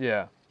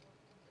 Yeah.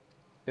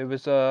 It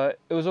was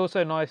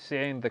also nice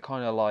seeing the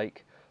kind of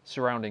like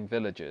surrounding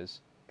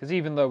villages, because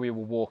even though we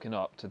were walking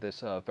up to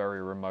this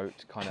very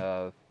remote kind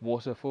of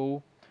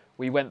waterfall,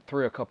 we went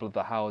through a couple of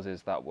the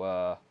houses that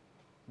were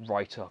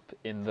right up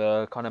in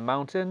the kind of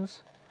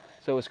mountains.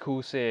 So it was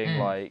cool seeing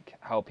like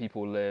how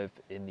people live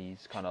in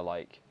these kind of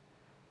like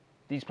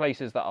these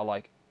places that are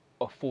like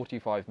a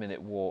 45-minute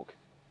walk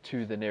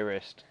to the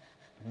nearest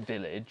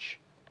village,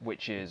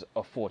 which is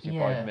a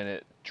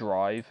 45-minute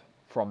drive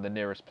from the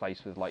nearest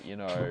place with like,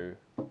 a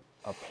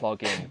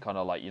plug-in kind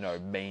of like,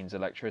 mains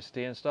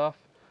electricity and stuff.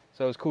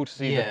 So it was cool to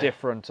see the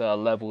different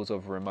levels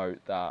of remote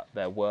that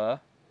there were.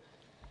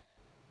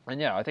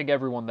 And yeah, I think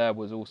everyone there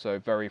was also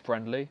very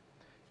friendly.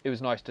 It was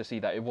nice to see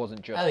that it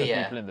wasn't just the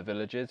people in the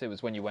villages. It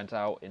was when you went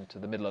out into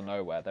the middle of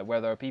nowhere,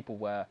 where there are people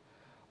where,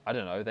 I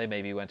don't know, they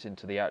maybe went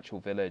into the actual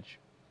village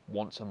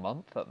once a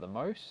month at the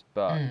most,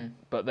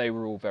 but they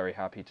were all very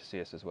happy to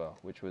see us as well,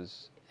 which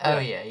was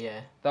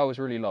yeah. That was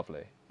really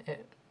lovely.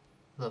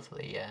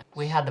 Lovely, yeah.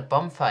 We had a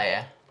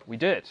bonfire. We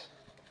did.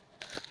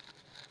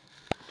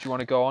 Do you want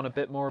to go on a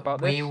bit more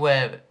about this? We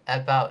were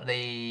about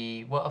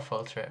the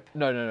waterfall trip.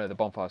 No, the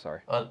bonfire,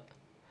 sorry.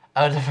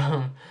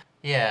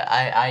 Yeah,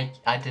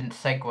 I didn't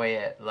segue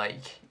it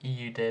like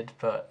you did,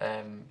 but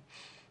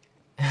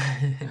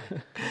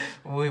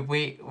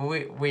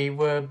we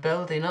were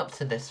building up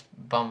to this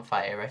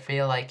bonfire. I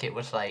feel like it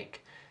was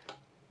like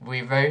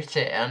we wrote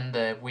it on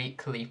the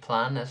weekly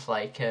plan as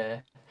like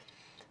a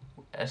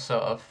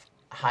sort of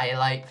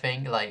highlight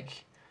thing,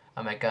 like,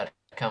 oh my god,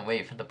 I can't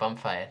wait for the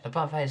bonfire. The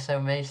bonfire is so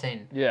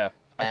amazing. Yeah.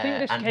 I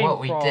think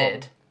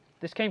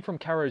this came from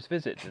Caro's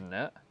visit, didn't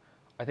it?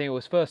 I think it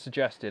was first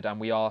suggested, and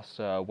we asked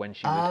her when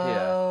she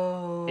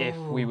was here if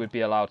we would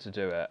be allowed to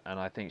do it, and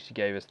I think she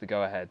gave us the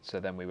go-ahead, so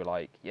then we were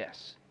like,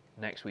 yes,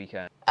 next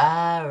weekend.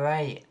 Ah,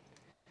 right.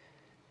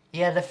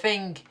 Yeah, the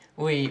thing,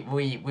 we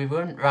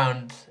went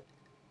round,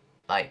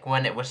 like,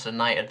 when it was the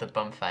night of the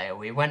bonfire,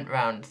 we went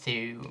round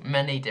to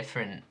many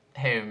different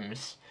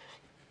homes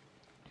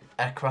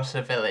across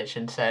the village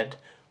and said,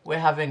 we're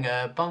having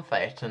a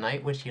bonfire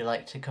tonight, would you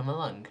like to come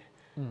along?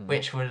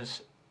 Which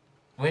was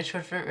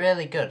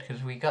really good,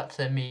 because we got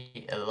to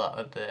meet a lot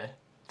of the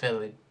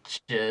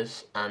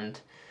villagers and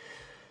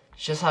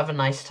just have a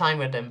nice time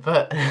with them.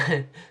 But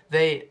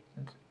they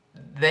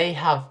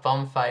have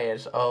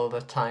bonfires all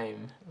the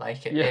time.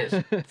 Like,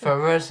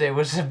 for us it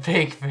was a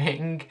big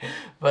thing,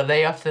 but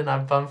they often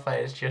have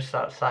bonfires just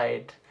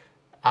outside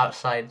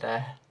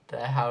their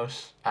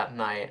house at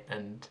night,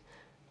 and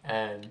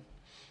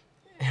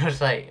it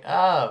was like,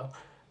 oh,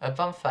 a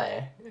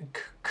bonfire,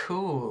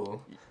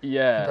 cool.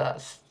 Yeah.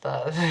 That's.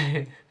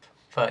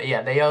 But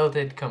yeah, they all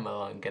did come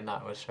along, and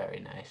that was very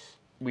nice.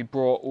 We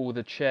brought all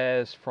the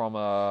chairs from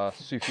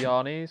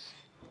Soufiani's,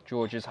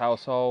 George's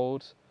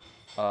household.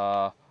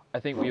 I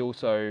think we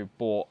also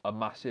bought a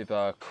massive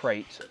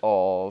crate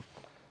of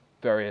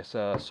various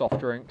soft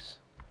drinks.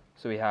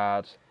 So we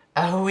had...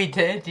 Oh, we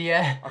did,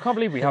 yeah. I can't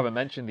believe we haven't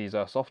mentioned these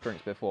soft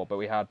drinks before, but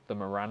we had the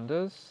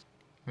Mirandas.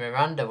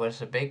 Miranda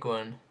was a big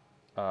one.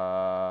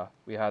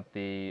 We had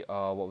the...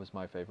 what was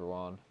my favourite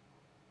one?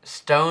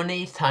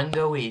 Stony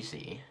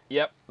Tangawizi.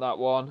 Yep, that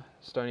one.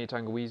 Stony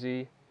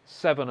Tangawizi.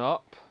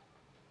 7-Up.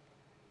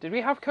 Did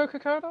we have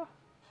Coca-Cola?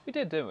 We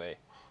did, didn't we?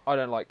 I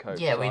don't like Coke,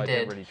 yeah, so we I did.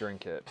 didn't really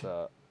drink it,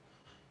 but...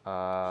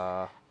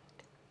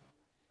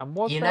 and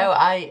was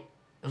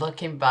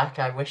looking back,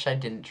 I wish I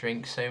didn't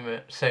drink so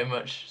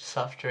much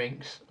soft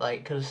drinks.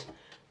 Like, because,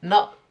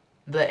 not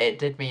that it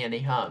did me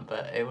any harm,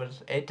 but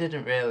it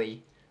didn't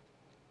really...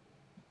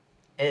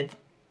 I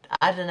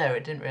don't know,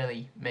 it didn't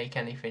really make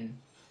anything...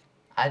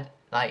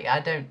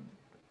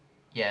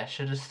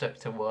 should have stuck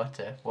to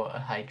water. Water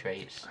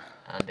hydrates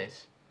and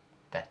is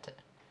better.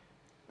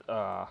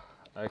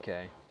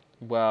 Okay.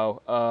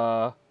 Well,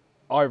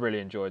 I really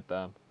enjoyed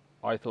them.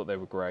 I thought they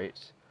were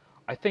great.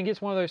 I think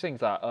it's one of those things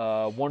that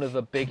one of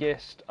the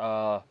biggest,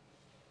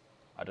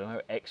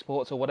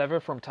 exports or whatever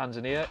from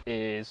Tanzania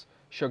is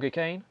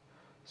sugarcane.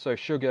 So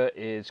sugar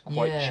is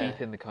quite cheap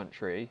in the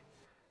country,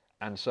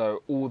 and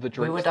so all the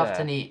drinks we would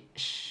often eat...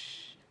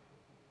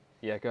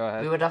 Yeah, go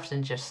ahead. We would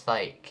often just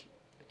like...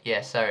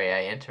 Yeah, sorry,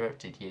 I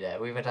interrupted you there.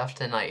 We would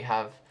often like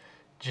have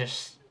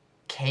just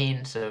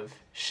canes of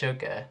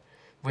sugar,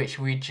 which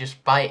we'd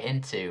just bite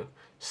into,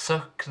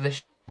 suck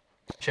the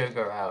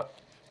sugar out,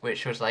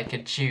 which was like a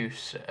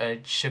juice,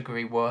 a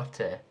sugary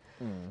water,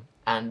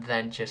 and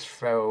then just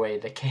throw away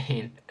the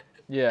cane.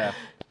 Yeah,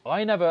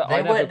 I never.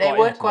 They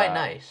were quite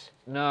nice.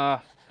 Nah.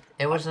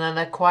 It was an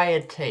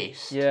acquired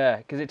taste. Yeah,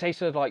 because it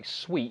tasted like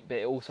sweet, but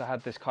it also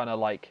had this kind of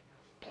like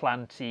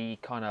planty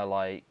kind of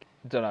like,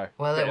 don't know.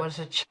 Well, it was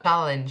a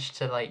challenge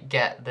to like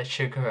get the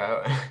sugar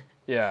out.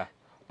 Yeah,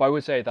 but I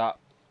would say that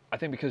I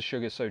think because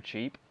sugar's so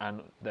cheap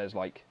and there's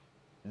like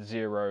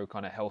zero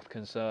kind of health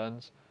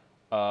concerns,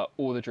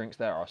 all the drinks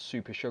there are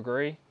super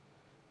sugary,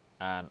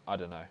 and I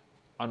don't know.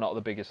 I'm not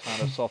the biggest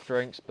fan of soft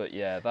drinks, but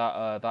yeah,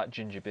 that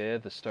ginger beer,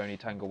 the Stony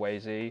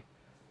Tangawizi,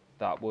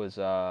 that was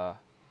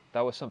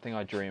something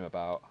I dream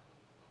about.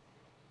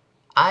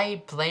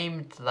 I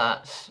blamed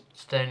that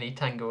Stony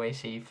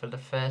Tangawizi for the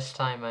first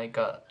time I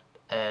got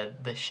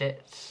the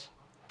shits.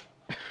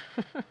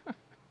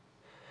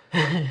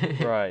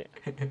 Right.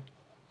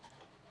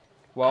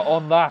 Well,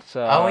 on that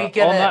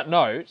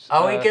note,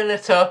 are we gonna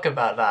talk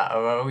about that,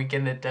 or are we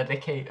gonna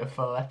dedicate a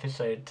full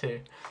episode to?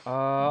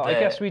 I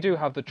guess we do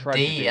have the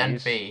tragedies D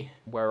and B,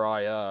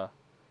 where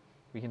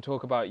we can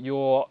talk about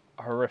your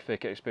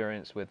horrific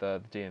experience with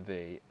the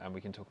DMV, and we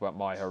can talk about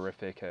my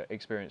horrific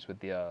experience with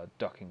the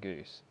duck and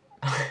goose.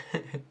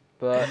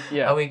 But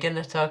yeah, are we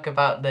gonna talk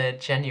about the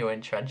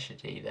genuine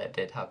tragedy that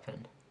did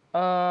happen?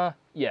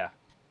 Yeah,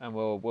 and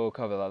we'll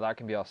cover that. That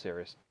can be our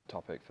serious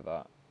topic for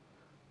that.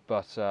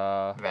 But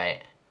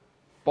right.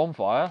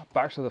 Bonfire.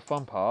 Back to the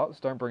fun parts.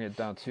 Don't bring it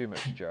down too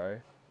much, Joe.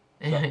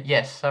 So,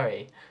 yes,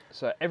 sorry.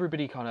 So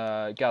everybody kind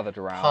of gathered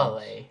around.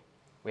 Holly.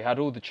 We had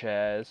all the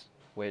chairs,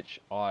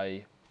 which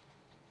I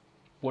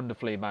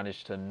wonderfully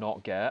managed to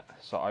not get,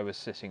 so I was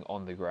sitting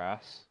on the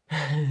grass.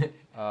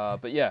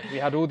 But yeah, we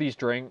had all these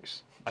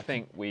drinks. I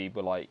think we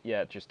were like,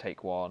 yeah, just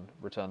take one,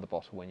 return the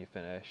bottle when you're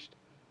finished.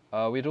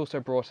 We'd also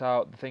brought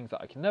out the things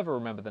that I can never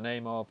remember the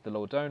name of, the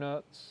little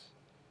donuts.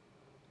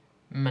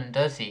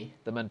 Manduzzi.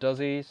 The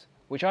Manduzzis,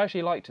 which I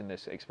actually liked in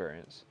this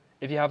experience.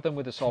 If you have them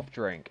with a soft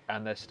drink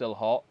and they're still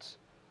hot,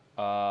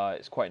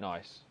 it's quite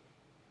nice.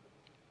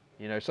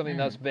 You know, something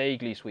that's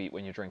vaguely sweet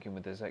when you're drinking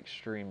with this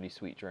extremely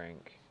sweet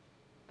drink.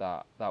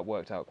 That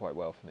worked out quite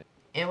well for me.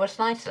 It was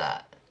nice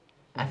that.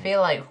 I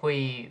feel like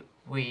we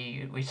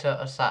sort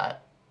of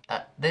sat.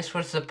 This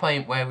was the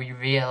point where we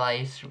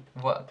realised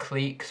what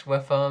cliques were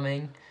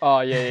forming.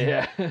 Oh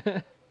yeah.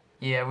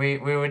 Yeah, we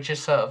were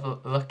just sort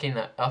of looking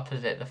at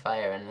opposite the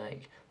fire and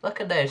like,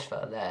 look at those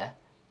four there.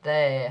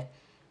 They're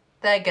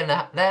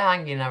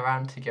hanging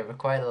around together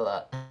quite a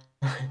lot.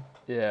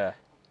 Yeah,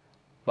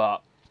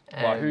 but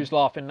well, who's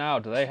laughing now?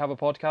 Do they have a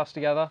podcast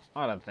together?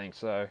 I don't think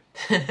so.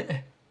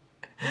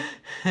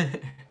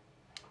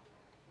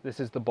 This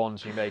is the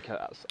bonds you make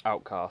as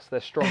outcasts.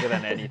 They're stronger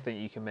than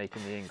anything you can make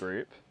in the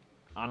in-group.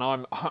 And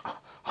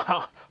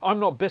I'm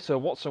not bitter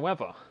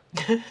whatsoever.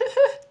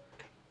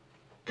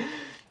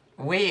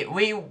 We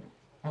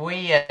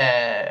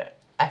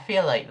I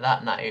feel like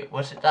that night,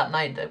 was it that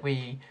night that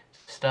we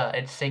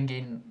started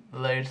singing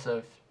loads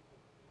of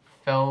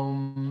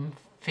film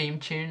theme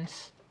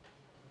tunes?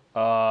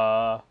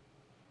 I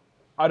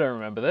don't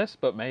remember this,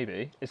 but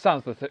maybe. It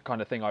sounds the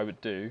kind of thing I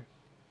would do.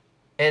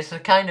 It's the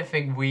kind of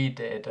thing we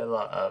did a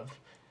lot of.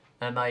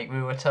 And like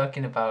we were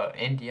talking about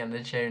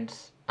Indiana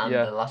Jones and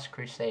The Last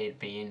Crusade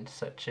being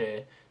such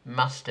a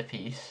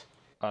masterpiece.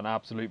 An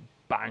absolute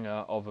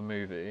banger of a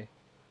movie.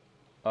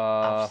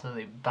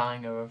 Absolute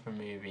banger of a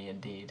movie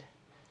indeed.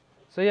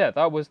 So yeah,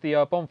 that was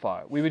the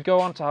bonfire. We would go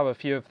on to have a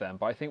few of them,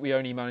 but I think we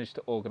only managed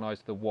to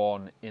organise the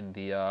one in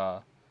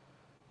the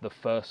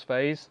first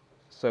phase.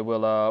 So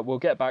we'll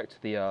get back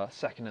to the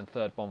second and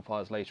third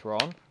bonfires later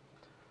on.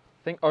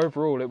 I think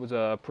overall it was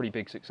a pretty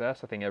big success.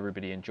 I think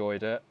everybody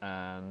enjoyed it,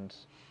 and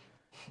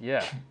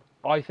yeah,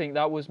 I think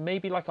that was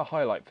maybe like a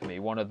highlight for me,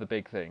 one of the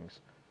big things.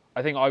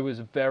 I think I was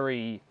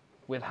very,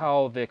 with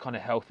how the kind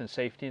of health and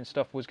safety and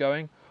stuff was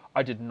going,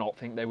 I did not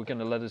think they were going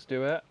to let us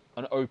do it.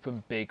 An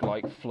open big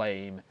like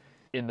flame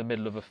in the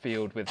middle of a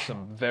field with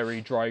some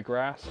very dry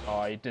grass,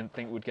 I didn't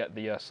think would get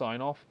the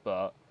sign off,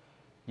 but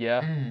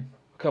yeah,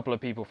 a couple of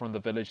people from the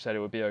village said it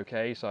would be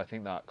okay, so I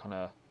think that kind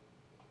of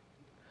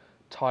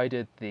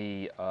tided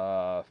the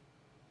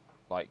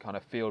like kind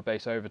of field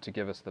base over to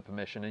give us the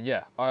permission, and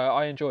yeah,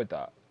 I enjoyed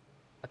that.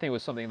 I think it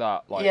was something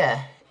that like it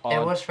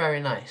was very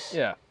nice.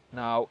 Yeah.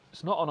 Now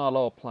it's not on our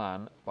lower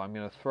plan, but I'm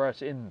going to throw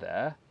it in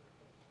there.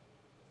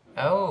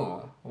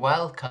 Oh,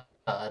 wild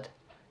card.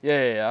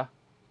 Yeah.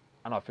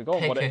 And I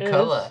forgot what it is. Pick a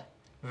colour.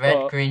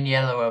 Red, green,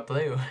 yellow, or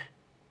blue.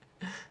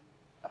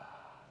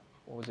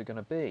 What was it going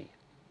to be?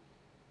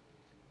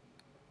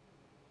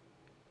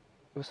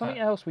 It was something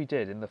else we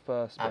did in the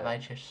first bit. Have I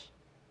just...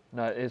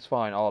 No, it's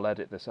fine. I'll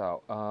edit this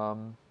out.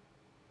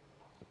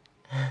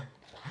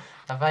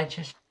 Have I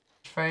just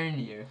thrown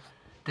you?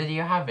 Did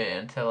you have it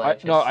until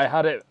No, I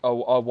had it a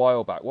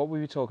while back. What were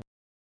we talking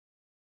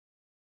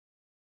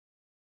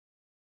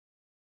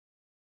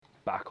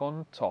Back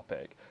on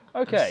topic.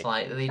 Okay. I'm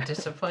slightly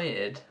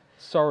disappointed.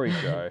 Sorry,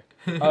 Joe.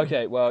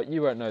 Okay, well,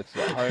 you won't notice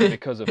at home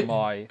because of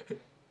my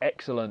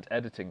excellent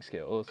editing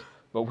skills,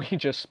 but we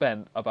just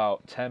spent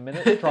about 10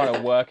 minutes trying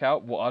to work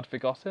out what I'd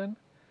forgotten.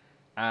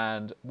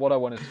 And what I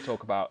wanted to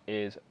talk about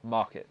is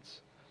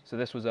markets. So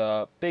this was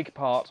a big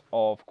part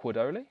of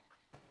Quadoli,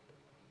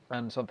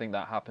 and something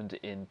that happened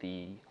in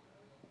the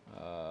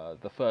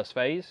first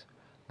phase.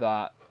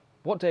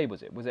 What day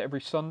was it? Was it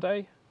every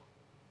Sunday?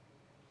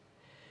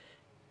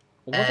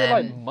 Or was it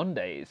like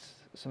Mondays?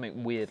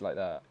 Something weird like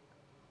that.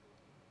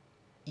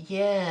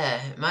 Yeah,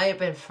 it might have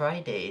been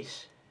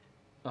Fridays.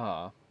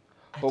 I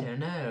don't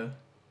know.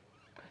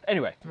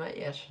 Anyway, it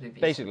might actually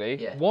be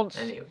basically,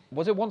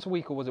 was it once a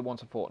week or was it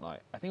once a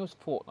fortnight? I think it was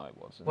a fortnight,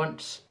 wasn't it?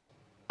 Once.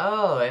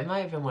 Oh, it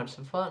might have been once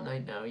a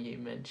fortnight now you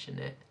mention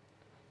it.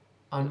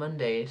 On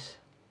Mondays.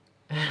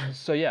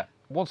 So yeah,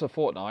 once a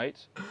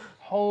fortnight,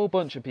 whole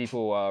bunch of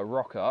people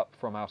rock up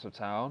from out of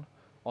town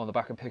on the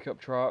back of pickup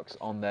trucks,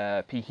 on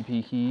their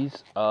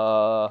peekies.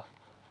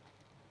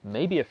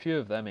 Maybe a few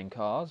of them in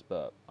cars,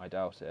 but I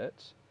doubt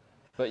it.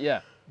 But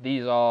yeah,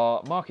 these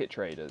are market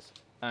traders,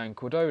 and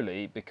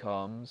Quadoli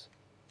becomes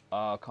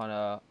kind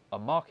of a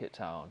market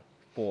town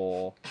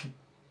for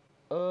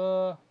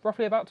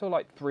roughly about till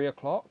like 3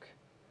 o'clock.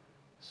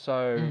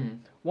 So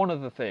one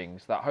of the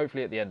things that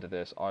hopefully at the end of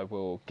this I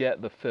will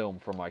get the film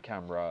from my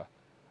camera,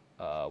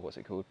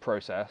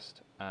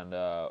 processed, and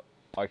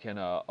I can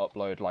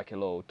upload like a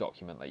little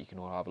document that you can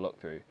all have a look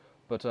through.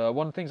 But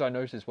one of the things I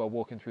noticed while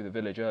walking through the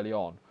village early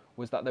on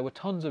was that there were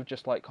tons of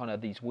just like kind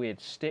of these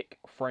weird stick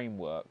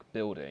framework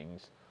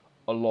buildings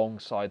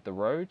alongside the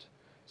road.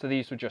 So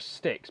these were just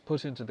sticks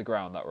put into the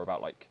ground that were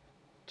about like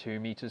 2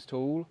 meters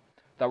tall,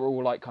 that were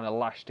all like kind of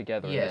lashed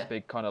together in this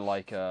big kind of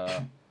like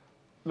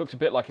looked a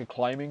bit like a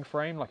climbing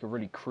frame, like a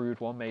really crude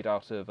one made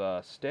out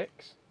of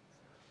sticks.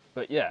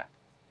 But yeah,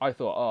 I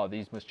thought, oh,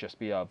 these must just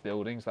be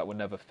buildings that were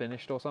never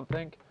finished or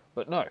something.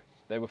 But no,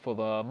 they were for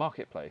the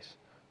marketplace.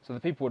 So the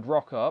people would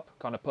rock up,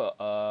 kind of put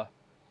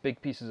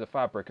big pieces of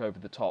fabric over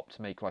the top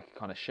to make like a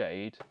kind of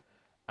shade,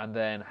 and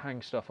then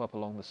hang stuff up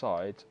along the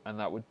sides, and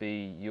that would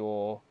be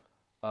your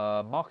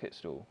market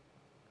stall.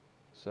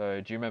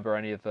 So do you remember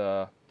any of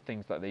the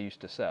things that they used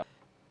to sell?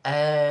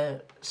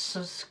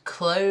 So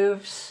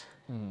clothes.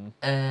 Mm.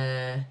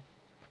 A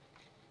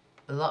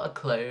lot of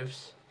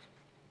clothes.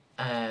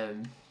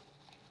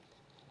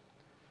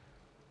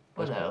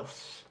 What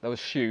else? There was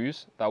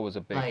shoes. That was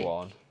a big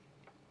one.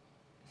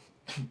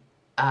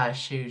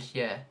 Shoes,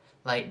 yeah.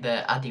 Like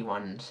the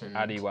Adidwans and...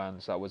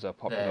 Adidwans, that was a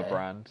popular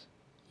brand.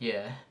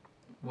 Yeah,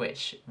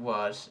 which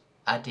was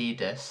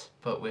Adidas,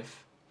 but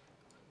with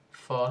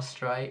 4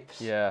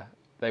 stripes. Yeah,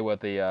 they were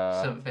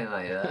the... Something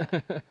like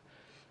that.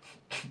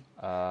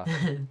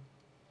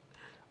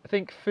 I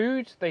think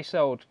food they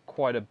sold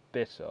quite a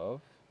bit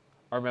of.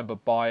 I remember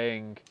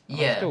buying...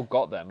 Yeah. I still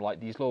got them, like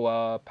these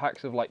little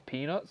packs of like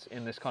peanuts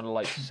in this kind of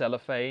like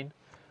cellophane.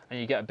 And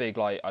you get a big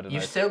like, I don't know...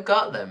 You've still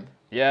got them?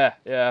 Yeah,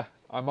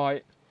 I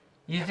might...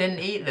 You didn't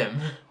eat them?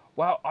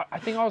 Well, I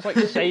think I was like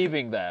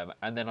saving them,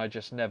 and then I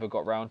just never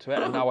got round to it,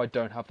 and now I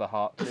don't have the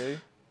heart to.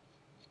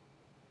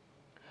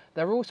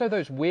 There were also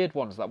those weird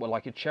ones that were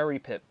like a cherry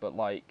pit, but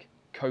like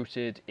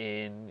coated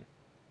in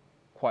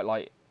quite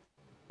like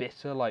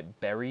bitter, like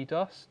berry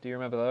dust. Do you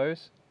remember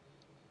those?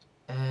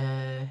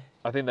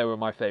 I think they were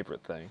my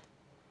favourite thing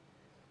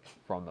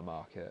from the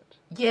market.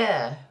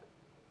 Yeah,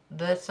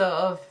 the sort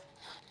of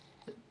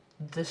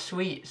the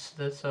sweets,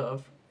 the sort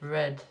of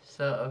red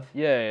sort of.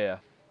 Yeah.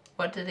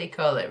 What did they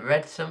call it?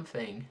 Red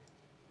something.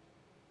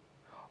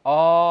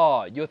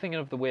 Oh, you're thinking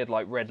of the weird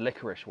like red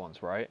licorice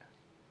ones, right?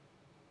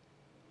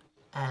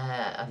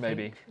 I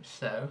Maybe. think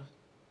so.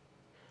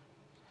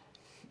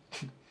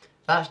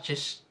 That's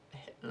just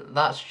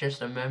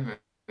a memory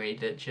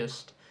that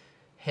just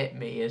hit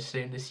me as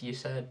soon as you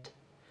said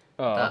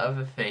that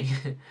other thing.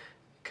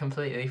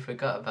 Completely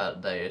forgot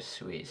about those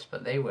sweets,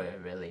 but they were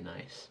really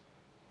nice.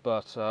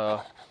 But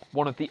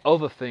one of the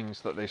other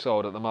things that they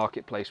sold at the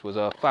marketplace was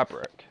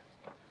fabric.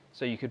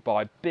 So you could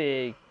buy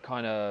big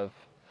kind of...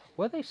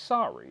 Were they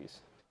saris?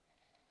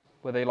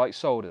 Were they like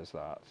sold as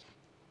that?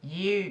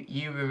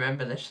 You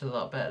remember this a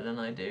lot better than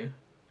I do.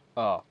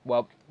 Oh,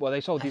 well they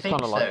sold these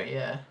kind of like... I think so,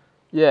 yeah.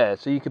 Yeah,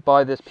 so you could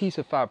buy this piece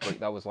of fabric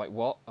that was like,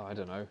 what? I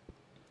don't know.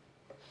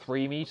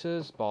 3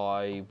 meters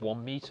by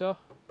 1 meter.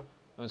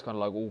 It was kind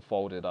of like all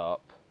folded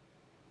up.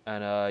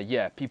 And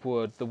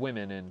the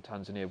women in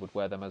Tanzania would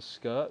wear them as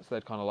skirts.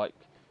 They'd kind of like...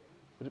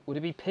 Would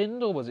it be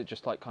pinned, or was it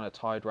just like kind of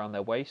tied around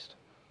their waist?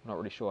 I'm not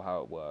really sure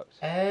how it works.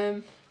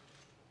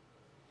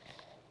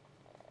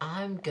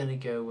 I'm gonna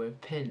go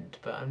with pinned,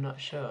 but I'm not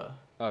sure.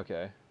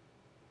 Okay.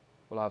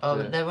 We'll have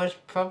to... there was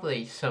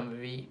probably some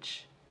of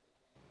each.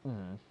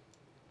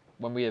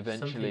 When we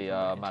eventually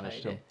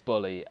manage to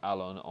bully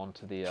Alan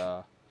onto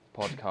the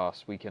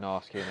podcast, we can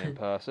ask him in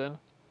person.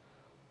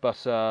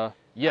 But,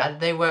 yeah.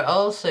 And they were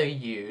also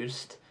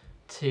used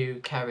to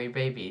carry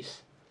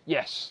babies.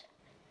 Yes.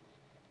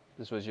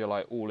 This was your,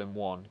 like,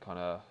 all-in-one kind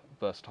of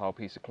versatile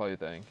piece of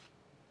clothing.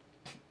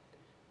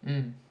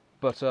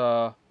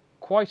 But,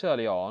 quite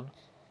early on,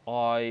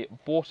 I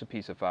bought a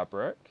piece of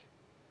fabric,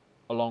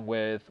 along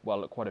with,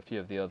 well, quite a few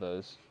of the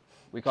others.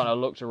 We kind of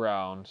looked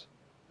around.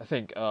 I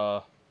think,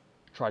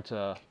 tried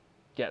to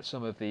get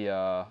some of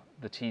the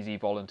TZ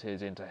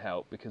volunteers in to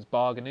help, because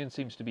bargaining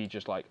seems to be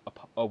just like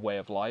a way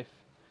of life.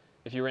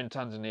 If you're in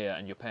Tanzania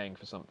and you're paying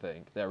for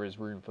something, there is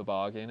room for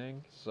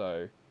bargaining.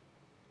 So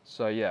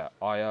yeah,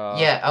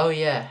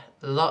 yeah,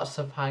 lots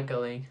of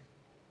haggling.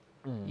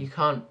 You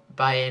can't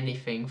buy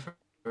anything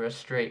for a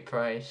straight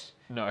price.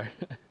 No.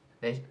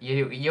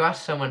 You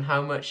ask someone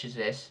how much is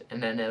this,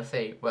 and then they'll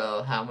say,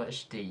 well, how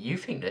much do you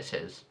think this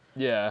is?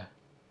 Yeah.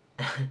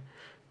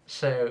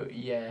 So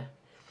yeah.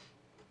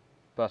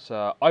 But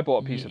I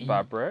bought a piece of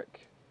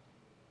fabric,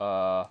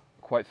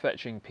 quite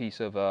fetching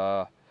piece of,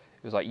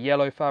 it was like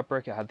yellow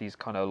fabric, it had these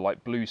kind of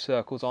like blue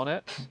circles on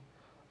it.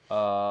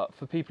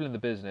 For people in the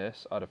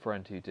business, I had a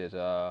friend who did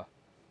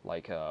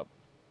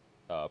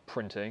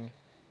printing.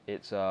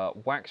 It's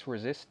wax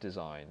resist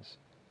designs,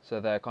 so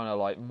they're kind of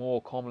like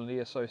more commonly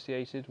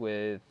associated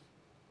with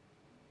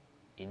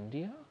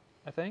India,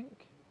 I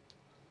think.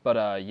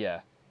 But yeah,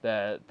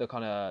 they're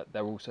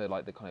also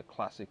like the kind of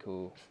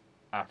classical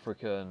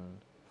African,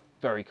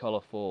 very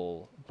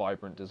colourful,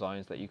 vibrant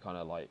designs that you kind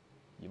of like,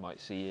 you might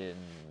see in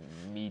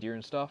media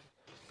and stuff.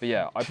 But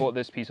yeah, I bought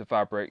this piece of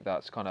fabric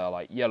that's kind of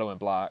like yellow and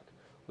black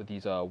with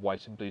these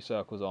white and blue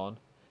circles on,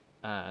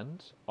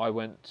 and I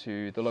went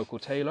to the local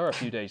tailor a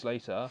few days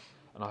later,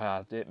 and I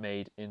had it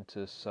made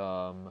into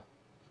some,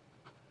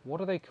 what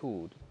are they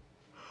called?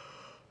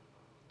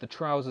 The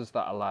trousers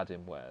that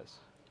Aladdin wears.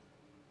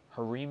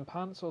 Harem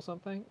pants or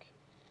something?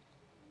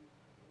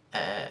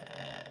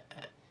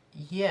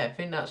 Yeah, I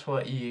think that's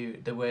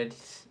the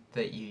words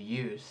that you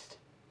used.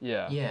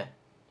 Yeah. Yeah.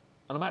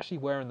 and I'm actually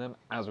wearing them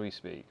as we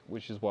speak,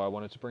 which is why I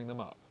wanted to bring them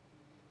up.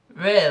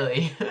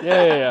 Really?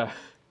 Yeah.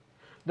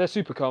 They're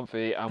super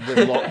comfy, and with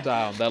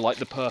lockdown, they're like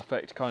the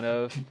perfect kind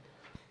of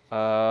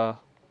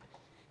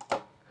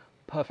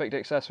perfect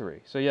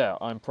accessory. So yeah,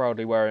 I'm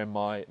proudly wearing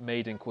my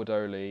Made in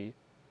Quadoli.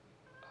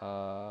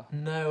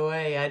 No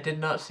way, I did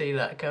not see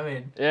that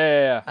coming.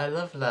 Yeah. I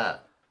love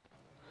that.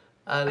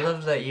 I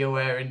love that you're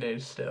wearing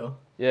those still.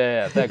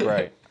 Yeah, they're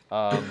great.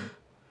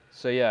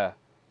 So yeah,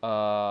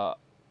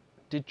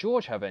 did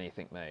George have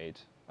anything made?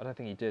 I don't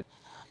think he did.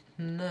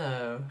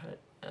 No.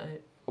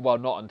 Well,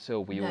 not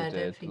until we No, all I don't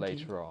did think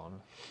later on,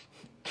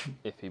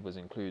 if he was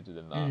included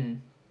in that.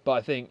 Mm. But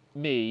I think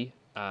me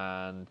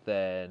and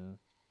then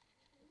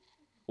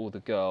all the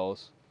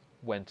girls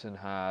went and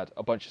had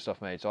a bunch of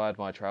stuff made. So I had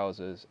my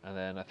trousers, and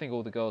then I think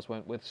all the girls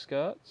went with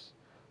skirts.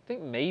 I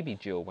think maybe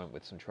Jill went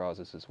with some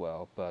trousers as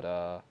well,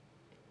 but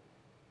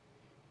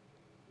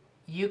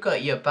You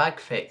got your bag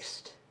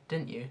fixed,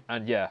 didn't you?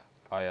 and yeah,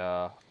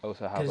 I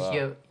also have Because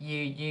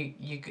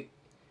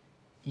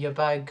your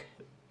bag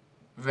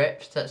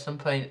ripped at some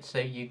point, so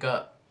you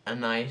got a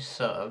nice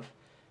sort of.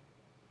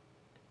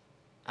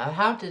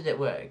 How did it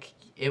work?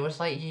 It was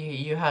like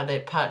you had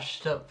it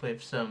patched up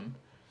with some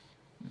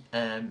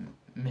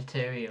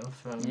material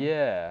from.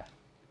 Yeah,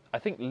 I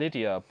think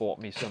Lydia bought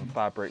me some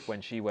fabric when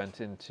she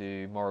went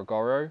into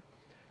Morogoro,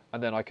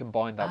 and then I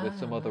combined that with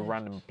some other nice.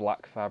 random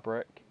black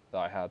fabric that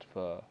I had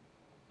for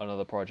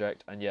another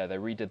project, and yeah, they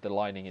redid the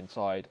lining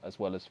inside as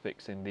well as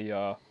fixing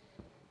the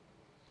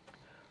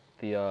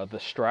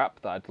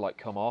strap that had like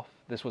come off.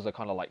 This was a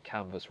kind of like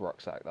canvas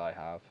rucksack that I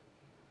have,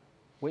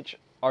 which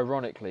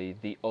ironically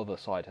the other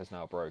side has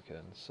now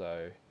broken,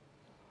 so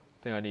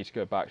I think I need to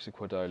go back to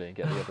Quadoli and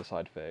get the other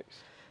side fixed.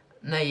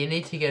 No, you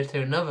need to go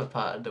to another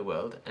part of the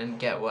world and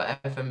get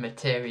whatever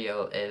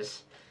material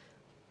is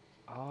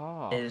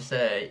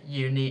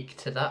unique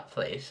to that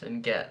place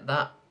and get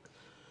that.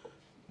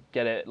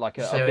 Get it like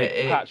a So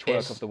big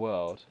patchwork of the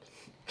world.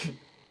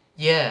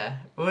 Yeah,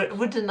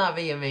 wouldn't that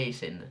be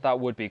amazing? That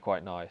would be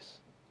quite nice.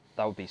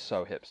 That would be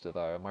so hipster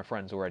though. My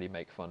friends already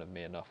make fun of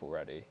me enough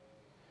already.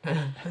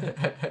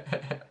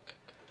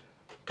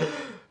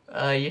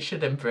 You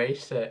should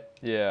embrace it.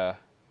 Yeah.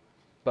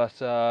 But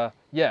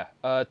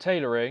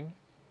tailoring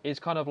is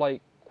kind of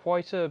like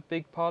quite a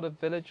big part of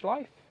village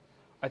life.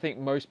 I think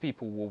most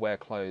people will wear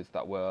clothes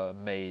that were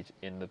made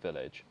in the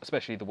village,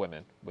 especially the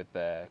women with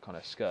their kind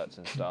of skirts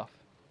and stuff.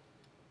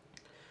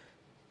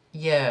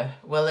 Yeah,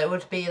 well, it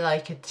would be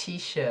like a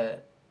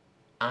t-shirt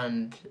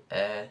and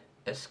a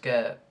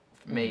skirt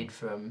made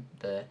from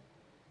the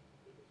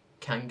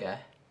kanga.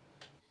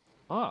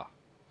 Ah,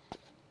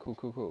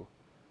 cool.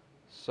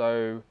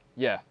 So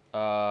yeah,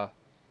 I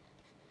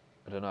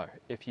don't know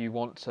if you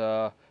want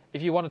to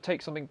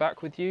take something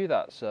back with you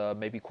that's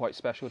maybe quite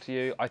special to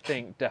you. I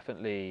think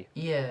definitely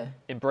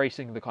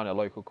embracing the kind of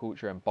local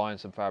culture and buying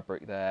some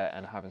fabric there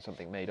and having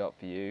something made up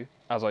for you.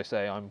 As I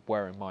say, I'm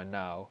wearing mine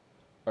now.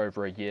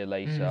 Over a year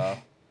later,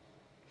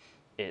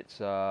 it's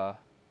and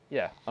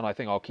I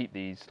think I'll keep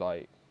these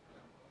like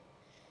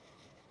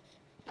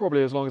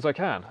probably as long as I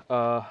can.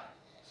 So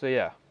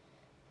yeah,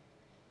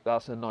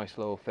 that's a nice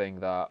little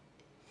thing that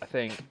I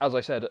think, as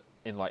I said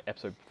in like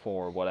episode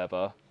 4 or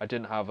whatever, I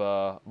didn't have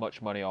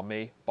much money on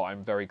me, but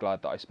I'm very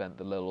glad that I spent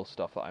the little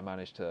stuff that I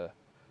managed to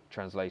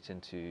translate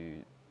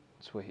into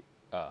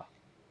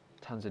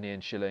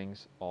Tanzanian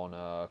shillings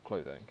on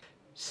clothing.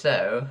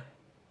 So,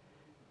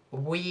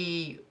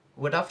 we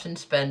would often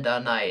spend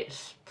our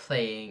nights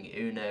playing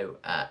Uno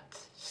at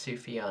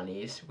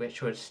Sufiani's,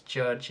 which was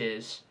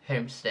George's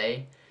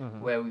homestay,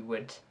 where we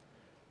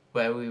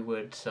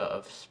would sort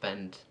of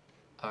spend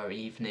our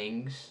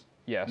evenings.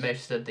 Yes.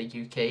 Most of the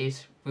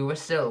UK's. We were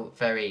still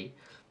very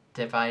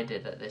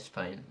divided at this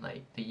point.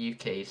 Like, the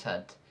UK's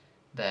had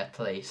their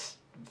place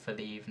for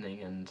the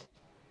evening, and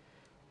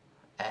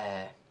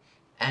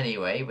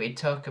anyway, we'd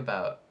talk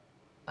about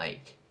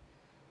like.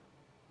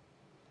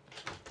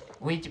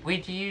 We'd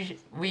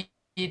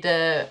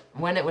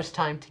when it was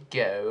time to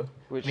go,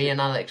 me and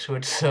Alex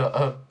would sort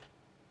of.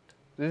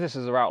 This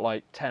is about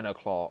like 10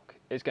 o'clock.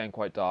 It's getting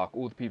quite dark.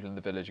 All the people in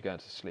the village are going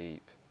to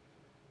sleep.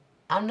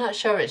 I'm not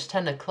sure it's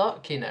 10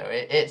 o'clock, you know.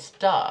 It's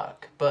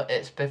dark, but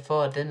it's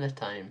before dinner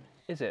time.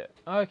 Is it?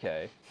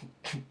 Okay.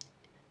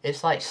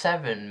 It's like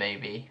 7,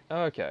 maybe.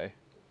 Okay.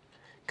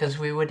 Because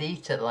we would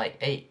eat at like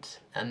 8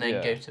 and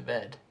then go to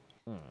bed.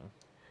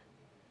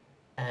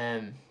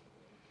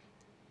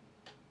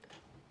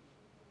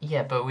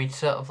 Yeah, but we'd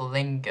sort of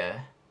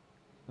linger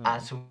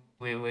as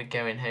we were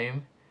going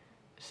home.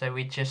 So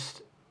we could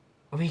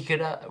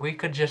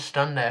just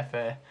stand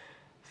there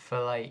for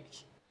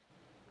like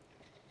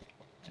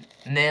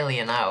nearly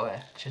an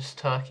hour just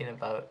talking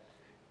about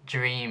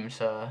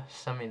dreams or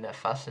something that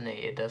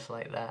fascinated us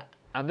like that.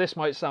 And this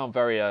might sound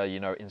very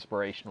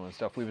inspirational and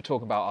stuff. We were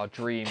talking about our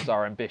dreams,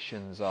 our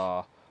ambitions,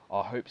 our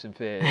hopes and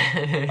fears.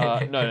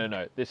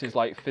 No. This is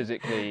like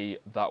physically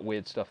that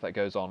weird stuff that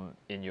goes on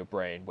in your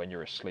brain when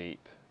you're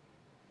asleep.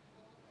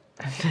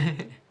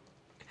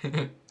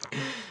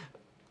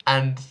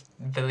 And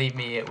believe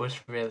me, it was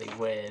really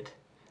weird.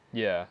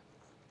 Yeah.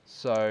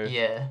 So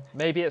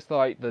maybe it's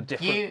like the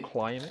different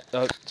climate.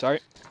 Sorry.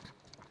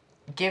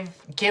 Give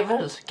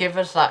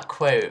us that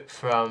quote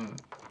from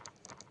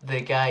the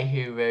guy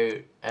who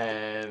wrote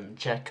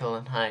Jekyll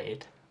and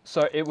Hyde.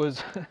 So it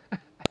was.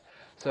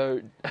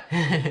 Is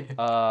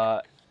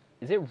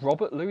it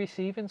Robert Louis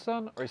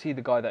Stevenson, or is he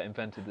the guy that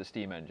invented the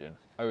steam engine?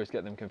 I always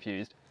get them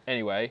confused.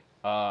 Anyway.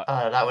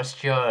 That was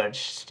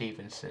George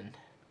Stephenson.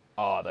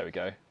 There we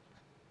go.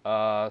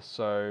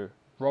 So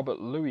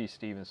Robert Louis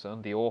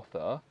Stevenson, the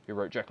author who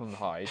wrote Jekyll and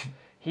Hyde,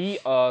 he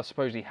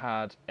supposedly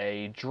had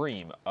a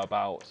dream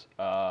about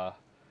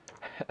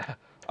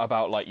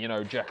like, you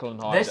know, Jekyll and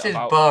Hyde. This is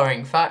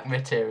boring fact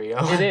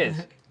material. It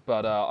is,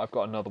 but I've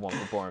got another one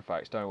for boring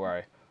facts. Don't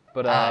worry.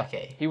 But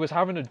okay. He was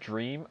having a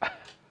dream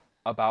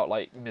about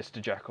like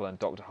Mr. Jekyll and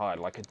Dr. Hyde,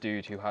 like a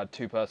dude who had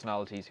two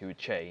personalities who would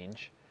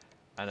change.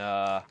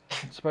 And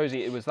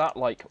supposedly it was that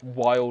like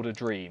wilder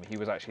dream. He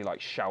was actually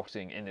like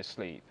shouting in his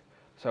sleep.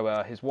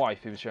 So his wife,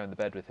 who was sharing the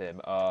bed with him,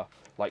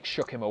 like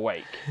shook him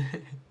awake,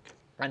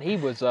 and he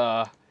was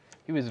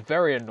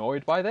very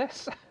annoyed by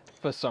this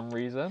for some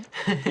reason.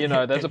 You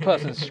know, there's a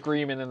person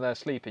screaming in their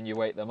sleep and you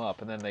wake them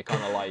up, and then they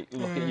kind of like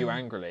look at you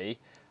angrily.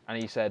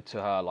 And he said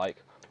to her like,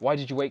 "Why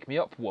did you wake me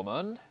up,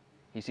 woman?"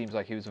 He seems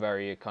like he was a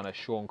very kind of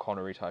Sean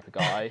Connery type of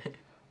guy.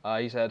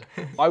 He said,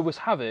 "I was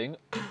having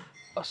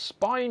a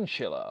spine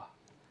chiller."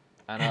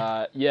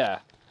 And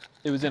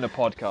it was in a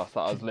podcast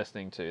that I was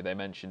listening to. They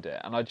mentioned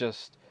it, and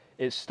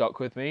it stuck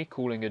with me.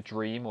 Calling a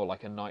dream or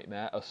like a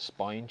nightmare a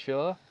spine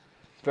chiller.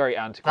 It's very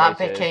antiquated.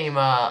 That became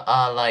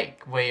our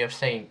like way of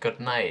saying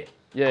good night.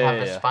 Have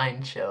a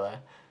spine chiller.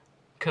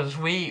 Because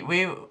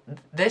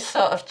this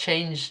sort of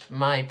changed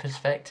my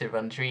perspective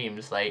on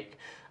dreams. Like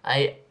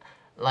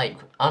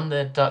on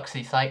the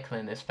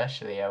doxycycline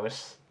especially, I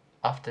was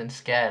often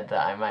scared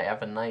that I might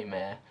have a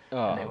nightmare.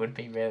 And it would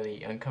be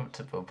really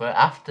uncomfortable. But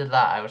after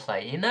that, I was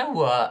like, you know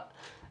what?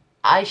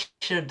 I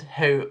should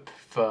hope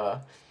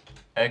for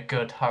a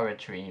good horror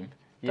dream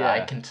that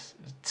I can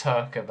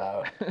talk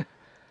about.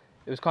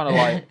 It was kind of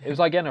like, it was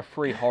like getting a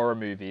free horror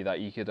movie that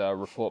you could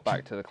report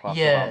back to the class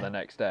about the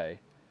next day.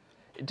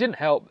 It didn't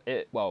help.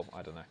 Well,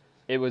 I don't know.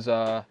 It was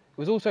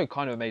also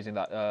kind of amazing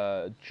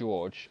that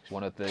George,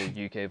 one of the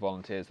UK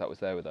volunteers that was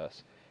there with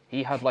us,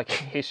 he had like a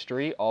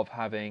history of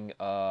having,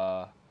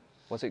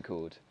 what's it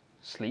called?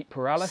 Sleep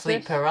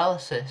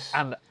paralysis.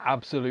 And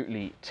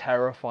absolutely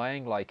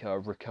terrifying, like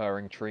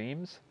recurring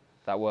dreams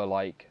that were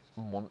like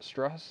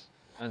monstrous.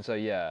 And so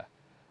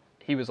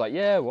he was like,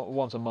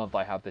 once a month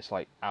I have this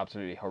like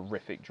absolutely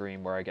horrific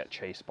dream where I get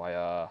chased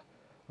by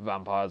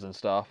vampires and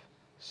stuff.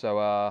 So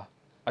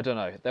I don't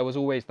know. There was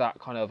always that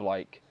kind of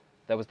like,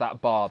 there was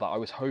that bar that I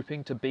was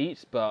hoping to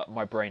beat, but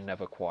my brain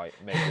never quite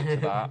made it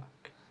to that.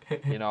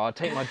 You know, I'd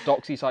take my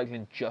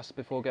doxycycline just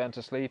before going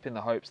to sleep in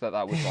the hopes that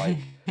would like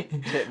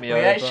tip me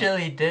over. We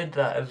actually did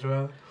that as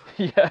well.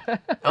 Yeah.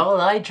 All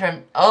I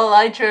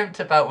dreamt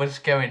about was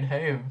going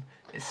home.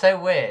 It's so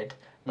weird.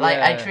 Like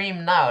I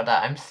dream now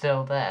that I'm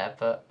still there,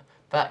 but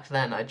back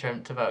then I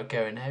dreamt about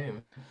going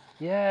home.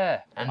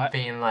 Yeah. And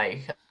being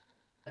like,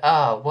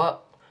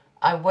 what?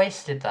 I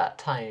wasted that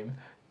time.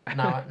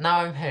 Now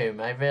I'm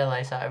home. I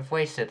realise that I've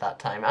wasted that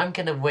time. I'm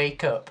gonna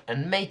wake up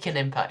and make an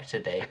impact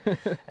today.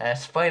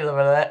 Spoiler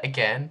alert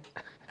again.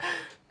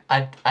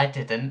 I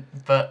didn't,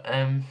 but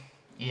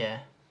yeah.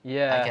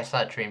 I guess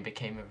that dream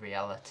became a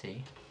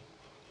reality.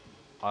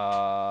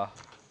 I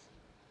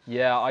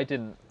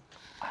didn't.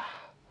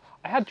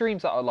 I had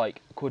dreams that are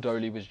like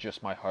Quadoli was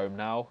just my home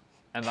now,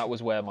 and that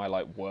was where my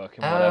like work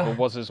and whatever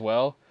was as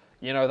well.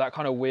 You know, that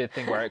kind of weird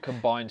thing where it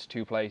combines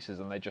two places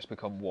and they just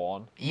become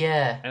one.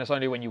 Yeah. And it's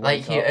only when you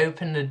wake up. Like, you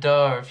open the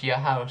door of your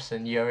house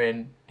and you're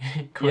in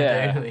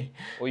Quadoli. Yeah.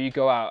 Or you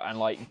go out and,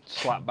 like,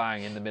 slap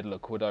bang in the middle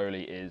of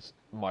Quadoli is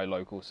my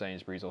local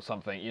Sainsbury's or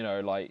something. You know,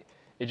 like,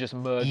 it just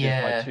merges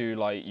my two,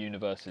 like,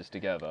 universes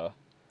together.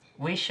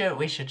 We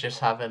should just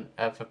have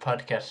a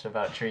podcast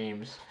about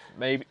dreams.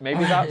 Maybe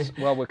that's,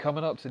 well, we're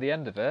coming up to the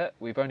end of it.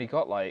 We've only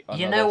got, like, another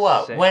 6. You know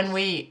what?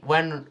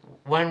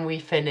 When we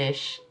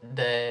finish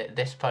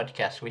this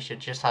podcast, we should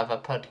just have a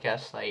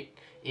podcast like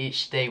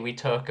each day we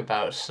talk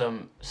about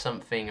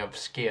something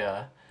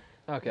obscure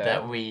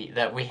that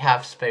we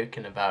have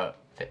spoken about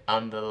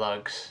on the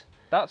logs.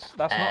 That's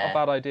not a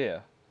bad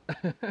idea.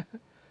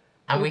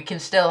 And we can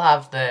still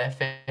have the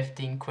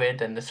 15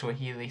 quid and the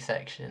Swahili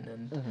section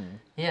and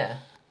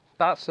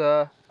That's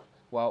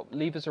well,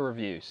 leave us a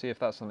review. See if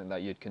that's something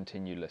that you'd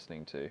continue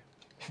listening to,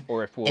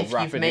 or if if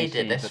you've made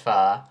it this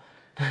far.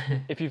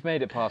 If you've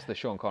made it past the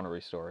Sean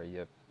Connery story,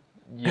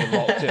 you're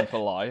locked in for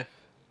life.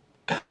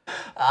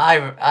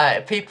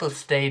 People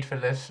stayed for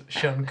this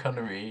Sean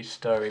Connery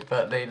story,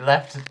 but they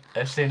left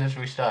as soon as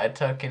we started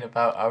talking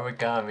about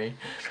origami.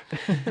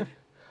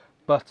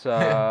 But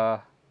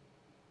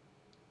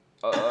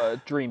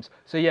dreams.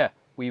 So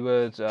we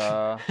would.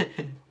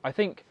 I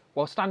think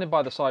while standing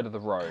by the side of the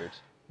road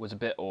was a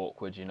bit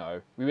awkward, you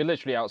know. We were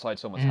literally outside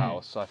someone's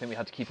house, so I think we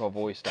had to keep our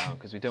voice down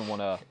because we didn't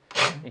want to,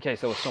 in case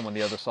there was someone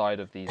the other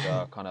side of these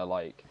kind of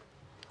like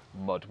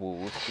mud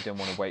walls, we didn't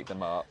want to wake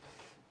them up.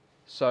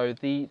 So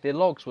the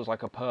logs was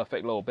like a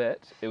perfect little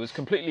bit. It was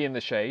completely in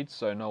the shade,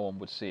 so no one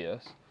would see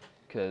us.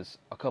 Because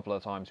a couple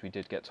of times we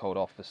did get told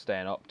off for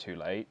staying up too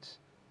late.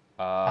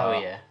 Oh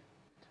yeah.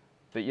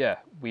 But yeah,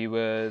 we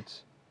would.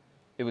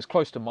 It was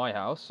close to my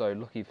house, so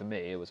lucky for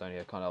me, it was only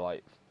a kind of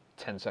like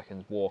 10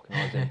 seconds walk,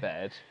 and I was in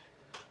bed.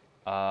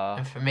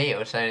 And for me, it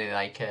was only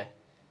like a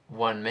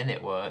 1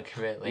 minute walk,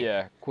 really.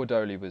 Yeah,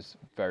 Quadoli was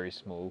very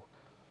small,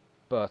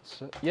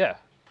 but yeah,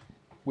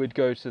 we'd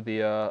go to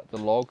the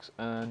logs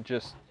and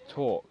just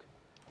talk,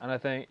 and I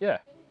think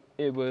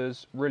it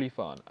was really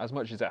fun. As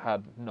much as it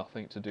had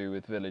nothing to do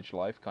with village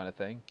life, kind of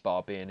thing,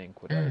 bar being in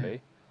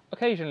Quadoli.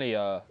 Occasionally,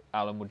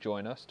 Alan would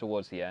join us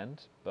towards the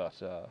end,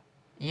 but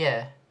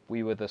yeah,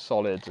 we were the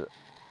solid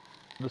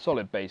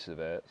base of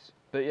it.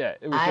 But yeah,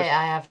 it was I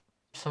have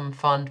some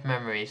fond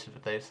memories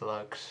of those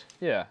logs.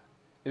 Yeah,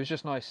 it was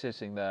just nice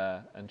sitting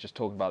there and just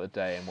talking about the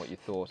day and what you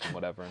thought and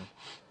whatever, and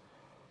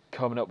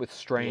coming up with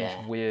strange,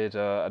 weird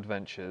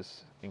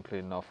adventures,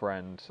 including our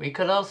friend. We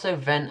could also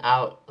vent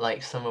out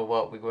like some of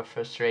what we were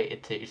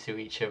frustrated to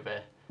each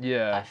other.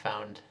 Yeah, I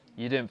found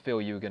you didn't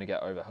feel you were going to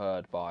get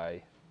overheard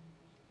by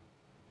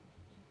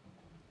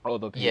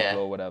other people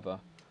or whatever.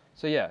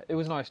 So yeah, it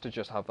was nice to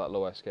just have that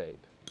little escape.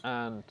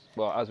 And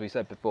well, as we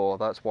said before,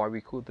 that's why we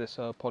called this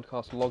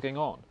podcast Logging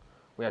On.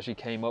 We actually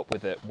came up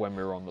with it when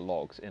we were on the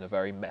logs in a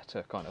very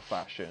meta kind of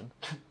fashion.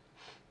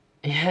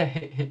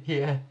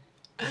 Yeah.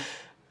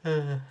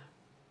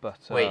 But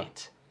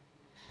wait.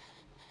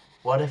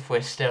 What if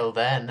we're still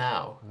there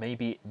now?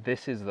 Maybe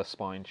this is the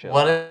spine chill.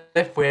 What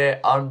if we're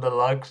on the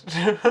logs?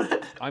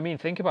 I mean,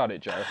 think about it,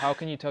 Joe. How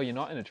can you tell you're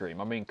not in a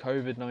dream? I mean,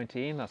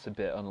 COVID-19, that's a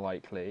bit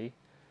unlikely.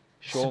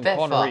 Sean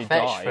Connery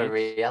died. For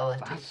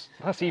reality.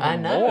 That's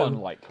even more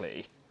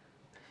unlikely.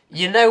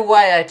 You know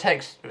why I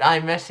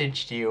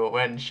messaged you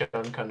when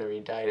Sean Connery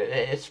died?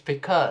 It's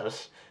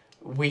because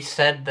we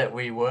said that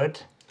we would.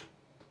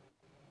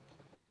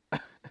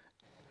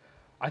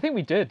 I think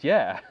we did,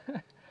 yeah.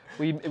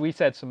 we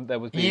said there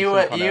was.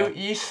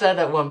 You said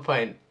at one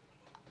point,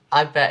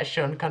 I bet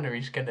Sean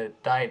Connery's gonna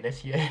die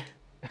this year.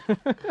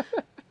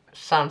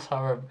 Sounds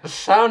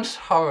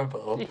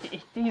horrible.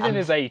 He's in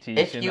his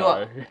 80s, you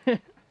know.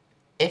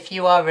 If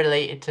you are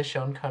related to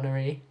Sean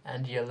Connery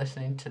and you're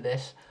listening to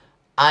this,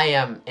 I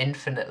am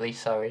infinitely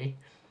sorry.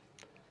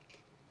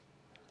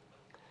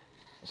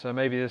 So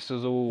maybe this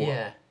is all.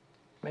 Yeah.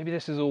 Maybe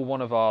this is all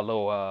one of our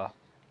little.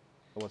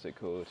 What's it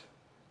called?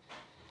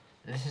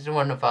 This is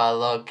one of our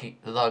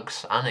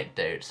logs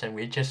anecdotes, and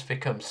we just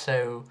become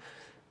so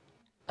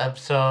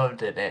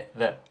absorbed in it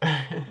that.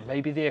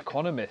 Maybe The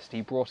Economist, he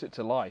brought it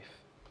to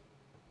life.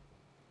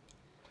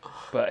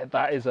 But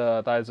that is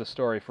a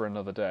story for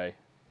another day.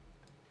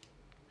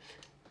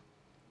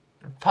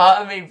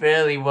 Part of me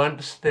really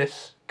wants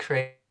this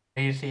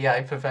crazy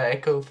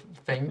hypothetical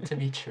thing to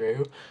be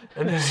true,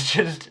 and it's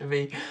just to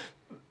be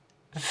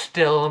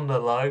still on the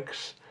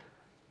logs.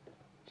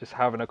 Just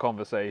having a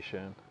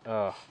conversation.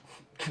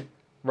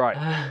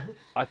 Right.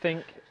 I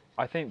think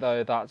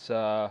though that's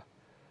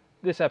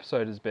this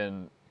episode has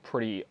been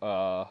pretty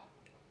off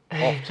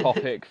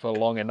topic for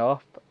long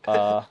enough.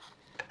 On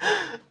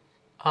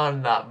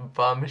that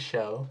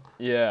bombshell.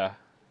 Yeah.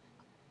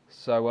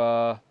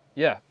 So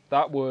yeah,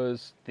 that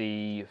was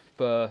the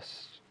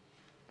first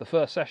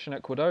session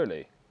at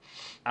Quadoli.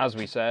 As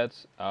we said,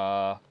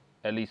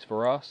 at least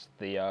for us,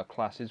 the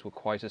classes were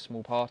quite a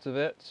small part of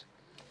it.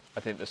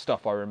 I think the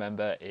stuff I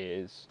remember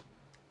is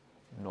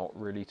not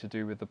really to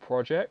do with the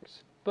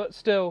project, but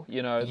still,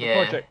 you know, the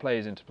project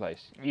plays into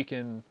place. You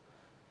can,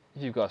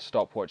 if you've got a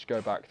stopwatch,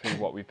 go back through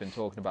what we've been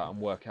talking about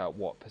and work out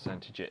what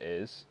percentage it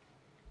is.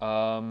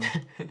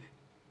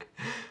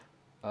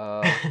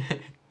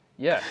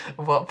 Yeah.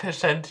 What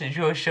percentage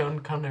was Sean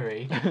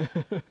Connery?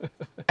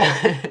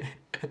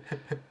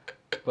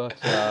 But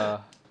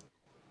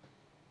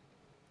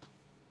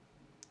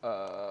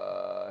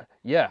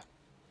yeah,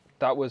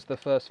 that was the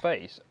first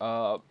phase.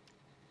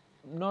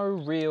 No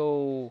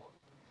real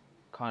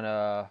kind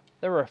of.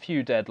 There were a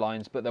few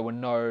deadlines, but there were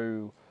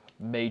no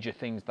major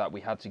things that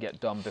we had to get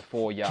done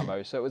before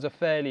Yamo. So it was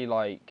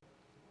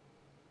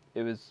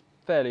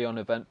fairly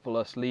uneventful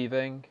us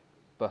leaving.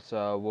 But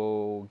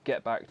we'll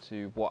get back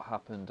to what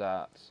happened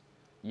at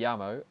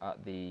Yamo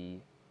at the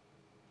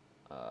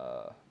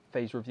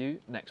phase review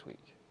next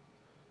week.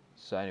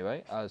 So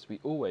anyway, as we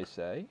always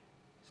say,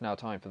 it's now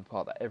time for the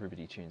part that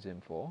everybody tunes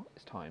in for.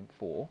 It's time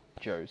for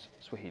Joe's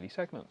Swahili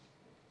segment.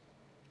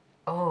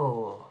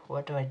 Oh,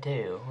 what do I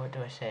do? What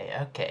do I say?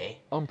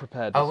 Okay.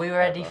 Unprepared. Are we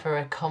ready for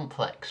a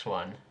complex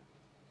one?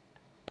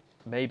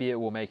 Maybe it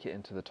will make it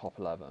into the top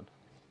 11.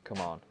 Come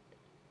on.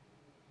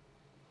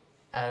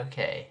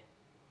 Okay.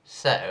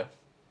 So,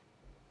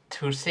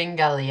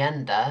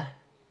 tusingalienda,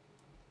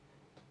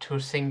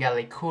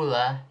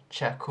 tusingalikula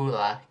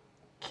chakula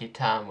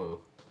kitamu.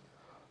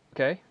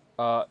 Okay,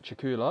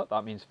 chakula,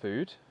 that means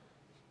food.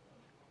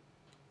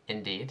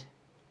 Indeed.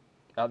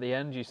 At the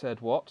end you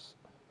said what?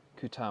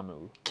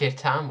 Kitamu.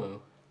 Kitamu.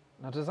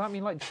 Now does that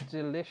mean like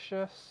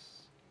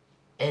delicious?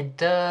 It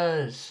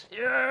does.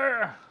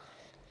 Yeah!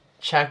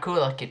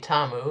 Chakula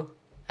kitamu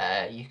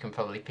you can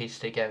probably piece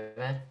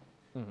together.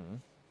 Mm-hmm.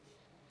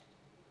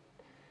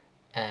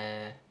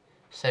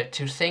 So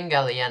to sing a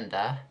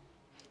leyenda,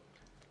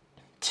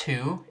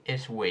 to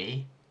is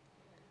we.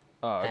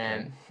 Oh,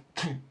 okay.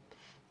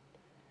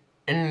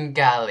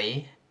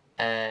 Ngali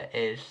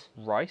is...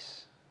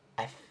 Rice?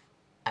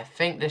 I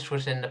think this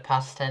was in the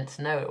past tense.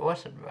 No, it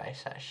wasn't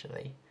rice,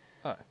 actually.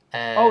 Oh.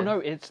 Oh, no,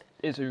 it's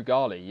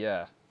ugali,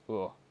 yeah.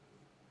 Ugh.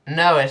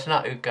 No, it's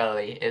not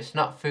ugali. It's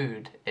not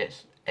food.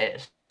 It's...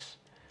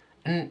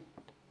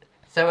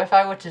 So if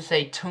I were to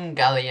say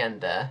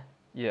tungalienda,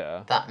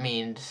 yeah, that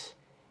means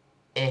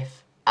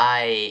if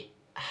I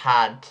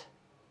had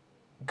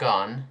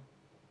gone.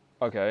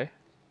 Okay.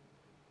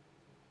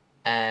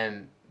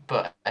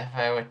 But if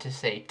I were to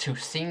say to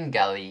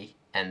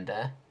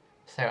singalienda,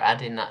 so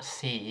adding that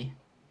C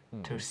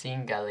to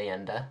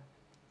singalienda,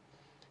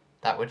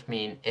 that would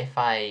mean if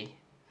I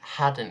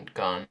hadn't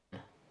gone.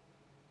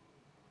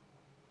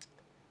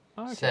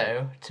 Okay.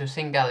 So to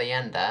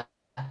singalienda,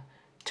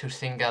 to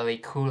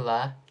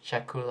singalikula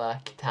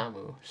chakula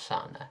kitamu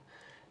sana.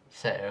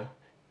 So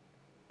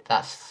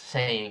that's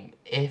saying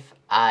if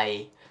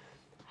I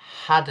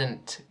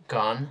hadn't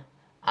gone,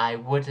 I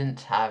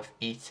wouldn't have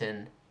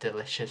eaten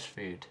delicious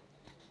food.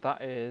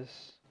 That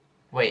is...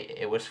 Wait,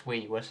 it was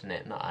we, wasn't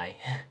it? Not I.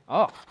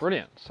 Oh,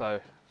 brilliant.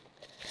 So,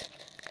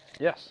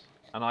 yes.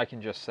 And I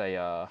can just say,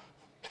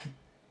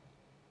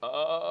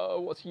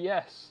 what's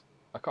yes?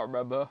 I can't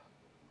remember.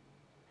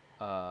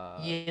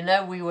 You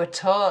know, we were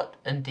taught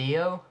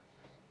Ndio,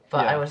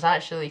 but Yeah. I was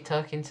actually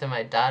talking to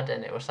my dad,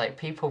 and it was like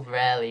people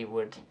rarely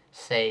would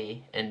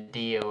say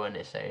Ndio on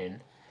its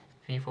own.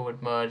 People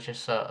would more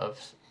just sort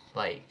of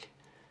like,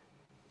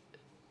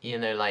 you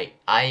know, like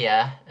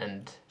aya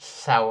and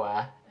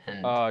sawa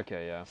and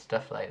Okay, yeah.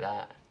 stuff like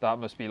that. That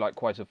must be like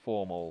quite a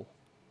formal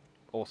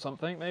or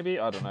something, maybe?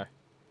 I don't know.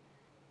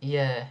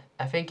 Yeah,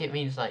 I think it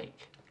means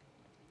like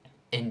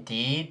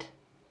indeed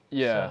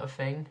sort of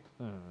thing.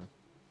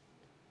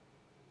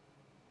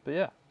 But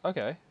yeah,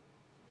 okay.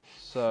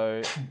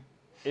 So,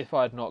 if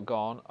I had not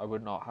gone, I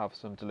would not have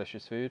some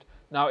delicious food.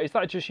 Now, is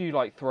that just you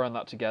like throwing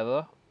that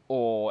together?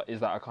 Or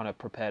is that a kind of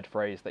prepared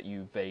phrase that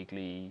you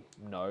vaguely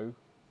know?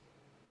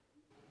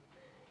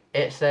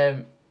 It's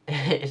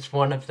it's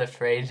one of the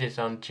phrases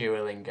on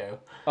Duolingo.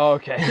 Oh,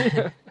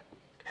 okay.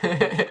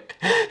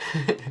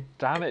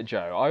 Damn it,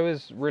 Joe. I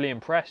was really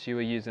impressed you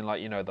were using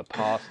like, you know, the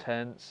past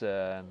tense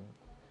but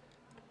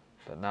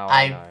now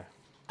I know.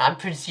 I'm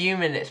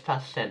presuming it's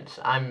past tense.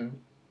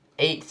 I'm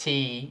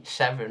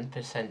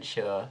 87%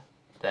 sure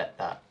that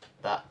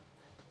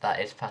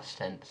is past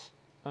tense.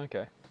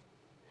 Okay.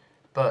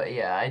 But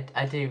yeah,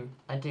 I do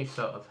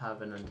sort of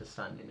have an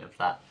understanding of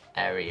that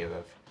area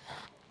of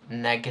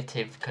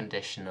negative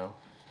conditional.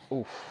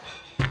 Oof.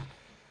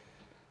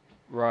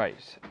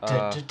 Right.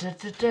 I'm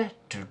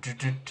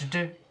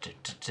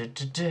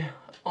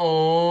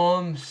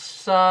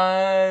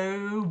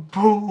so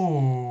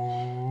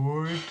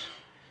bored.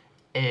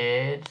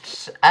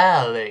 It's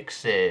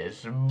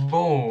Alex's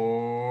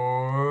boring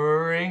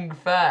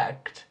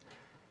fact.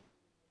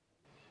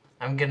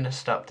 I'm gonna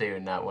stop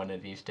doing that one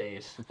of these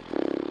days.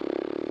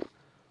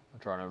 I'm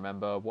trying to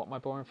remember what my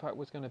boring fact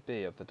was going to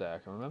be of the day. I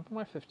can remember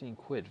my 15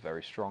 quid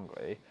very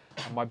strongly.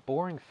 And my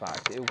boring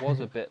fact, it was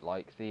a bit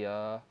like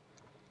the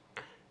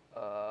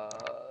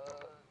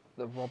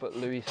Robert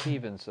Louis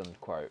Stevenson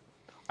quote.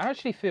 I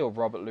actually feel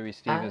Robert Louis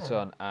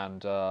Stevenson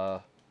and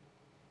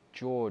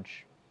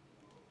George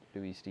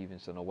Louis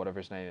Stevenson, or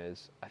whatever his name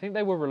is, I think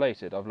they were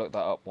related. I've looked that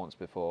up once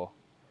before.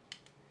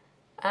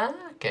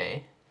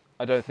 Okay.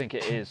 I don't think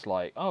it is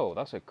like, oh,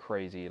 that's a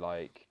crazy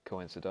like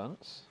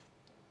coincidence.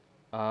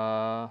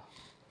 Now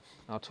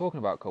talking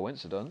about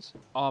coincidence,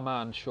 our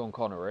man Sean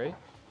Connery,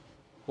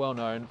 well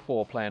known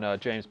for playing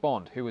James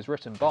Bond, who was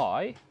written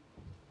by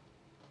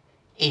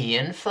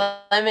Ian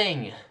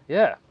Fleming.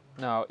 Yeah.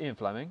 Now Ian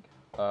Fleming,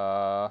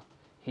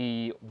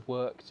 he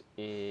worked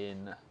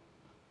in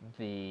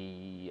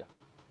the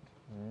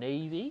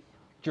Navy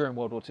during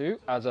World War II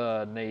as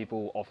a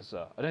naval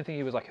officer. I don't think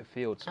he was like a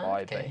field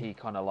spy, but he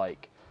kind of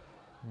like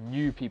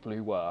knew people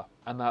who were,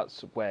 and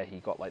that's where he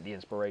got like the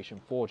inspiration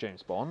for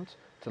James Bond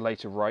to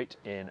later write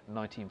in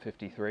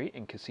 1953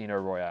 in Casino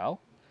Royale.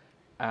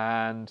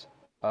 And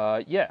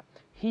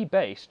he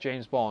based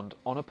James Bond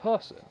on a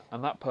person,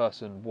 and that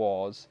person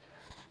was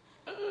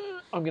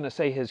I'm going to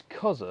say his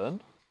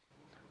cousin,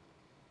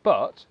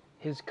 but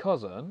his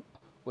cousin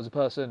was a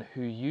person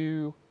who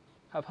you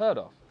have heard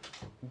of.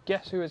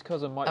 Guess who his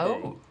cousin might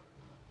be?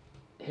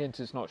 Hint,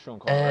 it's not Sean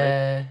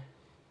Connery.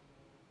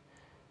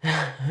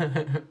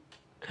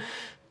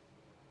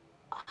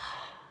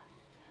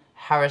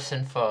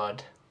 Harrison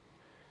Ford.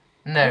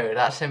 No,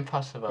 that's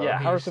impossible. Yeah,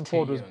 Harrison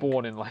Ford was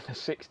born in like the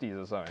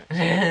 60s or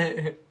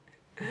something.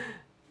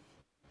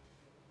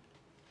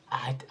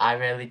 I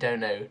really don't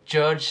know.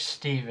 George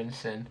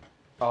Stevenson.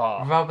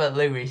 Oh. Robert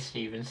Louis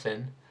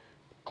Stevenson.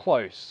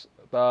 Close.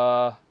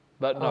 But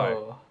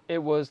no.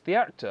 It was the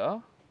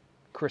actor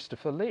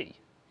Christopher Lee.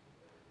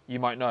 You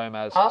might know him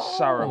as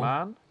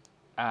Saruman,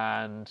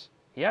 and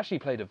he actually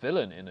played a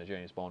villain in a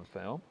James Bond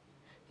film.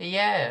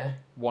 Yeah.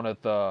 One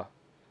of the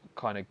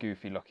kind of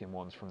goofy looking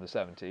ones from the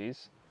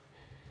 70s.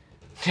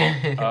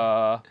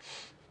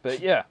 But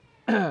yeah,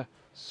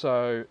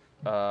 so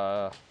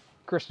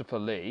Christopher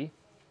Lee,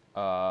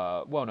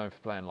 well known for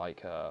playing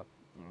like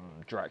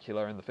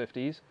Dracula in the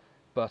 50s,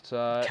 but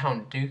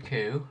Count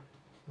Dooku.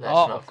 Let's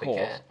not of course.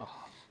 forget.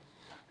 Oh,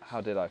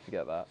 how did I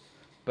forget that?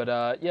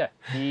 But yeah,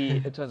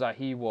 it turns out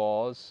he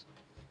was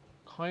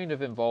kind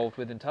of involved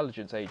with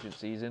intelligence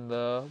agencies in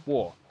the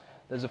war.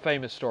 There's a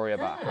famous story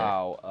about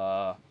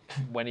how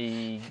when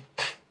I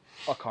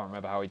can't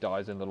remember how he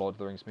dies in the Lord of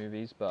the Rings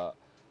movies, but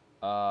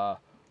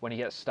when he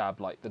gets stabbed,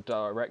 like the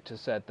director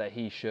said that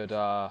he should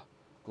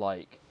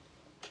like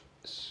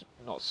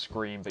not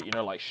scream, but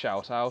like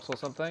shout out or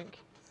something.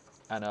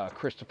 And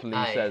Christopher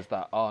Lee says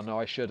that, oh no,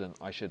 I shouldn't.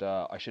 I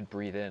should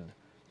breathe in,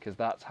 because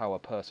that's how a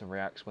person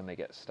reacts when they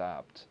get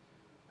stabbed.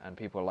 And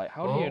people are like,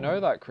 how do you know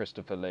that,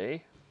 Christopher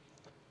Lee?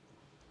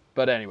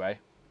 But anyway,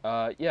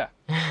 yeah,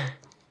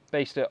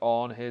 based it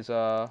on his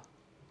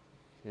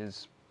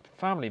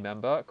family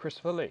member,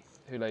 Christopher Lee,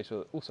 who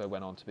later also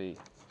went on to be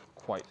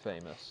quite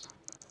famous.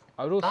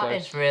 I would also that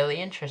is really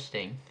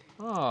interesting.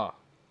 Well,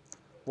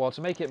 to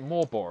make it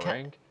more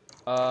boring,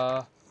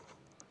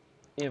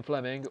 Ian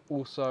Fleming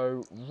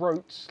also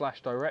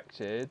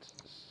wrote/directed,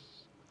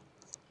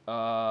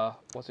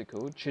 what's it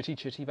called? Chitty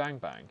Chitty Bang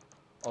Bang,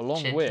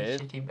 along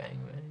with Chitty Bang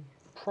Bang.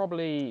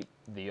 Probably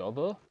the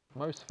other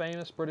most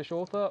famous British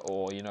author,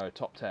 or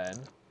top 10,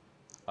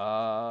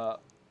 Roald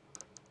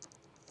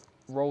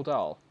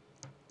Dahl.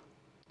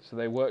 So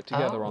they worked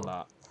together on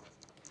that.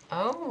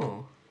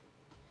 Oh.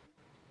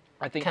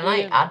 I think. Can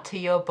I add to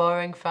your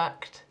boring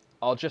fact?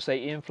 I'll just say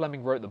Ian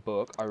Fleming wrote the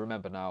book, I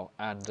remember now,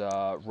 and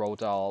Roald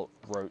Dahl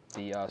wrote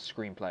the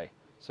screenplay.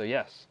 So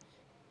yes,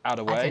 add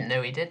away. I didn't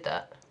know he did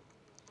that.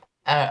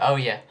 Oh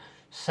yeah.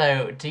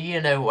 So do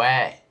you know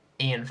where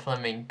Ian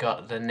Fleming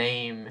got the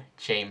name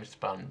James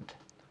Bond?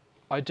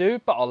 I do,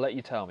 but I'll let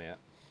you tell me it.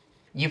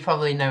 You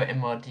probably know it in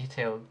more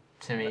detail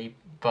to me,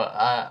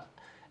 but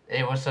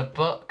it was a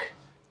book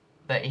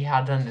that he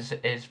had on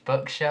his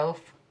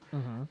bookshelf,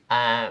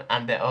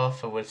 and the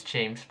author was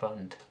James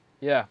Bond.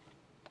 Yeah.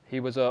 He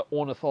was an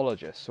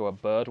ornithologist, so a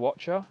bird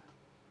watcher.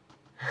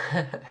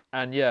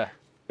 And yeah,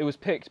 it was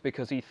picked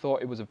because he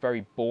thought it was a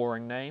very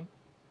boring name.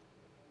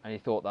 And he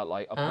thought that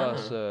like a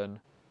person...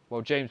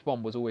 Well, James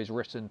Bond was always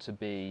written to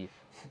be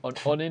an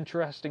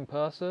uninteresting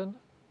person,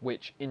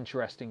 which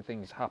interesting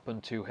things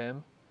happened to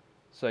him.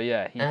 So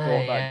yeah, he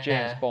thought that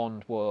James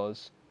Bond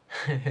was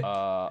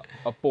a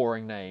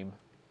boring name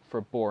for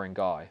a boring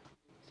guy.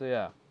 So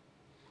yeah.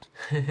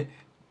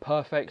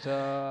 Perfect...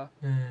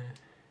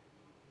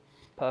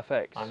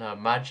 Perfect. On Her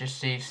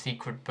Majesty's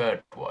Secret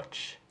Bird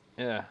Watch.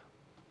 Yeah.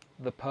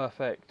 The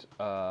perfect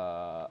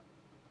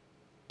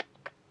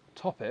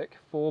topic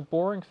for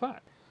boring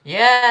fact.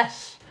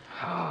 Yes!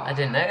 I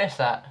didn't notice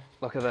that.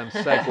 Look at them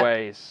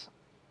segues.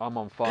 I'm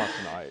on fire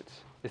tonight.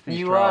 It's these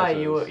you trousers.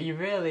 are, you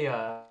really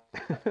are.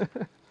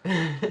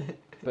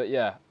 But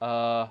yeah,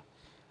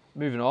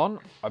 moving on,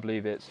 I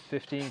believe it's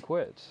 15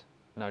 quid.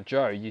 Now,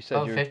 Joe, you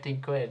said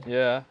 15 quid.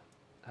 Yeah.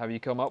 Have you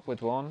come up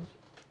with one?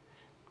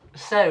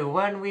 So,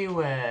 when we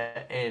were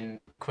in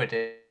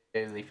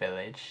Quidderley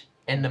Village,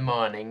 in the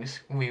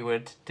mornings, we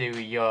would do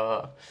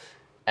your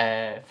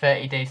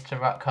 30 Days to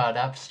Rock Hard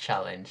Abs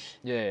challenge.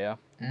 Yeah.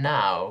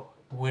 Now,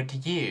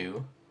 would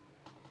you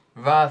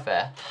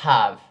rather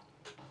have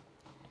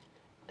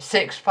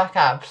 6-pack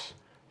abs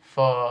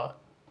for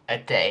a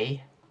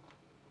day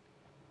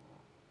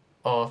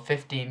or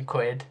 15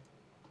 quid,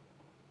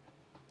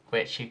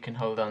 which you can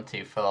hold on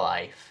to for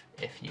life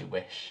if you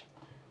wish?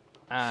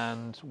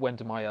 And when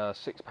do my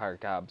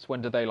 6-pack abs,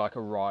 when do they like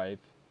arrive?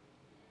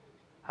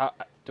 How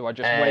do I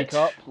just wake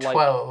up?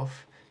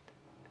 12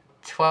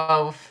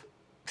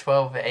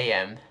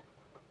 a.m.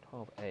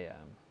 12 a.m.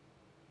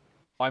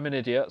 I'm an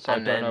idiot, so I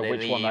don't know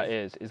which one that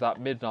is. Is that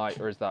midnight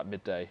or is that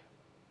midday?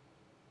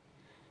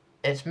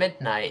 It's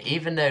midnight,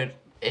 even though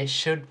it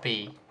should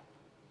be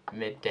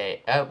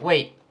midday.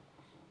 Wait.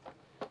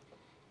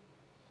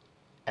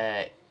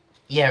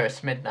 Yeah,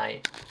 it's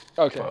midnight.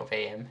 Okay. 12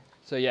 a.m.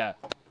 So yeah,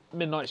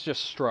 midnight's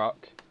just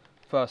struck.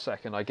 First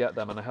second, I get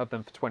them and I have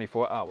them for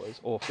 24 hours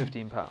or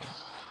 £15.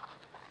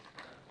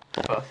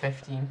 For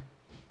 £15,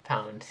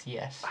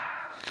 yes.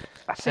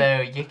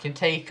 So you can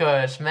take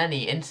as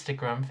many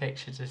Instagram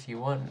pictures as you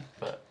want,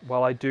 but...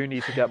 Well, I do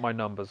need to get my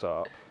numbers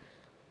up.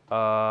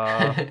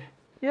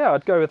 Yeah,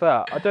 I'd go with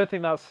that. I don't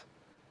think that's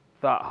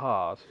that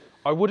hard.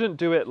 I wouldn't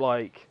do it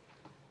like...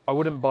 I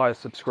wouldn't buy a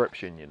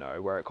subscription,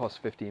 where it costs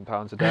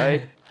 £15 a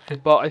day.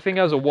 But I think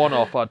as a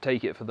one-off, I'd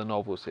take it for the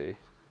novelty.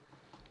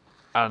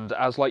 And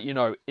as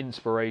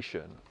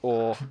inspiration,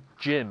 or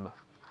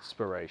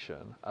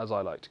gym-spiration, as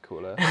I like to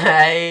call it.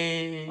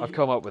 Hey. I've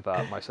come up with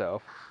that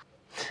myself.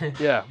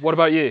 Yeah, what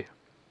about you?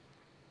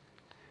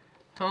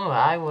 Oh,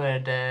 I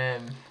would...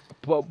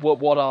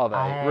 What are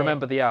they?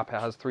 Remember the app, it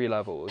has 3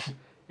 levels.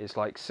 It's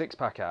like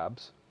 6-pack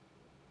abs,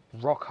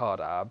 rock hard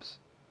abs,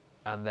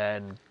 and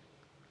then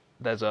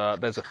there's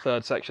a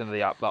third section of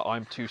the app that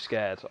I'm too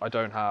scared. I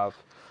don't have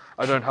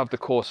I don't have the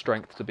core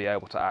strength to be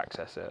able to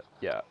access it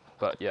yet.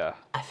 But yeah.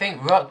 I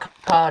think Rock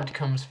Hard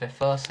comes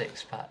before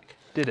Six Pack.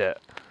 Did it?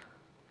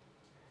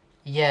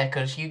 Yeah,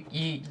 because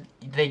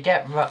they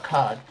get Rock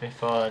Hard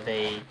before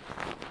they,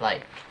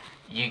 like,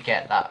 you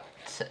get that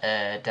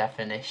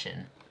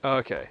definition.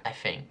 Okay. I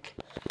think.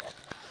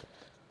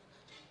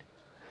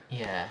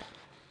 Yeah.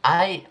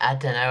 I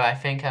don't know, I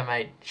think I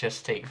might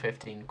just take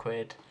 15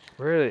 quid.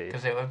 Really?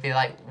 Because it would be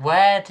like,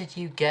 where did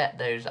you get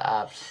those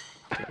abs,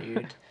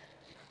 dude?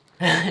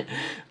 It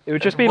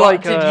would just be what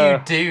like...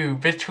 What did you do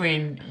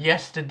between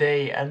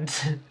yesterday and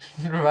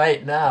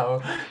right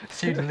now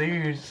to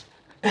lose?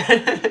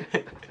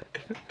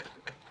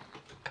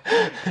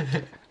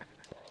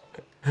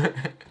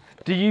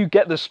 Do you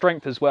get the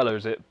strength as well, or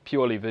is it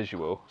purely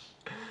visual?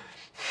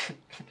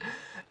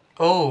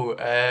 Oh,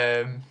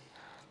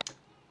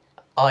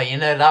 you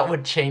know, that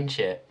would change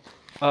it.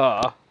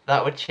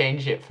 That would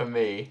change it for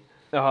me.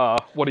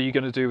 What are you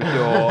going to do with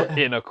your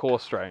inner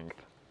core strength?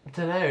 I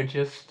don't know,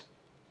 just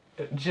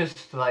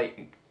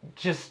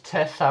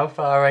test how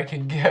far I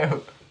can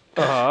go.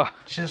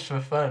 Just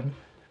for fun.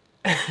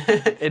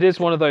 It is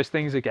one of those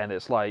things again,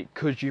 it's like,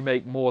 could you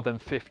make more than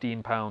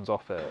 £15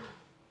 off it?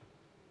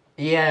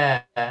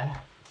 Yeah.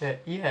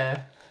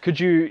 Yeah.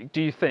 Do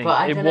you think but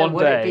I in don't know, one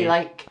would day it be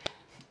like...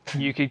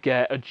 you could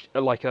get a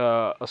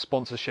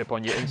sponsorship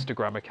on your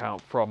Instagram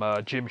account from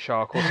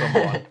Gymshark or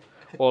someone,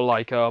 or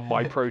like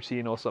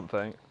MyProtein or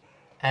something?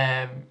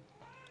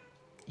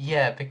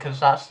 Yeah, because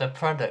that's the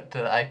product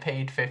that I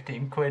paid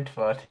 15 quid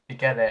for to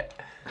get it.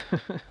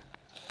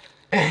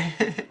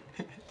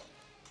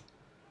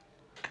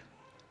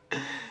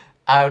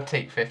 I'll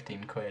take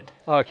 15 quid.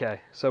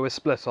 Okay, so we're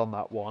split on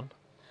that one.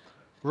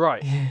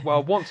 Right,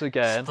 well, once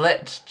again...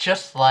 Split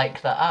just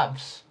like the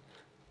abs.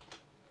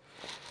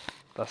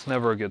 That's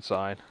never a good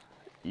sign.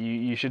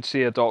 You should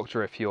see a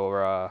doctor if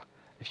your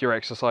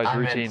exercise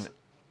routine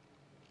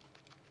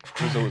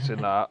results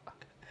in that.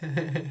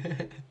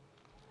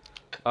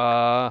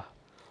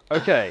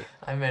 Okay.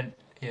 I meant,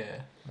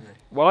 yeah.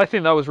 Well, I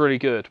think that was really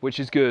good, which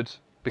is good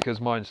because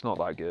mine's not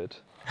that good.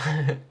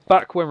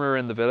 Back when we were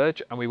in the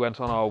village and we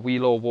went on our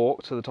Wheelaw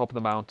walk to the top of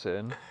the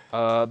mountain,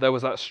 there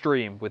was that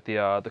stream with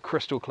the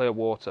crystal clear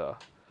water,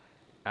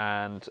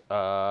 and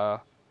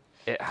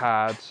it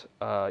had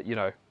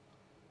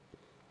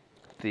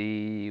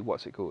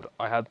what's it called?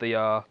 I had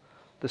the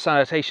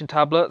sanitation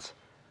tablets.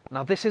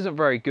 Now this isn't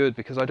very good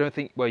because I don't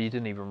think, well, you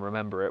didn't even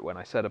remember it when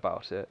I said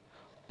about it.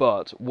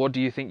 But what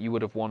do you think you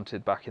would have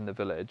wanted back in the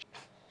village?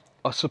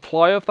 A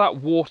supply of that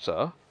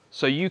water,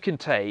 so you can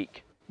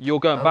take. You're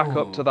going back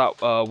up to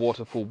that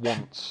waterfall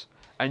once,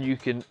 and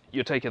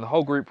you're taking the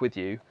whole group with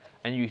you,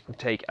 and you can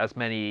take as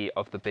many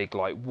of the big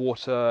like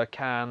water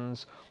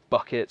cans,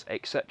 buckets,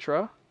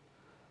 etc.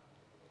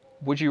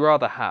 Would you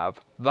rather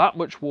have that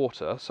much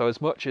water, so as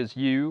much as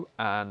you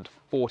and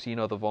 14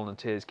 other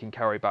volunteers can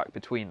carry back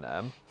between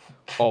them,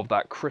 of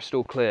that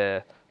crystal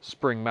clear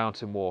spring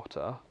mountain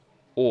water,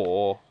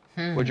 or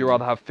would you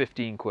rather have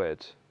 15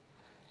 quid?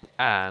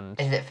 And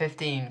is it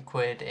 15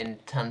 quid in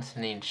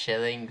Tanzanian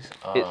shillings,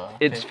 or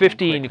it's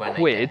 15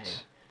 quid,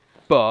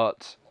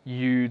 but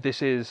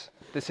this is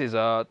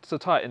to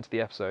tie it into the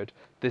episode.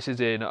 This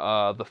is in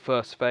the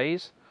first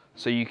phase,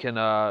 so you can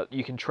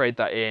trade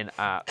that in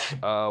at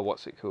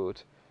what's it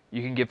called?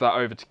 You can give that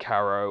over to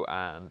Caro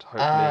and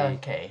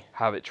hopefully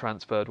have it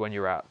transferred when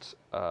you're at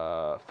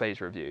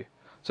phase review.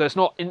 So it's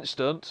not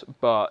instant,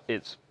 but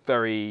it's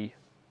very.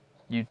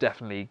 You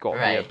definitely got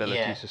the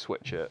ability to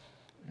switch it.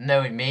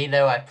 Knowing me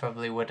though, I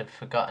probably would have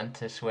forgotten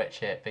to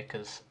switch it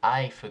because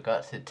I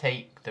forgot to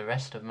take the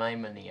rest of my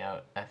money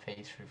out at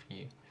phase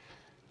review.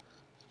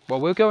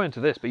 Well, we'll go into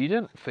this, but you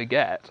didn't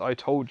forget. I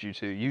told you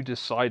to. You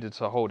decided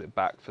to hold it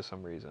back for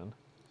some reason.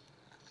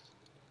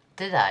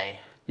 Did I?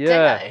 Yeah.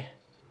 Did I?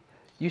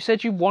 You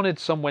said you wanted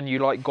some when you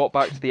got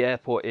back to the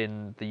airport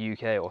in the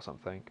UK or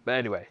something. But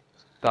anyway,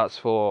 that's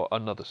for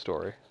another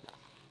story.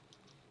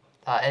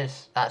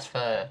 That's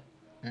for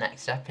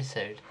next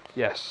episode.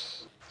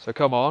 Yes. So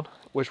come on.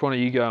 Which one are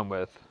you going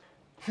with?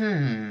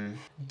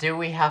 Do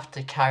we have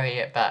to carry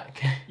it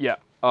back? Yeah.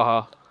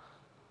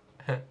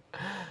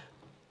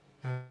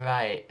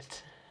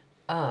 Right.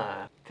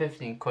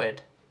 15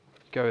 quid.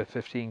 Go with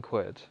 15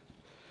 quid.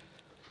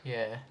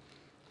 Yeah.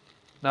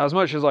 Now, as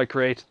much as I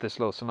created this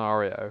little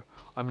scenario,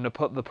 I'm going to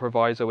put the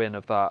proviso in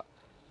of that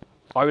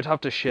I would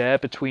have to share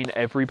between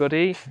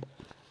everybody,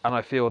 and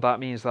I feel that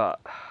means that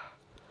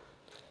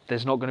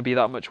there's not going to be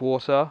that much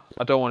water.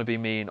 I don't want to be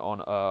mean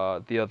on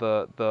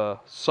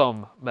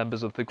some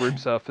members of the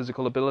group's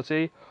physical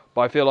ability,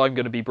 but I feel I'm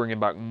going to be bringing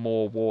back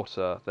more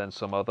water than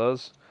some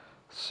others.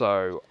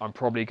 So I'm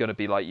probably going to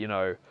be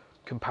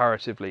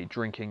comparatively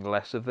drinking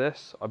less of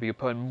this. I'll be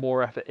putting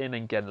more effort in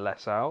and getting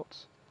less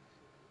out.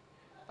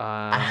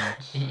 And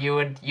you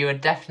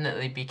would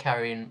definitely be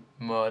carrying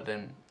more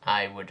than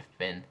I would have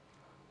been.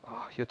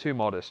 Oh, you're too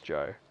modest,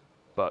 Joe,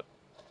 but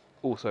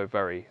also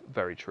very,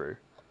 very true.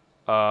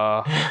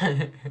 So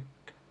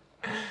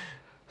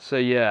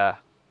yeah,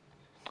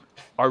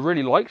 I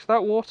really liked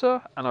that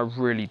water, and I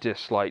really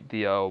disliked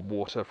the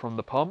water from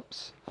the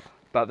pumps.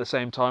 But at the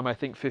same time, I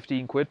think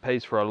 15 quid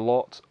pays for a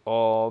lot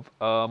of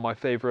my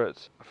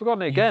favourite, I've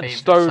forgotten it again,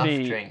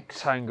 Stony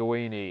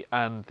Tangaweenie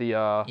and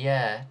the...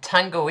 Yeah,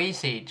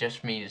 Tangaweenie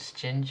just means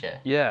ginger.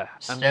 Yeah.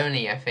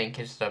 Stony, I think,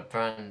 is the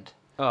brand.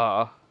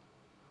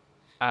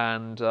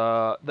 And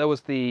there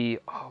was the...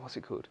 Oh, what's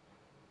it called?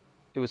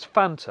 It was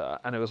Fanta,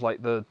 and it was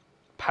like the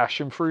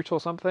passion fruit or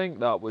something.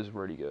 That was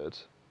really good.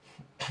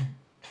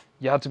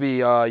 You had to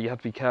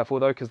be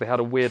careful, though, because they had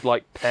a weird,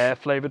 like,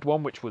 pear-flavoured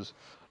one, which was...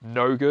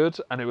 no good,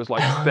 and it was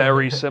like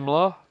very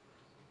similar.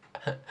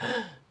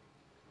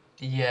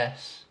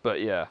 Yes. But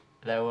yeah.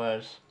 There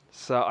was.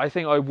 So I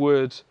think I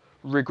would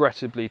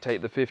regrettably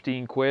take the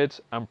 15 quid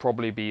and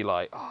probably be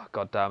like, oh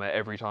god damn it,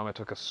 every time I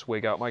took a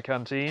swig out my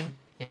canteen.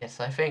 Yes,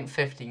 I think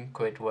 15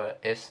 quid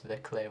is the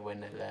clear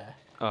winner there.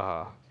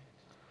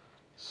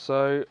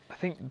 So I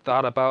think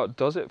that about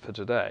does it for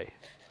today.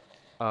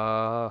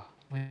 That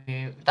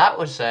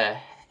was a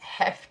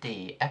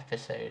hefty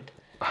episode.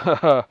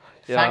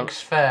 Yeah.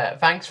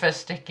 Thanks for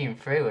sticking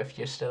through if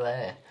you're still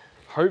here.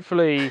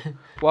 Hopefully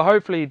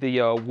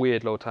the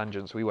weird little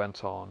tangents we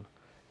went on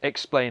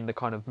explain the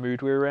kind of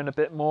mood we were in a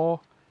bit more,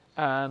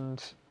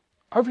 and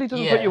hopefully it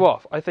doesn't put you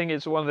off. I think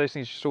it's one of those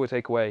things you should always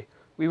take away.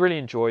 We really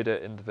enjoyed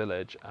it in the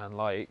village, and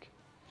like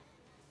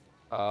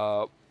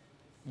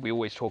we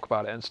always talk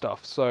about it and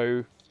stuff.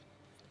 So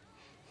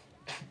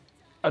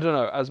I don't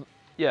know.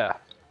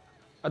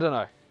 I don't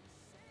know.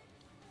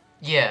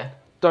 Yeah.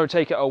 Don't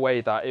take it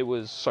away that it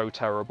was so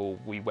terrible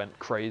we went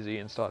crazy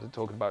and started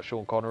talking about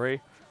Sean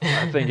Connery.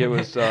 I think it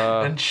was...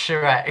 and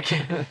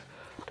Shrek.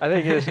 I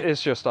think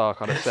it's just our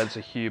kind of sense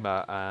of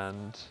humour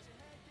and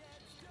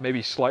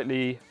maybe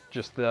slightly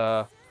just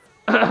the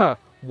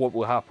what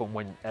will happen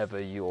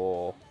whenever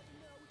you're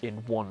in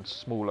one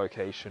small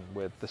location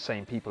with the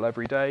same people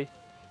every day.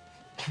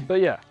 But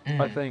yeah,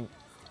 I think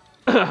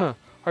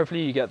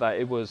hopefully you get that.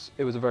 It was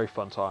a very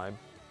fun time,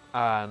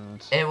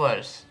 and it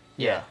was.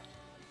 Yeah.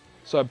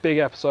 So a big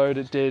episode.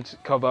 It did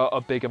cover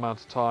a big amount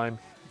of time.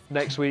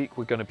 Next week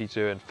we're going to be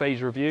doing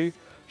phase review.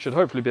 Should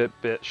hopefully be a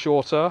bit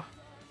shorter.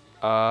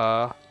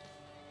 Hopefully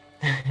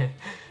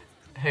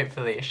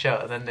it's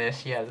shorter than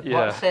this. Yeah.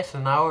 What's this?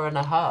 An hour and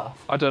a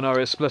half? I don't know.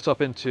 It's split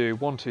up into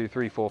 1, 2,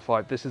 3, 4,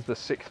 5. This is the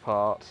 6th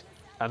part,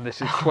 and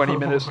this is 20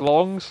 minutes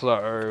long.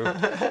 So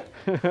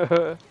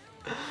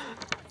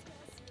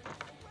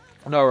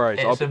no worries.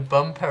 It's a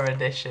bumper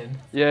edition.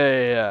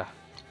 Yeah.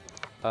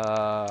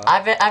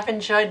 I've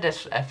enjoyed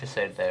this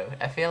episode though.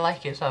 I feel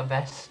like it's our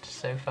best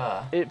so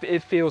far.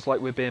 It feels like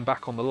we're being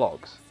back on the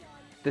logs.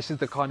 This is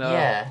the kind of...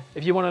 Yeah.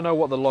 If you want to know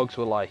what the logs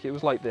were like, it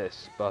was like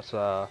this, but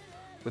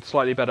with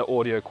slightly better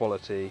audio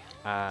quality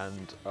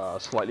and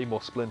slightly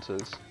more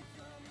splinters.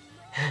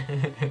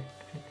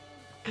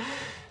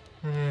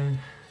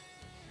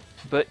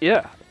 But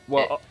yeah,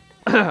 well...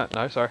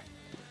 no, sorry.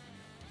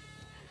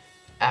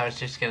 I was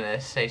just going to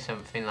say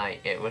something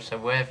like it was a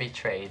worthy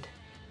trade.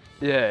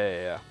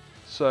 Yeah.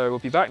 So we'll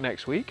be back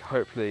next week.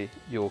 Hopefully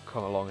you'll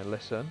come along and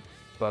listen.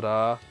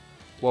 But,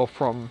 well,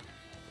 from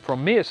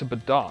me it's a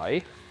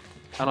badai,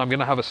 and I'm going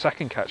to have a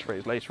second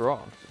catchphrase later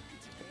on.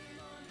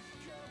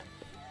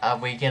 Are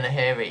we going to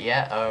hear it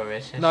yet, or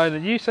is it... No,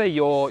 you say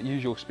your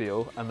usual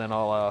spiel, and then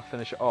I'll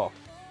finish it off.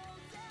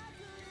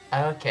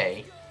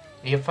 Okay.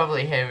 You're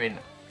probably hearing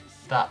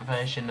that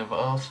version of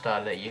All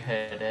Star that you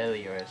heard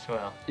earlier as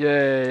well.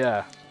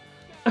 Yeah.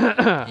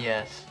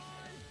 Yes.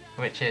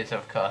 Which is,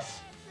 of course,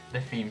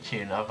 the theme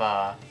tune of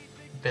our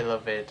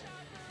beloved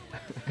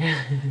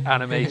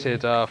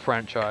animated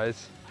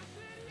franchise.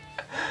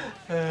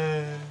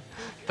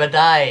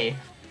 Badai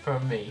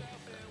from me.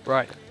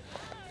 Right.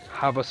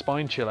 Have a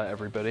spine chiller,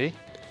 everybody.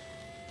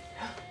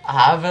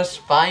 Have a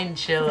spine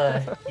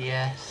chiller.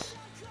 Yes.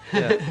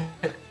 Yeah.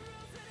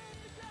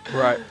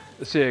 Right.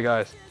 See you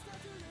guys.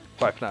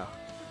 Bye for now.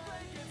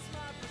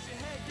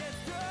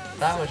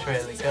 That was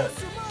really good.